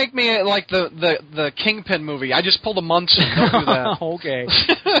like don't make me like the Kingpin movie. I just pulled a Munson. Don't do that. Okay.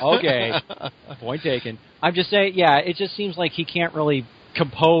 Point taken. I'm just saying. Yeah, it just seems like he can't really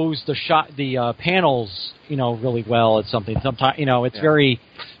compose the panels, really well at something. Sometimes, it's very.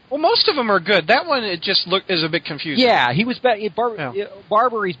 Well, most of them are good. That one, it just is a bit confusing. Yeah, he was better.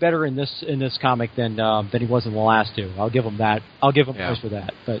 Barbary's better in this comic than he was in the last two. I'll give him that. I'll give him praise for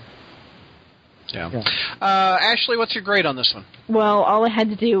that. But yeah. Ashley, what's your grade on this one? Well, all I had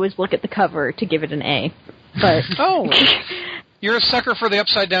to do was look at the cover to give it an A. But you're a sucker for the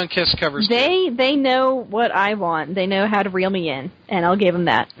upside down kiss covers. They know what I want. They know how to reel me in, and I'll give them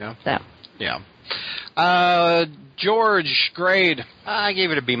that. Yeah. So. Yeah. George, grade. I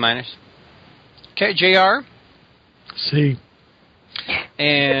gave it a B-. Okay, JR. C.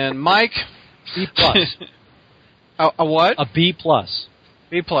 And Mike. B+. A what? A B+.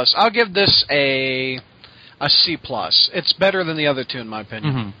 B+. I'll give this a C+. It's better than the other two in my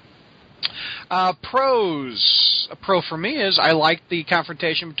opinion. Mm-hmm. Pros. A pro for me is I like the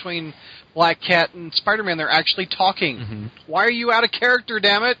confrontation between Black Cat and Spider-Man. They're actually talking. Mm-hmm. Why are you out of character,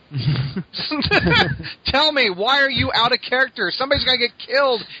 damn it? Tell me, why are you out of character? Somebody's going to get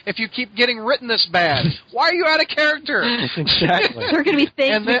killed if you keep getting written this bad. Why are you out of character? Exactly. There are going to be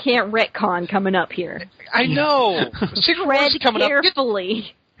things we can't retcon coming up here. I know. Secret Wars is coming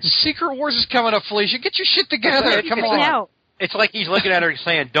carefully. up. Secret Wars is coming up, Felicia. Get your shit together. Come on. Out. It's like he's looking at her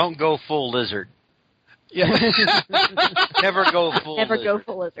saying, "Don't go full lizard." Yeah. Never go full. Never lizard. go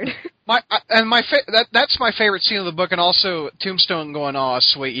full lizard. That's my favorite scene of the book, and also Tombstone going, "Oh,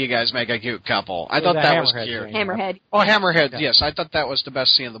 sweet, you guys make a cute couple." I thought that was cute. Hammerhead. Oh, Hammerhead. Yeah. Yes, I thought that was the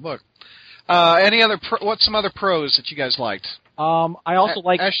best scene of the book. Any other? What's some other pros that you guys liked? I also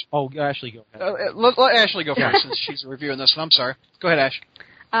like. Ashley, go ahead. Let Ashley go first since she's reviewing this one. I'm sorry. Go ahead, Ash.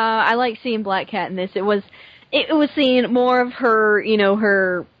 I like seeing Black Cat in this. It was seeing more of her,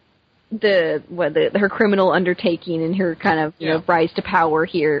 her criminal undertaking and her kind of rise to power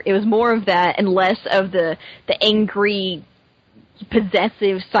here. It was more of that and less of the angry,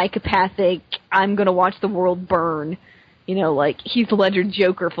 possessive, psychopathic. I'm gonna watch the world burn. Like Heath Ledger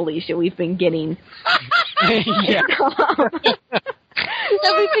Joker Felicia we've been getting. Yeah.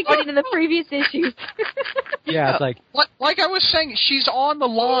 That we've been getting in the previous issues. Yeah, it's like I was saying, she's on the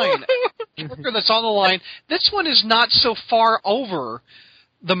line. Character that's on the line. This one is not so far over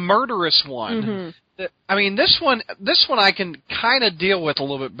the murderous one. Mm-hmm. I mean, this one I can kind of deal with a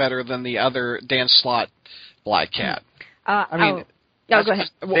little bit better than the other Dan Slott Black Cat. Go ahead.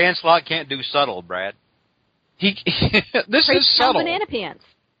 Dan Slott can't do subtle, Brad. This is subtle. Banana pants.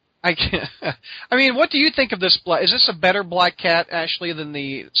 I mean, what do you think of this? Is this a better Black Cat, Ashley, than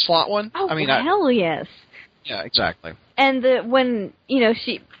the Slott one? Oh, I mean, hell yes. Yeah, exactly. And when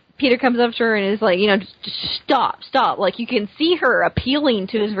Peter comes up to her and is like, just stop. Like, you can see her appealing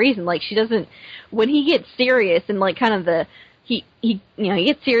to his reason. Like, she doesn't, when he gets serious and like kind of he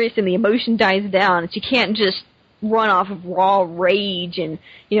gets serious and the emotion dies down, and she can't just run off of raw rage and,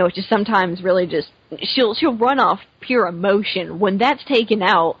 just sometimes really just, she'll run off pure emotion. When that's taken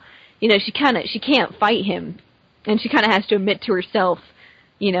out, she can't fight him, and she kind of has to admit to herself,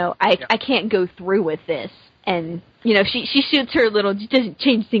 I can't go through with this. And, she shoots her little, doesn't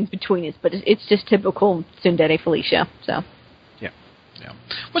change things between us, but it's just typical Tsundere Felicia, so. Yeah.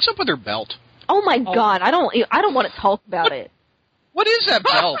 What's up with her belt? Oh my God, I don't want to talk about it. What is that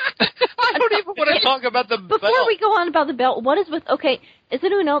belt? I don't even want to talk about the belt. Before we go on about the belt, what is with, okay, is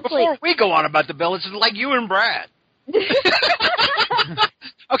anyone else Before we go on about the belt, it's like you and Brad.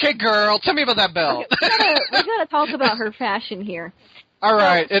 Okay, girl, tell me about that belt. Okay, we gotta talk about her fashion here. All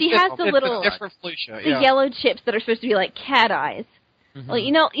right. She has the little different Felicia, the yellow chips that are supposed to be like cat eyes. Mm-hmm. Like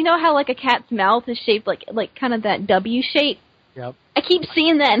you know how like a cat's mouth is shaped like kind of that W shape. Yep. I keep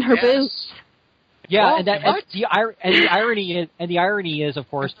seeing that in her boobs. Yeah, and the irony is, of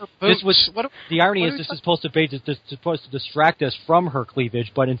course, this is supposed to distract us from her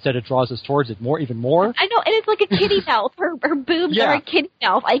cleavage, but instead it draws us towards it even more. I know, and it's like a kitty mouth. Her boobs are a kitty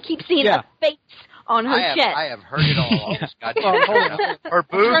mouth. I keep seeing a face on her chest. I have heard it all. Her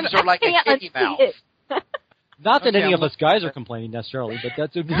boobs are like a kitty mouth. Not that any of us guys are complaining necessarily, but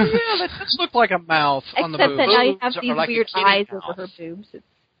that's that does look like a mouth on the boobs. Except that now you have these like weird eyes over her boobs.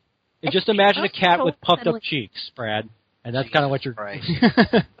 Just imagine a cat with puffed up cheeks, Brad, and that's kind of what you're. Right.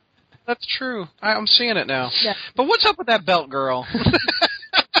 that's true. I'm seeing it now. Yeah. But what's up with that belt, girl?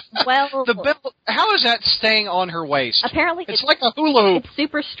 Well, The belt. How is that staying on her waist? apparently It's like a hula hoop. It's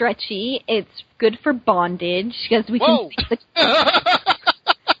super stretchy. It's good for bondage because we Whoa. can see the,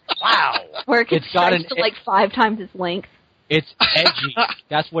 Wow. where it can It's got stretch an- to like 5 times its length. It's edgy.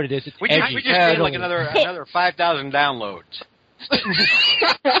 That's what it is. It's We edgy. just gained like another 5,000 downloads.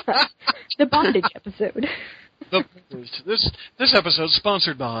 The bondage episode. This episode is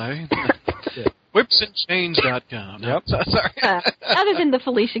sponsored by whipsandchains.com. Yep. Sorry. Other than the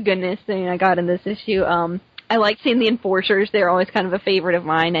Felicia Goodness thing I got in this issue, I like seeing the Enforcers. They're always kind of a favorite of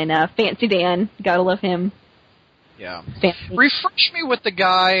mine. And Fancy Dan, gotta love him. Yeah. Fancy. Refresh me with the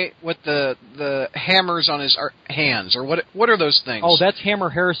guy with the hammers on his hands, or what are those things? Oh, that's Hammer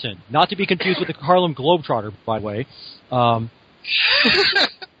Harrison. Not to be confused with the Harlem Globetrotter, by the way.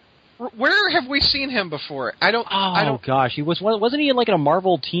 Where have we seen him before? I don't. Gosh, he wasn't he in like in a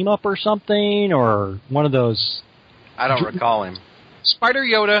Marvel team up or something, or one of those? I don't recall him. Spider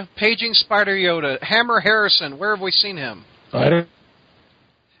Yoda, paging Spider Yoda, Hammer Harrison. Where have we seen him? I don't.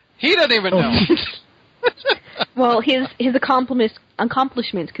 He doesn't even know. Well, his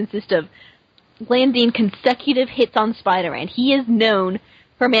accomplishments consist of landing consecutive hits on Spider-Man. He is known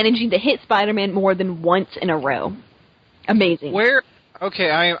for managing to hit Spider-Man more than once in a row. Amazing. Where? Okay,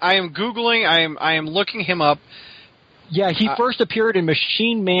 I am googling. I am looking him up. Yeah, he first appeared in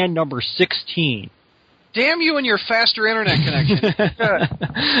Machine Man number 16. Damn you and your faster internet connection.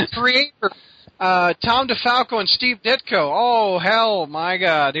 Creator, Tom DeFalco and Steve Ditko. Oh, hell, my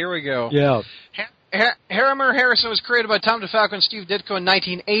God. Here we go. Yeah. Hammer Harrison was created by Tom DeFalco and Steve Ditko in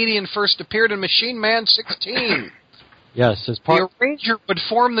 1980 and first appeared in Machine Man 16. Yes, as part. The Arranger would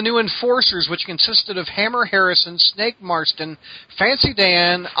form the new Enforcers, which consisted of Hammer Harrison, Snake Marston, Fancy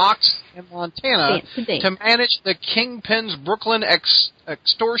Dan, Ox, and Montana, to manage the Kingpin's Brooklyn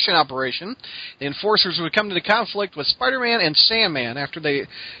extortion operation. The Enforcers would come into conflict with Spider-Man and Sandman after they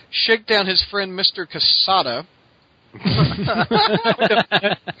shake down his friend Mr. Casada.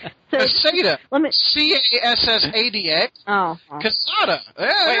 Casada. C-A-S-S-A-D-A. Oh. Casada.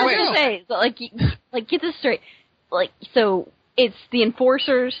 I was gonna say, so, like, get this straight. Like, so it's the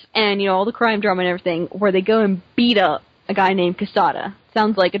Enforcers and, all the crime drama and everything, where they go and beat up a guy named Casada.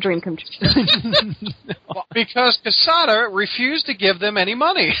 Sounds like a dream come true. Well, because Casada refused to give them any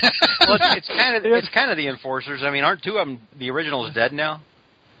money. Well, it's kind of the Enforcers. I mean, aren't two of them the originals dead now?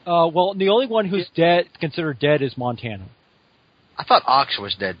 Well, the only one who's considered dead is Montana. I thought Ox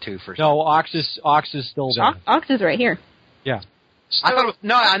was dead too for some. No, Ox is still there. Ox is right here. Yeah. I thought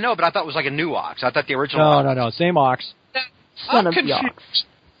I know, but I thought it was like a new Ox. I thought the original. Ox. No, same Ox. I'm confused.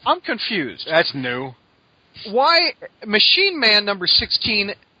 I'm confused. That's new. Why Machine Man number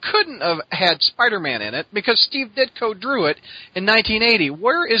 16 couldn't have had Spider-Man in it because Steve Ditko drew it in 1980.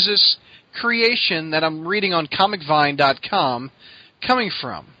 Where is this creation that I'm reading on ComicVine.com coming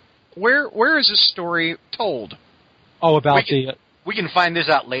from? Where is this story told? Oh, about we can find this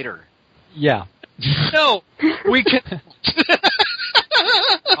out later. Yeah. No, we can.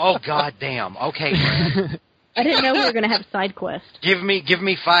 Oh, God damn. Okay, Brad. I didn't know we were going to have a side quest. Give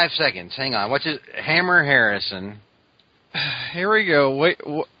me 5 seconds. Hang on. What's his Hammer Harrison? Here we go. Wait,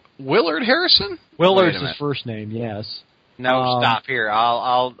 Willard Harrison? Willard's his first name. Yes. No, stop here.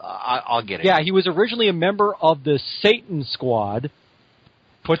 I'll get it. Yeah, he was originally a member of the Satan Squad,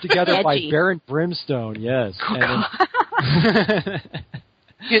 put together by Baron Brimstone. Yes.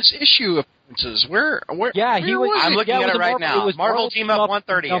 His issue appearances. Where yeah, he was. I'm looking at it right now. It was Marvel Team Up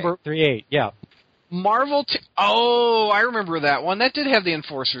 138. Number 38. Yeah. Oh, I remember that one. That did have the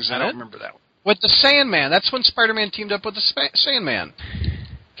Enforcers in it. I don't remember that one. With the Sandman. That's when Spider-Man teamed up with the Sandman.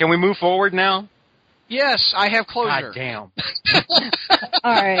 Can we move forward now? Yes, I have closure. God damn.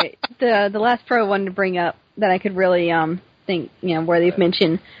 All right. The last pro I wanted to bring up that I could really think, where they've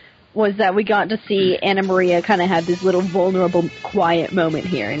mentioned was that we got to see Anna Maria kind of have this little vulnerable, quiet moment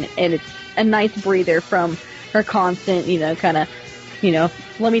here, and it's a nice breather from her constant, kind of,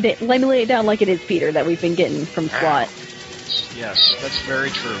 let me lay it down like it is, Peter, that we've been getting from Slott. Yes, that's very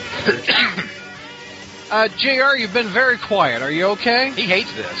true. JR, you've been very quiet. Are you okay? He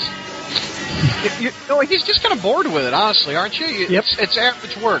hates this. He's just kind of bored with it, honestly, aren't you? Yep. It's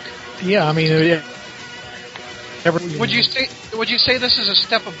average work. Yeah, I mean, Would you say this is a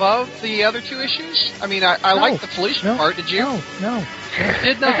step above the other two issues? I mean, I like the Felicia part. Did you? No.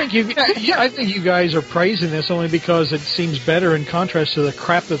 Did not. I think you guys are praising this only because it seems better in contrast to the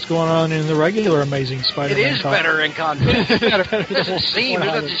crap that's going on in the regular Amazing Spider-Man. It is better in contrast. There's There's a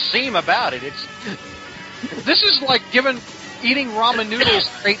seam about it. This is like eating ramen noodles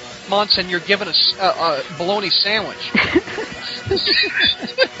for 8 months and you're given a bologna sandwich.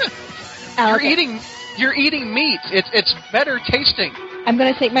 You're eating meat. It's better tasting. I'm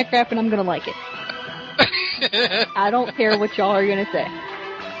gonna take my crap and I'm gonna like it. I don't care what y'all are gonna say.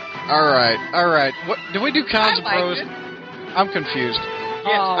 All right. What do we do? Cons and pros? It. I'm confused.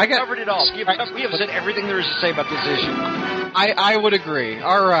 Yes, I got covered it all. We have said everything there is to say about this issue. I would agree.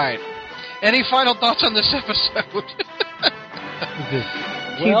 All right. Any final thoughts on this episode?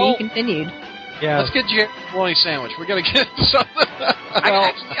 To be continued. Yeah. Let's get you a bologna sandwich. We're gonna get something.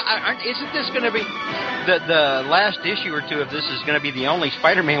 Isn't this going to be the last issue or two of this is going to be the only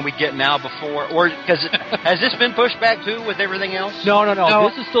Spider-Man we get now before, or because has this been pushed back too with everything else? No.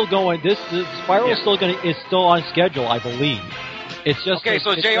 This is still going. This Spiral is still on schedule, I believe. It's just okay.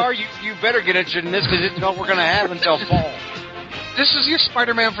 So JR, you better get interested in this because it's what we're going to have until fall. This is your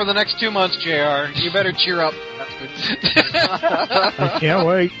Spider-Man for the next 2 months, JR. You better cheer up. I can't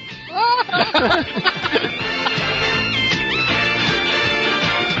wait.